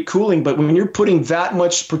create cooling? But when you're putting that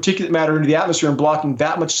much particulate matter into the atmosphere and blocking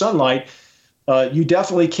that much sunlight, you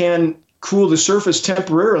definitely can cool the surface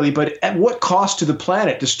temporarily. But at what cost to the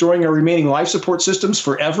planet? Destroying our remaining life support systems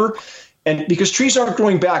forever? And because trees aren't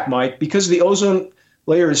growing back, Mike, because the ozone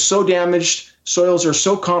layer is so damaged, soils are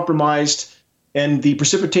so compromised, and the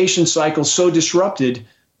precipitation cycle so disrupted,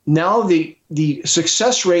 now the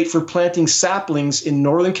success rate for planting saplings in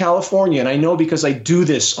Northern California, and I know because I do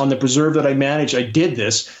this on the preserve that I manage, I did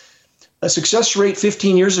this, a success rate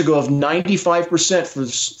 15 years ago of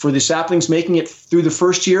 95% for the saplings making it through the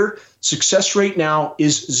first year. Success rate now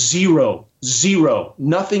is zero.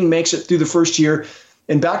 Nothing makes it through the first year.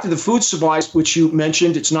 And back to the food supplies, which you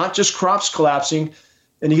mentioned, it's not just crops collapsing.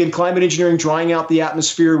 And again, climate engineering drying out the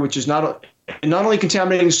atmosphere, which is not only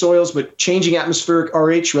contaminating soils, but changing atmospheric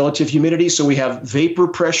RH, relative humidity. So we have vapor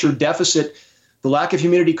pressure deficit. The lack of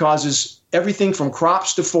humidity causes everything from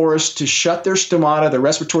crops to forests to shut their stomata, their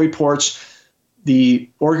respiratory ports. The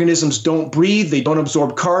organisms don't breathe. They don't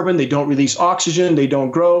absorb carbon. They don't release oxygen. They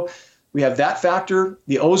don't grow. We have that factor.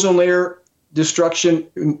 The ozone layer destruction,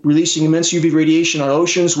 releasing immense UV radiation on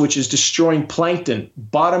oceans, which is destroying plankton,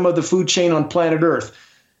 bottom of the food chain on planet Earth.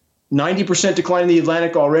 90% decline in the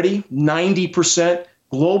Atlantic already, 90%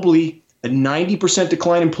 globally, a 90%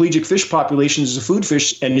 decline in pelagic fish populations as a food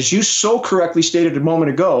fish. And as you so correctly stated a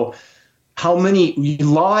moment ago, how many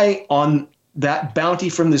rely on that bounty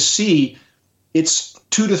from the sea? It's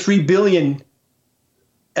 2 to 3 billion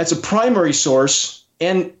as a primary source.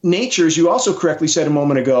 And nature, as you also correctly said a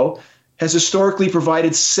moment ago, has historically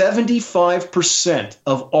provided 75%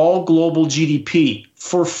 of all global GDP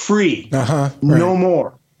for free. Right. No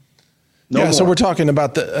more. No more. So we're talking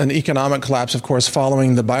about an economic collapse, of course,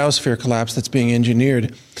 following the biosphere collapse that's being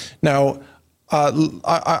engineered. Now,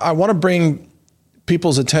 I want to bring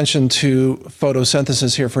people's attention to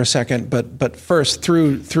photosynthesis here for a second, but first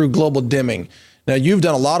through global dimming. Now, you've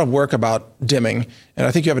done a lot of work about dimming, and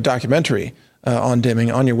I think you have a documentary on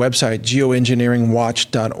dimming on your website,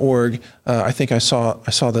 geoengineeringwatch.org. I think I saw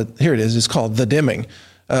that. Here it is. It's called The Dimming.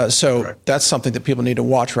 So that's something that people need to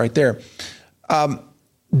watch right there.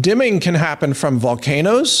 Dimming can happen from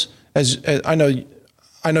volcanoes, as I know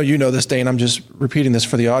you know this, Dane. I'm just repeating this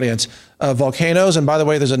for the audience. Volcanoes, and by the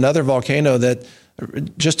way, there's another volcano that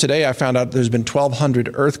just today I found out there's been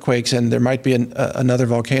 1,200 earthquakes, and there might be another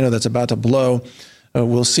volcano that's about to blow.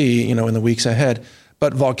 We'll see, in the weeks ahead.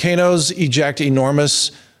 But volcanoes eject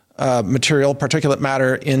enormous material, particulate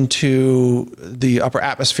matter, into the upper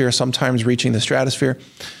atmosphere, sometimes reaching the stratosphere.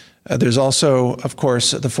 There's also, of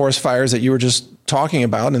course, the forest fires that you were just talking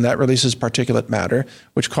about, and that releases particulate matter,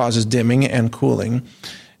 which causes dimming and cooling.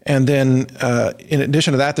 And then in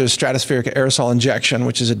addition to that, there's stratospheric aerosol injection,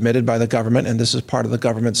 which is admitted by the government, and this is part of the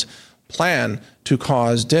government's plan to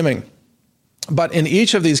cause dimming. But in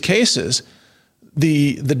each of these cases,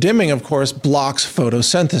 the dimming, of course, blocks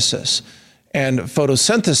photosynthesis. And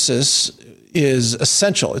photosynthesis is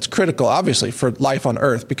essential. It's critical, obviously, for life on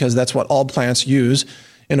Earth, because that's what all plants use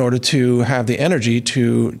in order to have the energy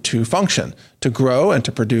to function, to grow and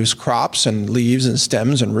to produce crops and leaves and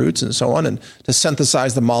stems and roots and so on, and to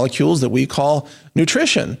synthesize the molecules that we call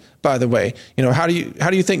nutrition, by the way. How do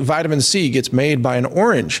you think vitamin C gets made by an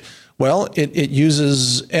orange? Well, it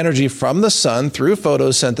uses energy from the sun through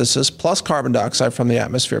photosynthesis, plus carbon dioxide from the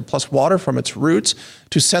atmosphere, plus water from its roots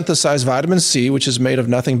to synthesize vitamin C, which is made of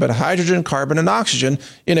nothing but hydrogen, carbon, and oxygen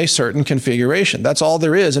in a certain configuration. That's all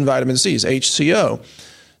there is in vitamin C, is HCO.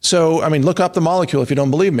 So, look up the molecule if you don't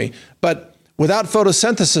believe me. But without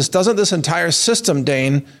photosynthesis, doesn't this entire system,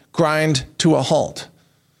 Dane, grind to a halt?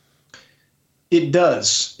 It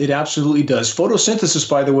does. It absolutely does. Photosynthesis,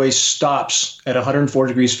 by the way, stops at 104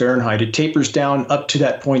 degrees Fahrenheit. It tapers down up to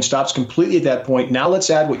that point, stops completely at that point. Now let's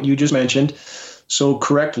add what you just mentioned so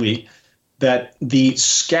correctly, that the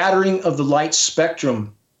scattering of the light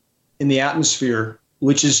spectrum in the atmosphere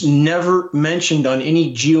which is never mentioned on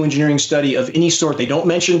any geoengineering study of any sort. They don't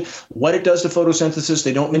mention what it does to photosynthesis.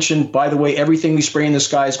 They don't mention, by the way, everything we spray in the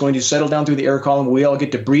sky is going to settle down through the air column. We all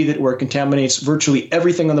get to breathe it where it contaminates virtually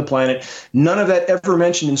everything on the planet. None of that ever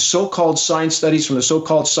mentioned in so-called science studies from the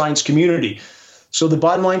so-called science community. So the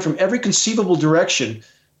bottom line, from every conceivable direction,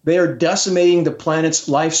 they are decimating the planet's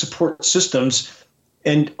life support systems.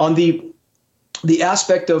 And on the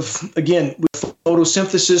aspect of, again, with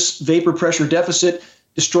photosynthesis, vapor pressure deficit,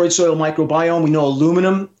 destroyed soil microbiome, we know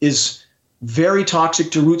aluminum is very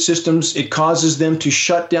toxic to root systems. It causes them to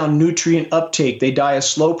shut down nutrient uptake. They die a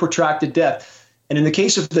slow, protracted death. And in the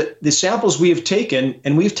case of the samples we have taken,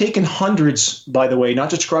 and we've taken hundreds, by the way, not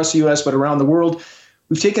just across the U.S., but around the world,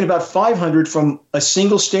 we've taken about 500 from a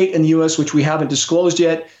single state in the U.S., which we haven't disclosed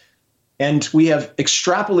yet. And we have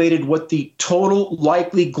extrapolated what the total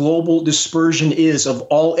likely global dispersion is of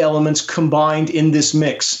all elements combined in this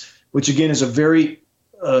mix, which again is a very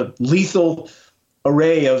lethal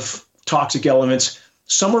array of toxic elements,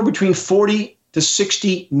 somewhere between 40 to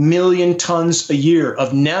 60 million tons a year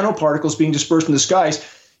of nanoparticles being dispersed in the skies.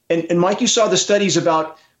 And Mike, you saw the studies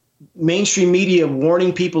about mainstream media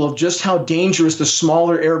warning people of just how dangerous the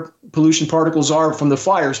smaller air pollution particles are from the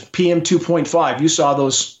fires, PM 2.5. You saw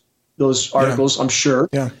those articles, yeah. I'm sure.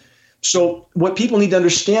 Yeah. So what people need to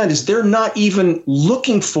understand is they're not even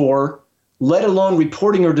looking for, let alone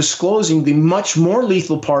reporting or disclosing, the much more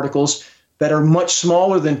lethal particles that are much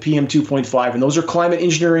smaller than PM 2.5. And those are climate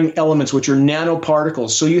engineering elements, which are nanoparticles.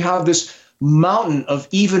 So you have this mountain of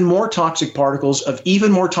even more toxic particles, of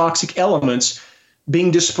even more toxic elements being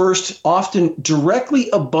dispersed often directly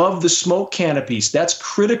above the smoke canopies. That's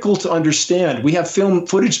critical to understand. We have film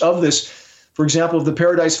footage of this. For example, of the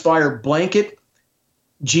Paradise Fire blanket,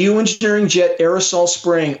 geoengineering jet aerosol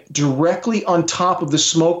spraying directly on top of the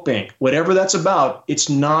smoke bank. Whatever that's about, it's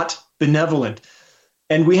not benevolent.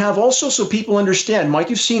 And we have also, so people understand, Mike,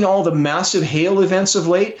 you've seen all the massive hail events of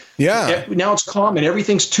late. Yeah. Now it's common.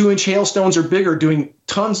 Everything's 2-inch hailstones or bigger, doing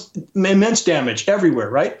tons, immense damage everywhere,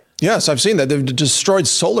 right? Yes, I've seen that. They've destroyed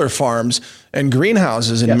solar farms and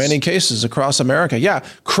greenhouses in many cases across America. Yeah,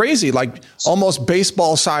 crazy, like almost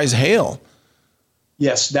baseball-sized hail.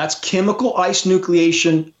 Yes, that's chemical ice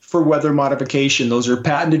nucleation for weather modification. Those are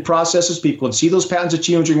patented processes. People can see those patents at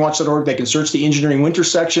geoengineeringwatch.org. They can search the engineering winter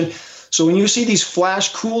section. So when you see these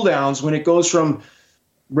flash cool downs, when it goes from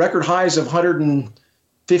record highs of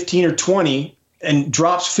 115 or 20 and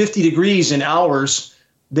drops 50 degrees in hours,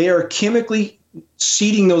 they are chemically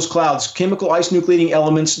seeding those clouds. Chemical ice nucleating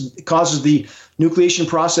elements causes the nucleation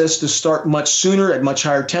process to start much sooner at much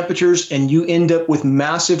higher temperatures, and you end up with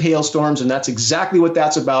massive hailstorms, and that's exactly what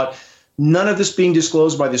that's about. None of this being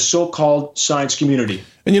disclosed by the so-called science community.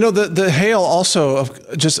 And you know, the hail also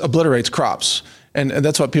just obliterates crops. And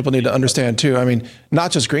that's what people need to understand too. I mean,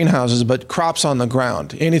 not just greenhouses, but crops on the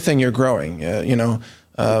ground, anything you're growing,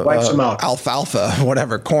 wipes them out. Alfalfa,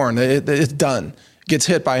 whatever, corn, it's done. Gets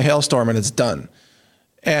hit by a hailstorm and it's done.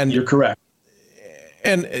 And you're correct.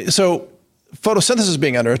 And so photosynthesis is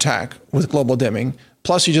being under attack with global dimming.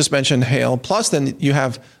 Plus you just mentioned hail. Plus then you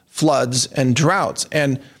have floods and droughts.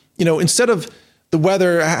 And, you know, instead of the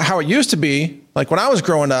weather, how it used to be, like when I was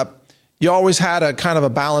growing up, you always had a kind of a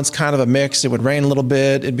balanced kind of a mix. It would rain a little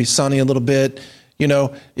bit. It'd be sunny a little bit. You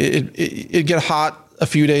know, it'd get hot a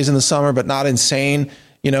few days in the summer, but not insane.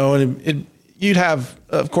 You know, and you'd have,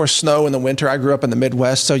 of course, snow in the winter. I grew up in the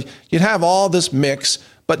Midwest. So you'd have all this mix,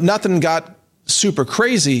 but nothing got super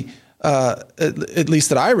crazy, at least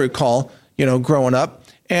that I recall, you know, growing up.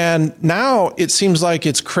 And now it seems like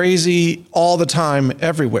it's crazy all the time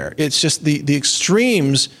everywhere. It's just the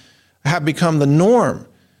extremes have become the norm.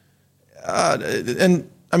 And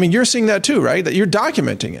I mean, you're seeing that too, right? That you're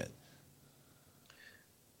documenting it.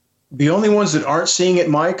 The only ones that aren't seeing it,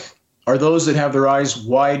 Mike, are those that have their eyes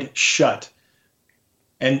wide shut.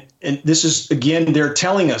 And this is, again, they're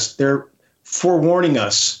telling us, they're forewarning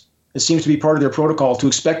us. It seems to be part of their protocol to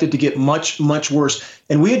expect it to get much, much worse.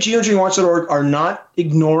 And we at geoengineeringwatch.org are not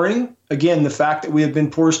ignoring, again, the fact that we have been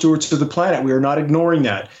poor stewards of the planet. We are not ignoring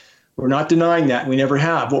that. We're not denying that. We never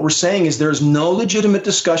have. What we're saying is there is no legitimate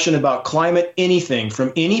discussion about climate anything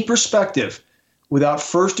from any perspective without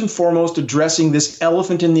first and foremost addressing this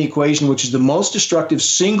elephant in the equation, which is the most destructive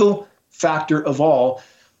single factor of all.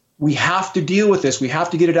 We have to deal with this. We have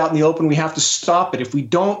to get it out in the open. We have to stop it. If we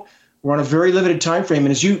don't, we're on a very limited time frame.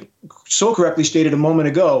 And as you so correctly stated a moment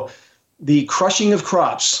ago, the crushing of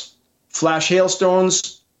crops, flash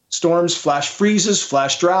hailstones, storms, flash freezes,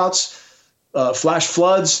 flash droughts, flash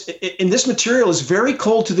floods. And this material is very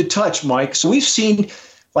cold to the touch, Mike. So we've seen,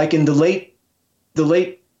 like in the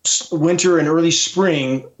late winter and early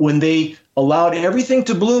spring when they allowed everything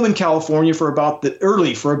to bloom in California for about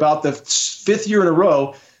the fifth year in a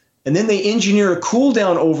row. And then they engineer a cool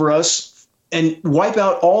down over us and wipe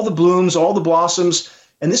out all the blooms, all the blossoms.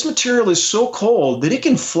 And this material is so cold that it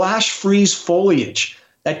can flash freeze foliage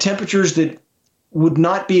at temperatures that would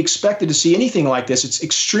not be expected to see anything like this. It's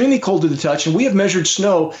extremely cold to the touch. And we have measured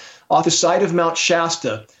snow off the side of Mount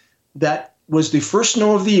Shasta. That was the first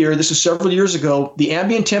snow of the year. This is several years ago. The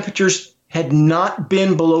ambient temperatures had not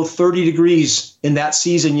been below 30 degrees in that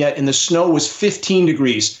season yet, and the snow was 15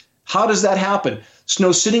 degrees. How does that happen?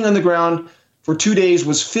 Snow sitting on the ground for 2 days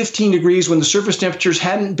was 15 degrees when the surface temperatures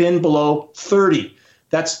hadn't been below 30.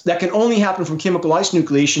 That can only happen from chemical ice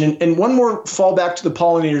nucleation. And one more fallback to the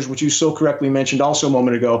pollinators, which you so correctly mentioned also a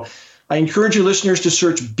moment ago. I encourage your listeners to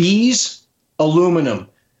search bees aluminum,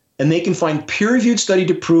 and they can find peer-reviewed study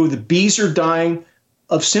to prove that bees are dying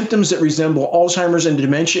of symptoms that resemble Alzheimer's and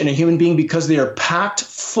dementia in a human being because they are packed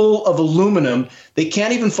full of aluminum. They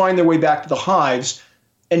can't even find their way back to the hives,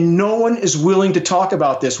 and no one is willing to talk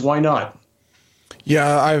about this. Why not?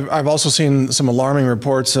 Yeah, I've also seen some alarming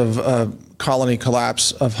reports of colony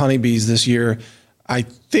collapse of honeybees this year. I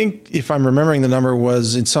think, if I'm remembering, the number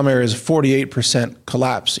was in some areas 48%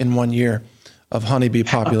 collapse in 1 year of honeybee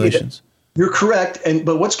populations. You're correct,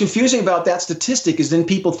 but what's confusing about that statistic is then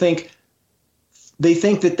people think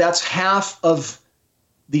that that's half of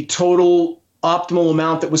the total optimal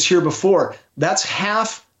amount that was here before. That's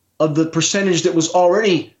half of the percentage that was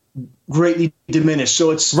already greatly diminished.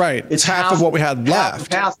 So it's right. It's half of what we had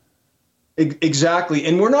left. Exactly.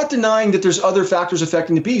 And we're not denying that there's other factors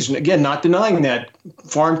affecting the bees. And again, not denying that.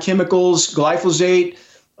 Farm chemicals, glyphosate,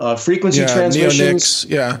 frequency transmissions.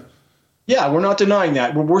 Neonics, Yeah, we're not denying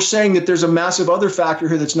that. We're saying that there's a massive other factor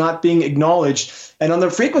here that's not being acknowledged. And on the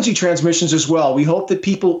frequency transmissions as well, we hope that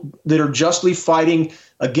people that are justly fighting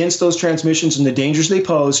against those transmissions and the dangers they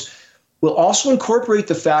pose will also incorporate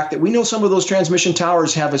the fact that we know some of those transmission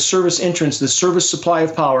towers have a service entrance, the service supply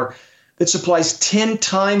of power, that supplies 10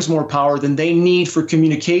 times more power than they need for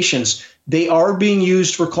communications. They are being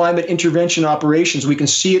used for climate intervention operations. We can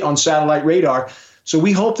see it on satellite radar. So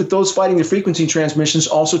we hope that those fighting the frequency transmissions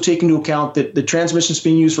also take into account that the transmissions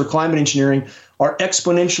being used for climate engineering are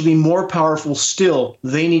exponentially more powerful still.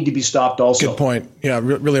 They need to be stopped also. Good point. Yeah,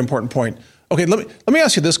 really important point. Okay, let me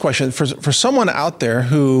ask you this question. For someone out there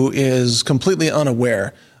who is completely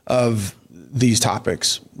unaware of these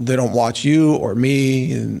topics, they don't watch you or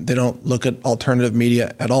me, and they don't look at alternative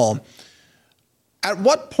media at all. At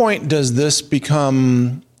what point does this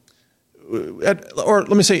become,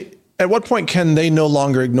 at what point can they no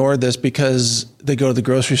longer ignore this because they go to the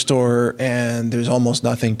grocery store and there's almost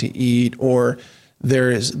nothing to eat, or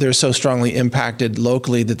they're so strongly impacted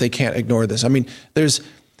locally that they can't ignore this? I mean,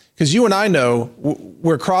 because you and I know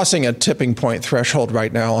we're crossing a tipping point threshold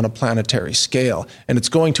right now on a planetary scale, and it's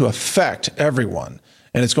going to affect everyone,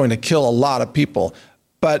 and it's going to kill a lot of people.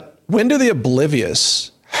 But when do the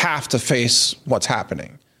oblivious have to face what's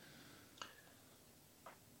happening?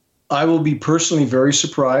 I will be personally very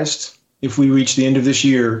surprised if we reach the end of this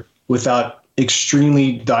year without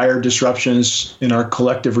extremely dire disruptions in our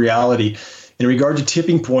collective reality. In regard to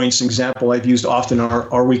tipping points, an example I've used often in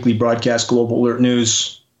our weekly broadcast, Global Alert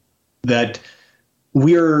News, that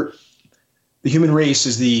the human race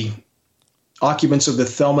is the occupants of the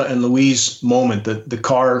Thelma and Louise moment, the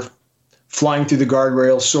car flying through the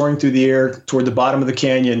guardrail, soaring through the air toward the bottom of the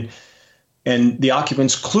canyon, and the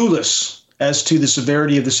occupants clueless as to the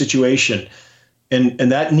severity of the situation. And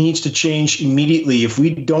that needs to change immediately. If we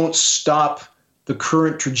don't stop the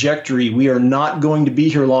current trajectory, we are not going to be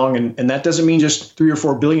here long. And that doesn't mean just 3 or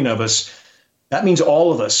 4 billion of us. That means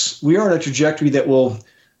all of us. We are on a trajectory that will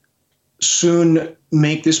soon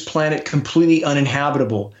make this planet completely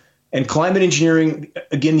uninhabitable. And climate engineering,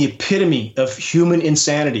 again, the epitome of human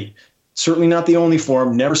insanity. Certainly not the only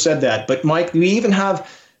form, never said that. But Mike, we even have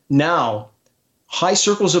now high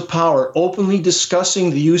circles of power openly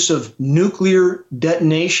discussing the use of nuclear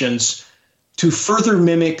detonations to further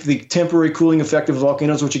mimic the temporary cooling effect of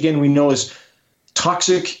volcanoes, which again we know is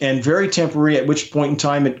toxic and very temporary, at which point in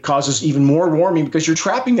time it causes even more warming because you're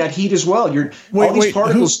trapping that heat as well. All these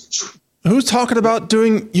particles. Who's talking about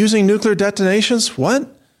using nuclear detonations?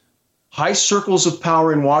 What? High circles of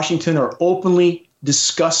power in Washington are openly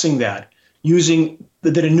discussing that, using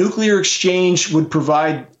that a nuclear exchange would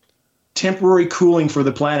provide temporary cooling for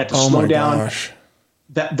the planet to slow down. Gosh.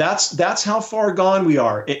 That's how far gone we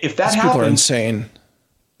are. If that happens, people are insane.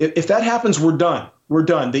 If that happens, we're done. We're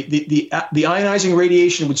done. The ionizing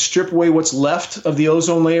radiation would strip away what's left of the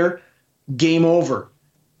ozone layer. Game over.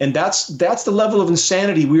 And that's the level of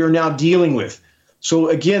insanity we are now dealing with. So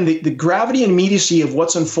again, the gravity and immediacy of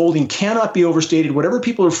what's unfolding cannot be overstated. Whatever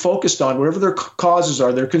people are focused on, whatever their causes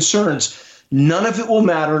are, their concerns, none of it will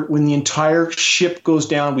matter when the entire ship goes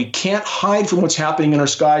down. We can't hide from what's happening in our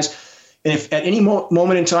skies. And if at any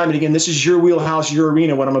moment in time, and again, this is your wheelhouse, your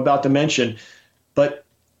arena, what I'm about to mention, but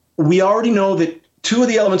we already know that two of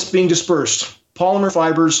the elements being dispersed, polymer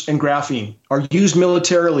fibers and graphene, are used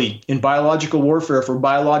militarily in biological warfare for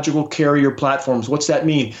biological carrier platforms. What's that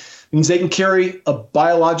mean? It means they can carry a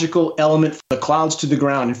biological element from the clouds to the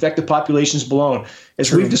ground, infect the populations below.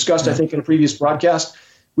 As we've discussed, I think, in a previous broadcast,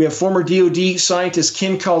 we have former DOD scientist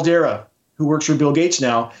Ken Caldera, who works for Bill Gates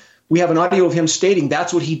now. We have an audio of him stating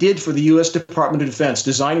that's what he did for the U.S. Department of Defense,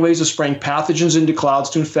 design ways of spraying pathogens into clouds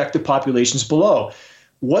to infect the populations below.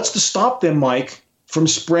 What's to stop them, Mike, from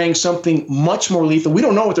spraying something much more lethal? We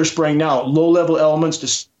don't know what they're spraying now. Low-level elements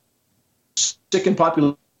to sicken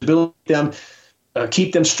populations, them,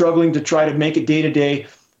 keep them struggling to try to make it day-to-day.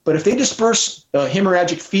 But if they disperse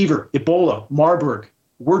hemorrhagic fever, Ebola, Marburg,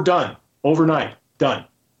 we're done. Overnight, done.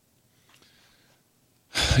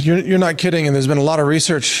 You're not kidding. And there's been a lot of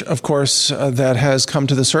research, of course, that has come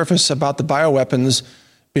to the surface about the bioweapons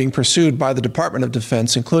being pursued by the Department of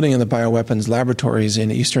Defense, including in the bioweapons laboratories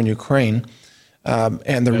in eastern Ukraine.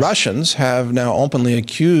 And the Russians have now openly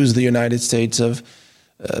accused the United States of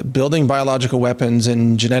building biological weapons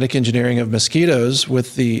and genetic engineering of mosquitoes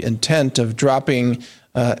with the intent of dropping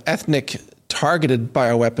ethnic targeted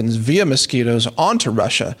bioweapons via mosquitoes onto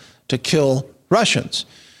Russia to kill Russians.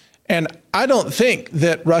 And I don't think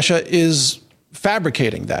that Russia is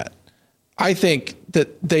fabricating that. I think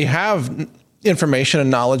that they have information and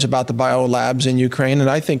knowledge about the biolabs in Ukraine, and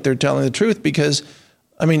I think they're telling the truth because,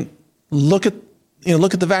 I mean, look at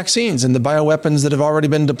the vaccines and the bioweapons that have already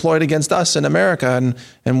been deployed against us in America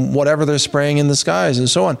and whatever they're spraying in the skies and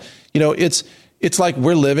so on. It's like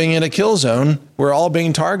we're living in a kill zone. We're all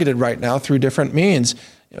being targeted right now through different means,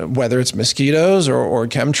 whether it's mosquitoes or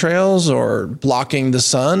chemtrails or blocking the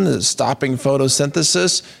sun, stopping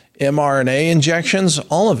photosynthesis, mRNA injections,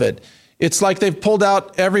 all of it. It's like they've pulled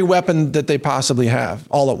out every weapon that they possibly have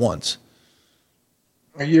all at once.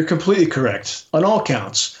 You're completely correct on all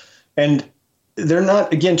counts. And they're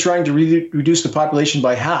not, again, trying to reduce the population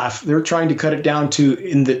by half. They're trying to cut it down to,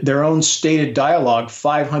 in their own stated dialogue,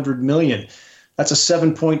 500 million. That's a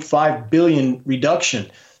 7.5 billion reduction.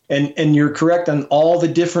 And you're correct on all the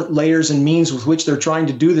different layers and means with which they're trying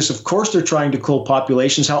to do this. Of course, they're trying to kill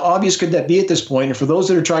populations. How obvious could that be at this point? And for those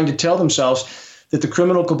that are trying to tell themselves that the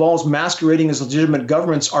criminal cabals masquerading as legitimate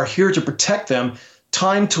governments are here to protect them,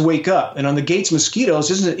 time to wake up. And on the Gates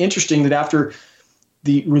mosquitoes, isn't it interesting that after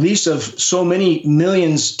the release of so many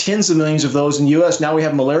millions, tens of millions of those in the U.S., now we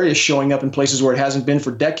have malaria showing up in places where it hasn't been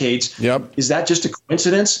for decades. Yep. Is that just a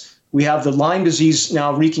coincidence? We have the Lyme disease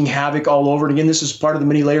now wreaking havoc all over. And again, this is part of the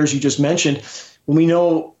many layers you just mentioned. When we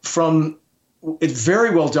know from it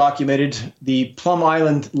very well documented, the Plum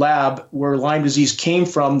Island lab where Lyme disease came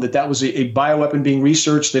from, that was a bioweapon being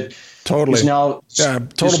researched that is now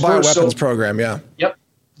total bioweapons program. Yeah.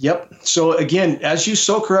 Yep. So again, as you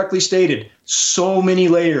so correctly stated, so many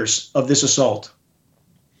layers of this assault.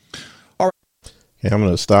 Okay, I'm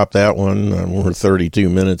going to stop that one. We're 32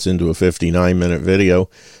 minutes into a 59-minute video.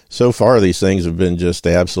 So far, these things have been just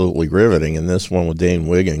absolutely riveting, and this one with Dane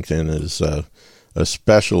Wigington is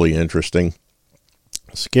especially interesting.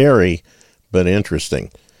 Scary, but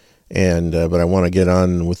interesting. And but I want to get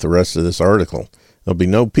on with the rest of this article. There'll be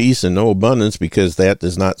no peace and no abundance because that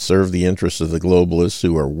does not serve the interests of the globalists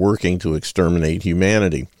who are working to exterminate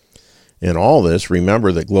humanity. In all this,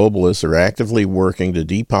 remember that globalists are actively working to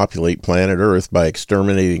depopulate planet Earth by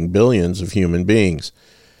exterminating billions of human beings.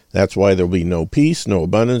 That's why there'll be no peace, no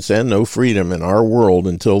abundance, and no freedom in our world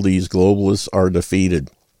until these globalists are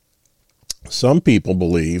defeated. Some people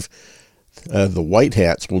believe the white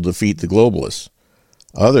hats will defeat the globalists.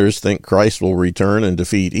 Others think Christ will return and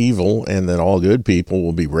defeat evil, and that all good people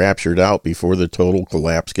will be raptured out before the total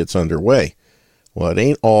collapse gets underway. Well, it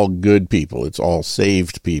ain't all good people. It's all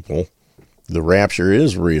saved people. The rapture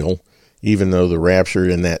is real. Even though the rapture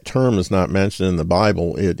in that term is not mentioned in the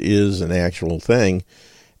Bible, it is an actual thing.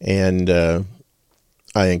 And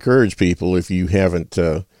I encourage people, if you haven't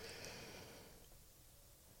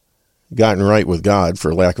gotten right with God,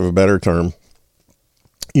 for lack of a better term,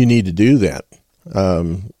 you need to do that.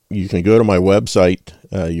 You can go to my website,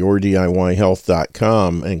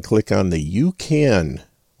 yourdiyhealth.com, and click on the You Can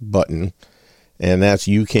button, and that's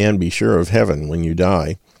You Can Be Sure of Heaven when you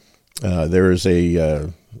die. There is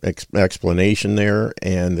a explanation there,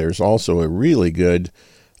 and there's also a really good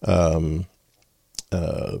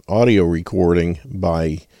audio recording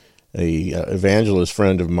by a evangelist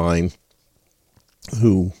friend of mine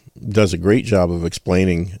who does a great job of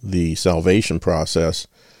explaining the salvation process.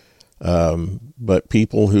 But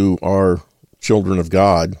people who are children of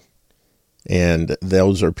God, and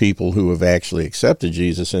those are people who have actually accepted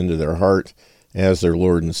Jesus into their heart as their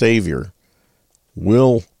Lord and Savior,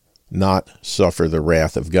 will not suffer the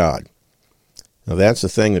wrath of God. Now, that's the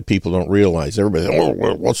thing that people don't realize. Everybody,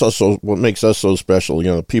 what makes us so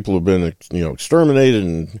special? People have been, exterminated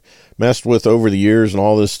and messed with over the years and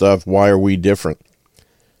all this stuff. Why are we different?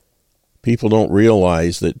 People don't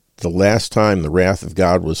realize that the last time the wrath of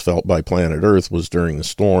God was felt by planet Earth was during the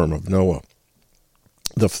storm of Noah,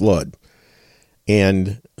 the flood.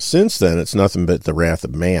 And since then, it's nothing but the wrath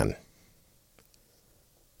of man.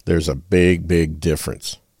 There's a big, big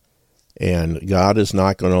difference. And God is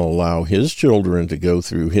not going to allow his children to go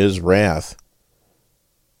through his wrath.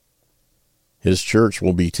 His church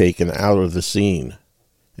will be taken out of the scene.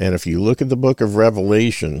 And if you look at the book of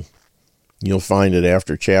Revelation, you'll find that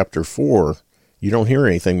after chapter 4, you don't hear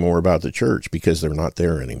anything more about the church because they're not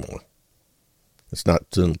there anymore. It's not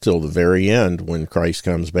until the very end when Christ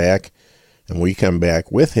comes back and we come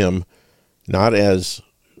back with him, not as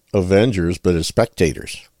avengers, but as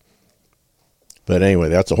spectators. But anyway,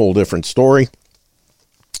 that's a whole different story.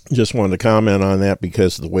 Just wanted to comment on that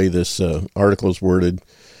because of the way this article is worded.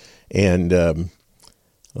 And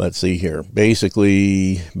let's see here.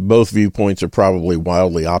 Basically, both viewpoints are probably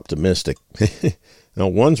wildly optimistic. Now,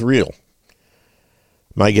 one's real.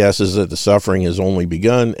 My guess is that the suffering has only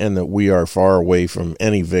begun and that we are far away from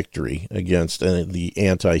any victory against the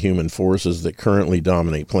anti-human forces that currently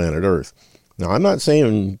dominate planet Earth. Now, I'm not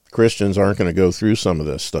saying Christians aren't going to go through some of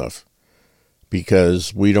this stuff,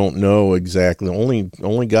 because we don't know exactly.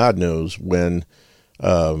 Only God knows when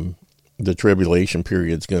the tribulation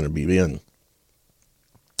period is going to be in.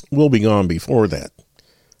 We'll be gone before that.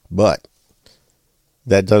 But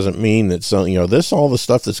that doesn't mean that all the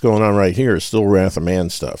stuff that's going on right here is still wrath of man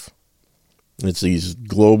stuff. It's these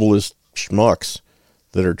globalist schmucks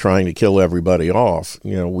that are trying to kill everybody off.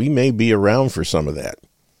 We may be around for some of that.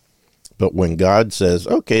 But when God says,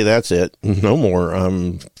 okay, that's it, no more,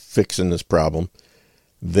 I'm fixing this problem,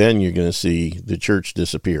 then you're going to see the church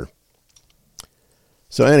disappear.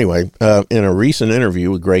 So anyway, in a recent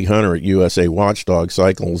interview with Greg Hunter at USA Watchdog,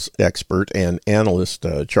 cycles expert and analyst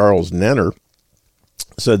Charles Nenner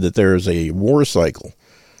said that there is a war cycle.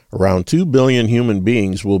 Around 2 billion human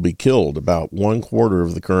beings will be killed, about 1/4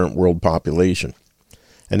 of the current world population.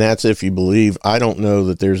 And that's if you believe. I don't know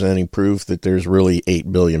that there's any proof that there's really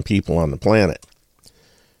 8 billion people on the planet.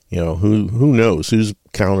 Who knows? Who's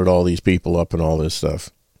counted all these people up and all this stuff?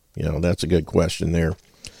 That's a good question there.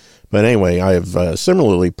 But anyway, I have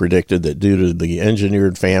similarly predicted that due to the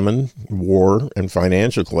engineered famine, war, and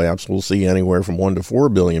financial collapse, we'll see anywhere from 1 to 4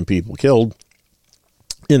 billion people killed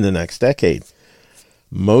in the next decade,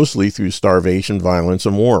 mostly through starvation, violence,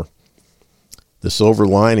 and war. The silver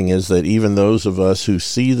lining is that even those of us who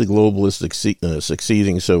see the globalists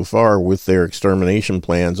succeeding so far with their extermination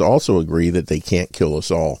plans also agree that they can't kill us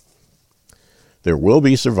all. There will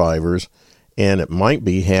be survivors, and it might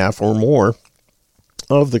be half or more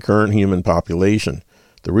of the current human population.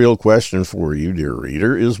 The real question for you, dear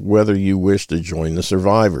reader, is whether you wish to join the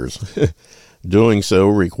survivors. Doing so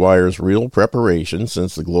requires real preparation,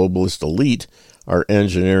 since the globalist elite are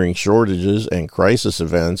engineering shortages and crisis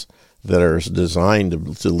events that are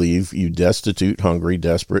designed to leave you destitute, hungry,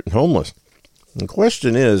 desperate, and homeless. The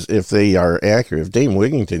question is, if they are accurate, if Dame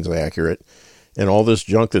Wigington's accurate, and all this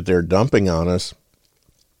junk that they're dumping on us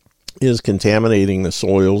is contaminating the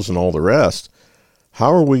soils and all the rest,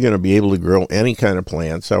 how are we going to be able to grow any kind of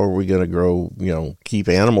plants? How are we going to grow, keep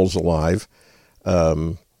animals alive?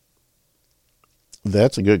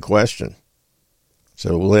 That's a good question.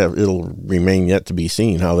 So it'll remain yet to be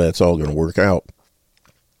seen how that's all going to work out.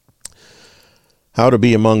 How to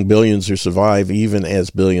be among billions who survive even as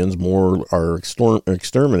billions more are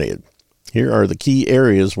exterminated. Here are the key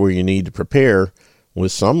areas where you need to prepare,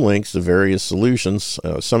 with some links to various solutions,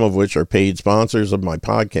 some of which are paid sponsors of my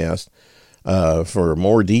podcast. For a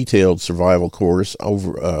more detailed survival course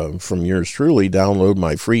from yours truly, download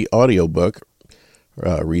my free audiobook,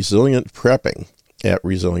 Resilient Prepping, at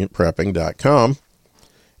resilientprepping.com.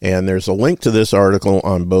 And there's a link to this article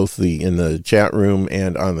on both in the chat room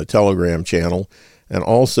and on the Telegram channel, and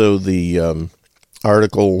also the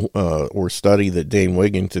article or study that Dane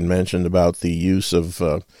Wigington mentioned about the use of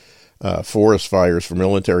forest fires for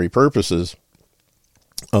military purposes.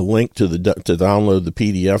 A link to download the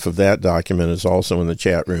PDF of that document is also in the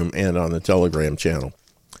chat room and on the Telegram channel.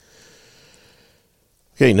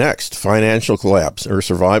 Okay, next, financial collapse or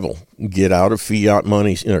survival. Get out of fiat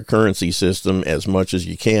money in a currency system as much as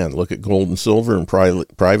you can. Look at gold and silver and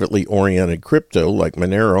privately oriented crypto like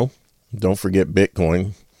Monero. Don't forget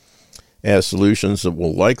Bitcoin as solutions that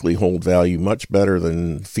will likely hold value much better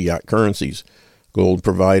than fiat currencies. Gold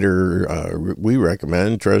provider, we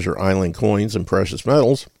recommend Treasure Island Coins and Precious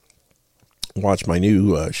Metals. Watch my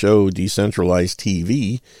new show, Decentralized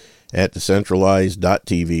TV, at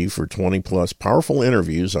decentralized.tv for 20 plus powerful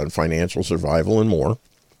interviews on financial survival and more.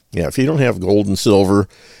 Yeah, if you don't have gold and silver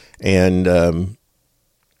and some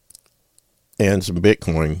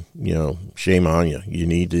Bitcoin, shame on you. You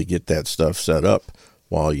need to get that stuff set up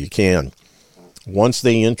while you can. Once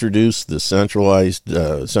they introduce the centralized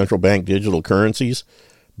central bank digital currencies,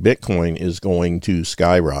 Bitcoin is going to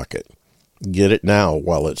skyrocket. Get it now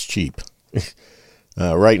while it's cheap.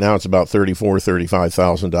 Right now it's about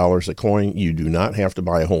 $35,000 a coin. You do not have to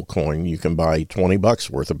buy a whole coin. You can buy $20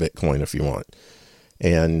 worth of Bitcoin if you want.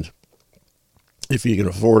 And if you can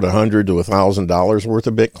afford $100 to $1,000 worth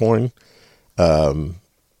of Bitcoin,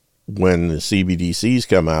 when the CBDCs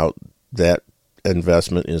come out, that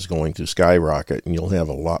investment is going to skyrocket, and you'll have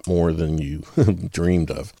a lot more than you dreamed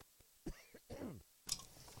of.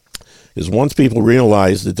 Is once people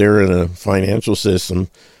realize that they're in a financial system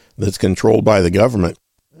that's controlled by the government,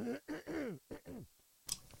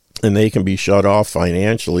 and they can be shut off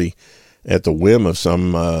financially at the whim of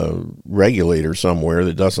some regulator somewhere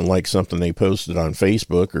that doesn't like something they posted on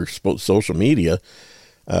Facebook or social media,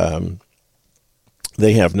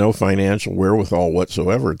 they have no financial wherewithal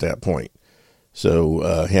whatsoever at that point.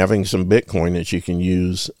 So having some Bitcoin that you can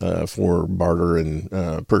use for barter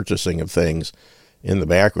and purchasing of things in the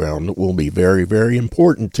background will be very, very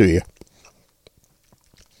important to you.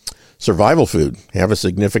 Survival food. Have a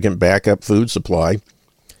significant backup food supply,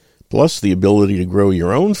 plus the ability to grow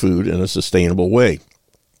your own food in a sustainable way.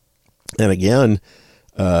 And again,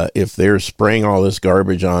 if they're spraying all this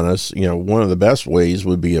garbage on us, one of the best ways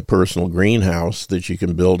would be a personal greenhouse that you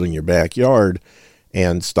can build in your backyard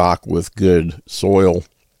and stock with good soil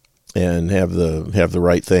and have the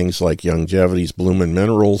right things like Longevity's Bloomin'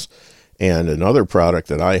 Minerals. And another product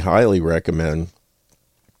that I highly recommend,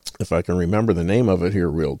 if I can remember the name of it here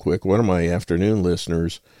real quick, one of my afternoon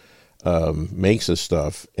listeners makes this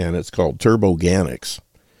stuff, and it's called Turboganics.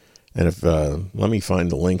 And if let me find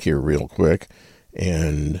the link here real quick,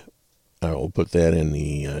 and I will put that in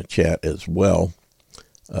the chat as well.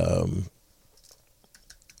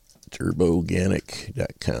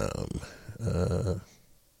 Turboganic.com.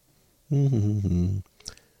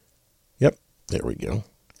 Yep, there we go.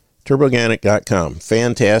 Turboganic.com.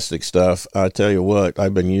 Fantastic stuff. I tell you what,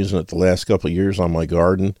 I've been using it the last couple of years on my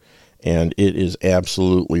garden, and it is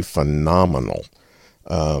absolutely phenomenal.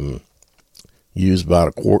 Use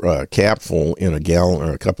about a capful in a gallon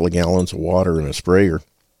or a couple of gallons of water in a sprayer.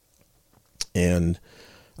 And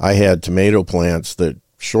I had tomato plants that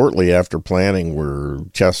shortly after planting were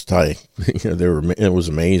chest high. It was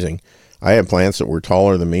amazing. I had plants that were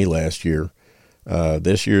taller than me last year.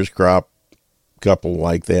 This year's crop, couple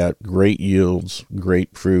like that, great yields,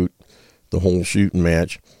 great fruit, the whole shooting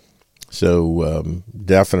match. So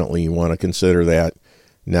definitely you want to consider that.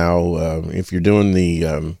 Now, if you're doing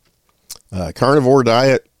the carnivore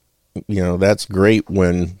diet, that's great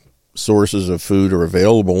when sources of food are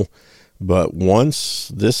available. But once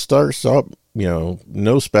this starts up,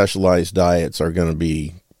 no specialized diets are going to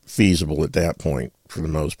be feasible at that point for the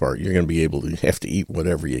most part. You're going to be able to have to eat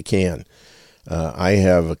whatever you can. I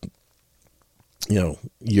have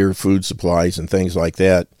year food supplies and things like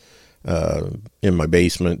that in my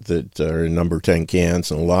basement that are in number 10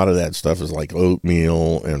 cans, and a lot of that stuff is like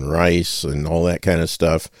oatmeal and rice and all that kind of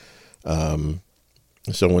stuff.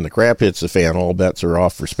 So when the crap hits the fan, all bets are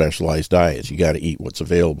off for specialized diets. You got to eat what's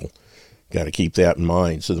available. Got to keep that in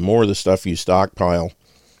mind. So the more of the stuff you stockpile,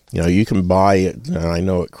 you can buy it. I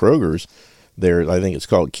know at Kroger's, I think it's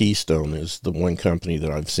called Keystone is the one company that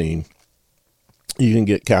I've seen. You can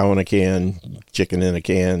get cow in a can, chicken in a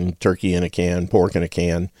can, turkey in a can, pork in a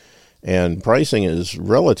can, and pricing is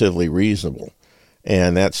relatively reasonable.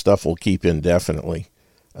 And that stuff will keep indefinitely.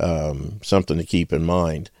 Something to keep in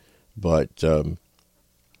mind. But, the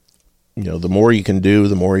more you can do,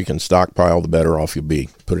 the more you can stockpile, the better off you'll be.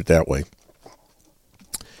 Put it that way.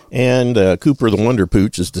 And Cooper the Wonder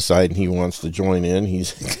Pooch is deciding he wants to join in.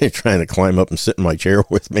 He's trying to climb up and sit in my chair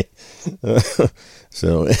with me.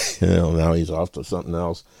 So now he's off to something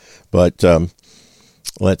else. But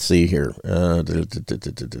let's see here.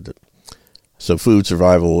 So food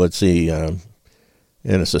survival, let's see.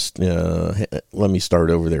 And let me start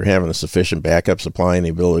over there. Having a sufficient backup supply and the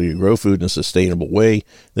ability to grow food in a sustainable way.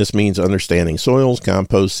 This means understanding soils,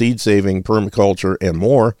 compost, seed saving, permaculture, and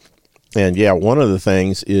more. And yeah, one of the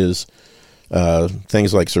things is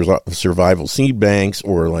things like survival seed banks,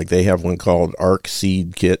 or like they have one called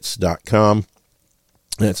arkseedkits.com.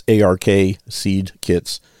 That's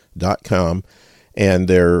arkseedkits.com. And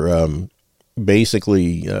they're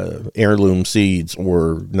basically heirloom seeds,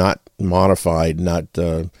 or not modified, not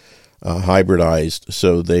hybridized,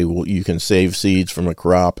 so you can save seeds from a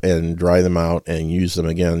crop and dry them out and use them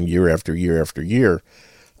again year after year after year.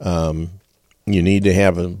 You need to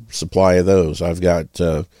have a supply of those. I've got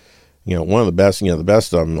one of the best, the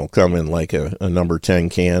best of them will come in like a number 10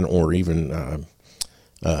 can, or even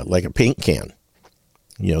like a paint can.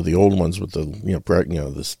 The old ones with the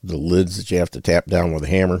the lids that you have to tap down with a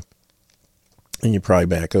hammer and you pry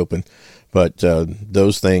back open. But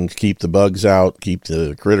those things keep the bugs out, keep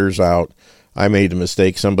the critters out. I made a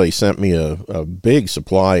mistake. Somebody sent me a big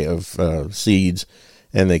supply of seeds,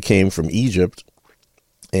 and they came from Egypt,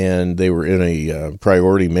 and they were in a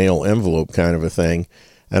priority mail envelope kind of a thing.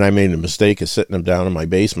 And I made a mistake of sitting them down in my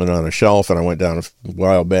basement on a shelf, and I went down a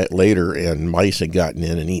while back later, and mice had gotten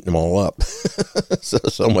in and eaten them all up.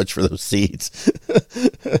 so much for those seeds.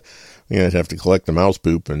 I'd have to collect the mouse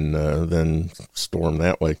poop and then store them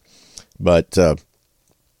that way. But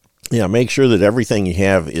make sure that everything you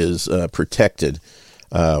have is protected,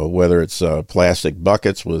 whether it's plastic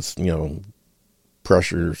buckets with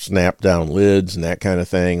pressure snap down lids and that kind of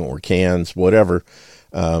thing, or cans, whatever.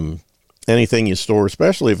 Anything you store,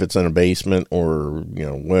 especially if it's in a basement or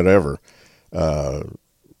whatever,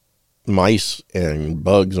 mice and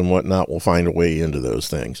bugs and whatnot will find a way into those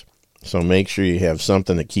things. So make sure you have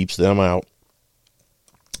something that keeps them out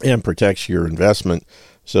and protects your investment,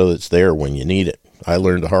 so that it's there when you need it. I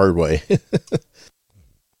learned the hard way.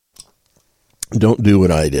 Don't do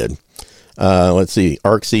what I did. Let's see,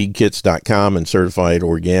 arkseedkits.com and certified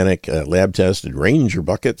organic lab-tested Ranger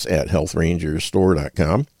buckets at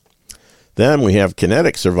healthrangerstore.com. Then we have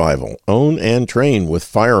Kinetic Survival. Own and train with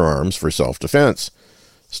firearms for self-defense.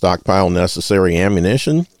 Stockpile necessary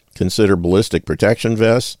ammunition. Consider ballistic protection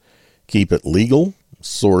vests. Keep it legal.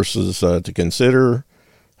 Sources to consider: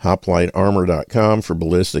 hoplightarmor.com for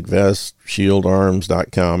ballistic vests,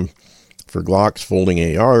 shieldarms.com for Glocks,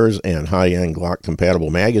 folding ARs, and high-end Glock-compatible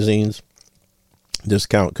magazines.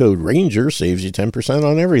 Discount code RANGER saves you 10%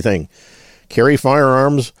 on everything. Carry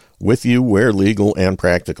firearms with you where legal and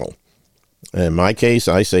practical. In my case,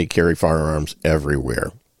 I say carry firearms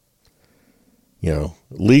everywhere.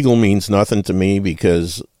 Legal means nothing to me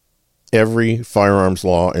because every firearms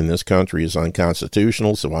law in this country is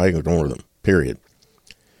unconstitutional, so I ignore them, period.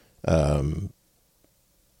 It's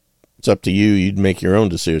up to you. You'd make your own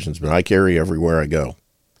decisions, but I carry everywhere I go,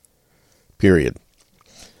 period.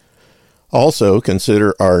 Also,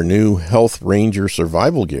 consider our new Health Ranger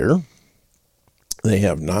survival gear. They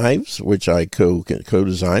have knives, which I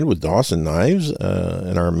co-designed with Dawson Knives,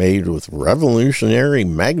 and are made with revolutionary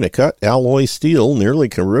MagnaCut alloy steel, nearly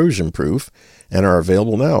corrosion-proof, and are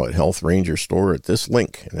available now at Health Ranger Store at this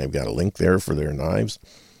link. And they've got a link there for their knives.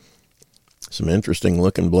 Some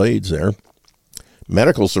interesting-looking blades there.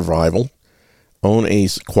 Medical survival. Own a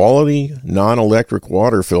quality non-electric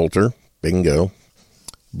water filter. Bingo.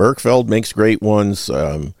 Berkfeld makes great ones.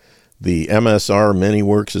 The MSR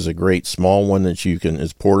MiniWorks is a great small one that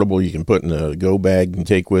is portable. You can put in a go bag and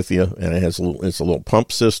take with you, and it's a little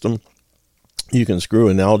pump system. You can screw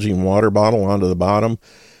an Nalgene water bottle onto the bottom,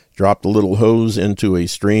 drop the little hose into a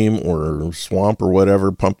stream or swamp or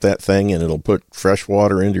whatever, pump that thing, and it'll put fresh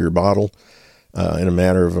water into your bottle in a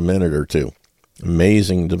matter of a minute or two.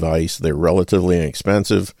 Amazing device. They're relatively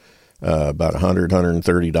inexpensive, about $100,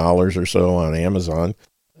 $130 or so on Amazon.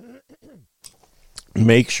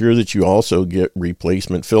 Make sure that you also get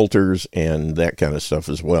replacement filters and that kind of stuff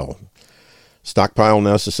as well. Stockpile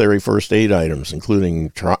necessary first aid items, including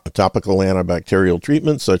topical antibacterial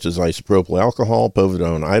treatments such as isopropyl alcohol,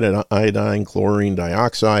 povidone iodine, chlorine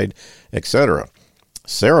dioxide, etc.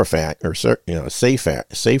 Safrax,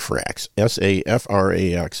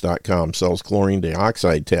 SAFRAX.com sells chlorine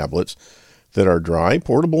dioxide tablets that are dry,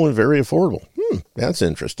 portable, and very affordable. That's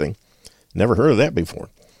interesting. Never heard of that before.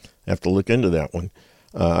 Have to look into that one.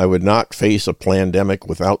 I would not face a pandemic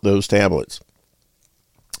without those tablets.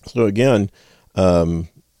 So again,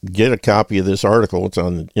 get a copy of this article. It's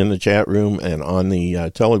in the chat room and on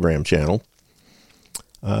the Telegram channel.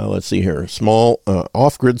 Let's see here. Small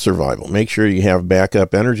off-grid survival. Make sure you have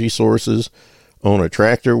backup energy sources. Own a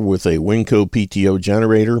tractor with a Winco PTO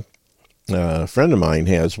generator. A friend of mine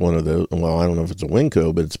has one of the, well, I don't know if it's a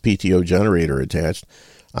Winco, but it's a PTO generator attached.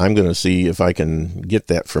 I'm going to see if I can get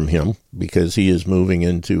that from him, because he is moving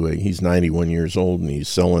into he's 91 years old, and he's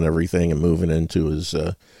selling everything and moving into his,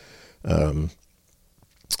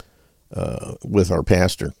 with our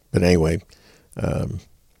pastor. But anyway,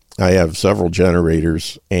 I have several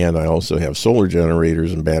generators, and I also have solar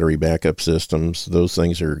generators and battery backup systems. Those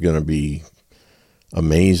things are going to be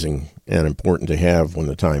amazing and important to have when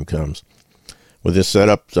the time comes. With this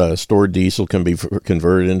setup, stored diesel can be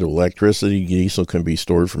converted into electricity. Diesel can be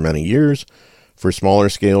stored for many years. For smaller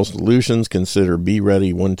scale solutions, consider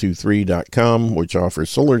yourdiyhealth.2023.10-31, which offers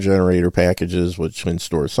solar generator packages which can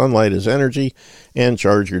store sunlight as energy and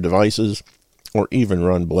charge your devices, or even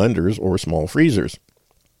run blenders or small freezers.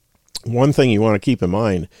 One thing you want to keep in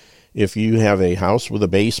mind, if you have a house with a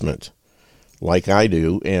basement, like I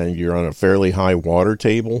do, and you're on a fairly high water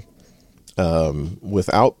table,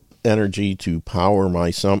 without energy to power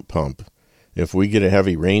my sump pump, if we get a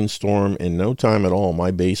heavy rainstorm, in no time at all,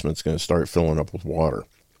 my basement's going to start filling up with water.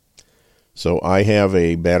 So I have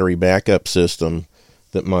a battery backup system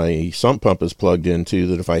that my sump pump is plugged into,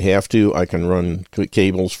 that if I have to, I can run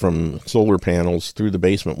cables from solar panels through the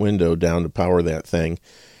basement window down to power that thing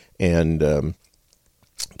and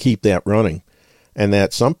keep that running. And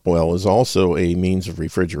that sump well is also a means of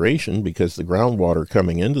refrigeration, because the groundwater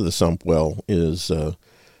coming into the sump well is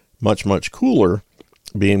much, much cooler,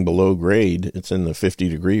 being below grade. It's in the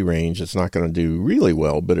 50-degree range. It's not going to do really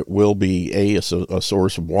well, but it will be a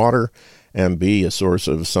source of water, and B, a source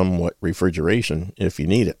of somewhat refrigeration if you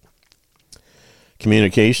need it.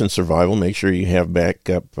 Communication survival, make sure you have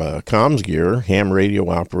backup comms gear. Ham radio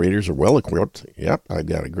operators are well equipped. Yep, I've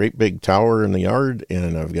got a great big tower in the yard,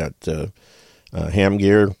 and I've got ham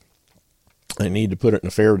gear. I need to put it in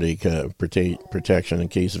a Faraday protection in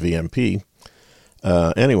case of EMP.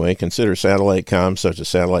 Anyway, consider satellite comms such as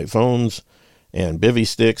satellite phones and bivy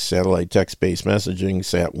sticks. Satellite text-based messaging,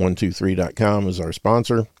 sat123.com is our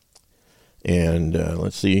sponsor. And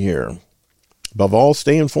let's see here. Above all,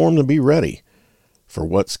 stay informed and be ready for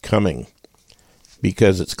what's coming,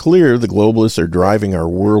 because it's clear the globalists are driving our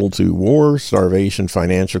world to war, starvation,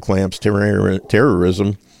 financial clamps,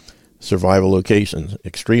 terrorism, survival locations,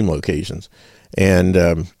 extreme locations. And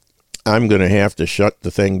I'm going to have to shut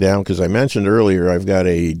the thing down, because I mentioned earlier I've got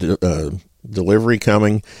a delivery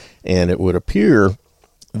coming, and it would appear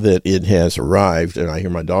that it has arrived, and I hear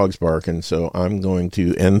my dogs barking, so I'm going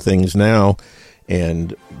to end things now,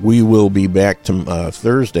 and we will be back to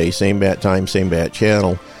Thursday, same bat time, same bat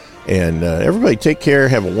channel. And everybody take care,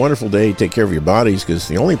 have a wonderful day, take care of your bodies, because it's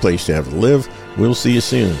the only place to have to live. We'll see you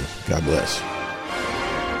soon. God bless.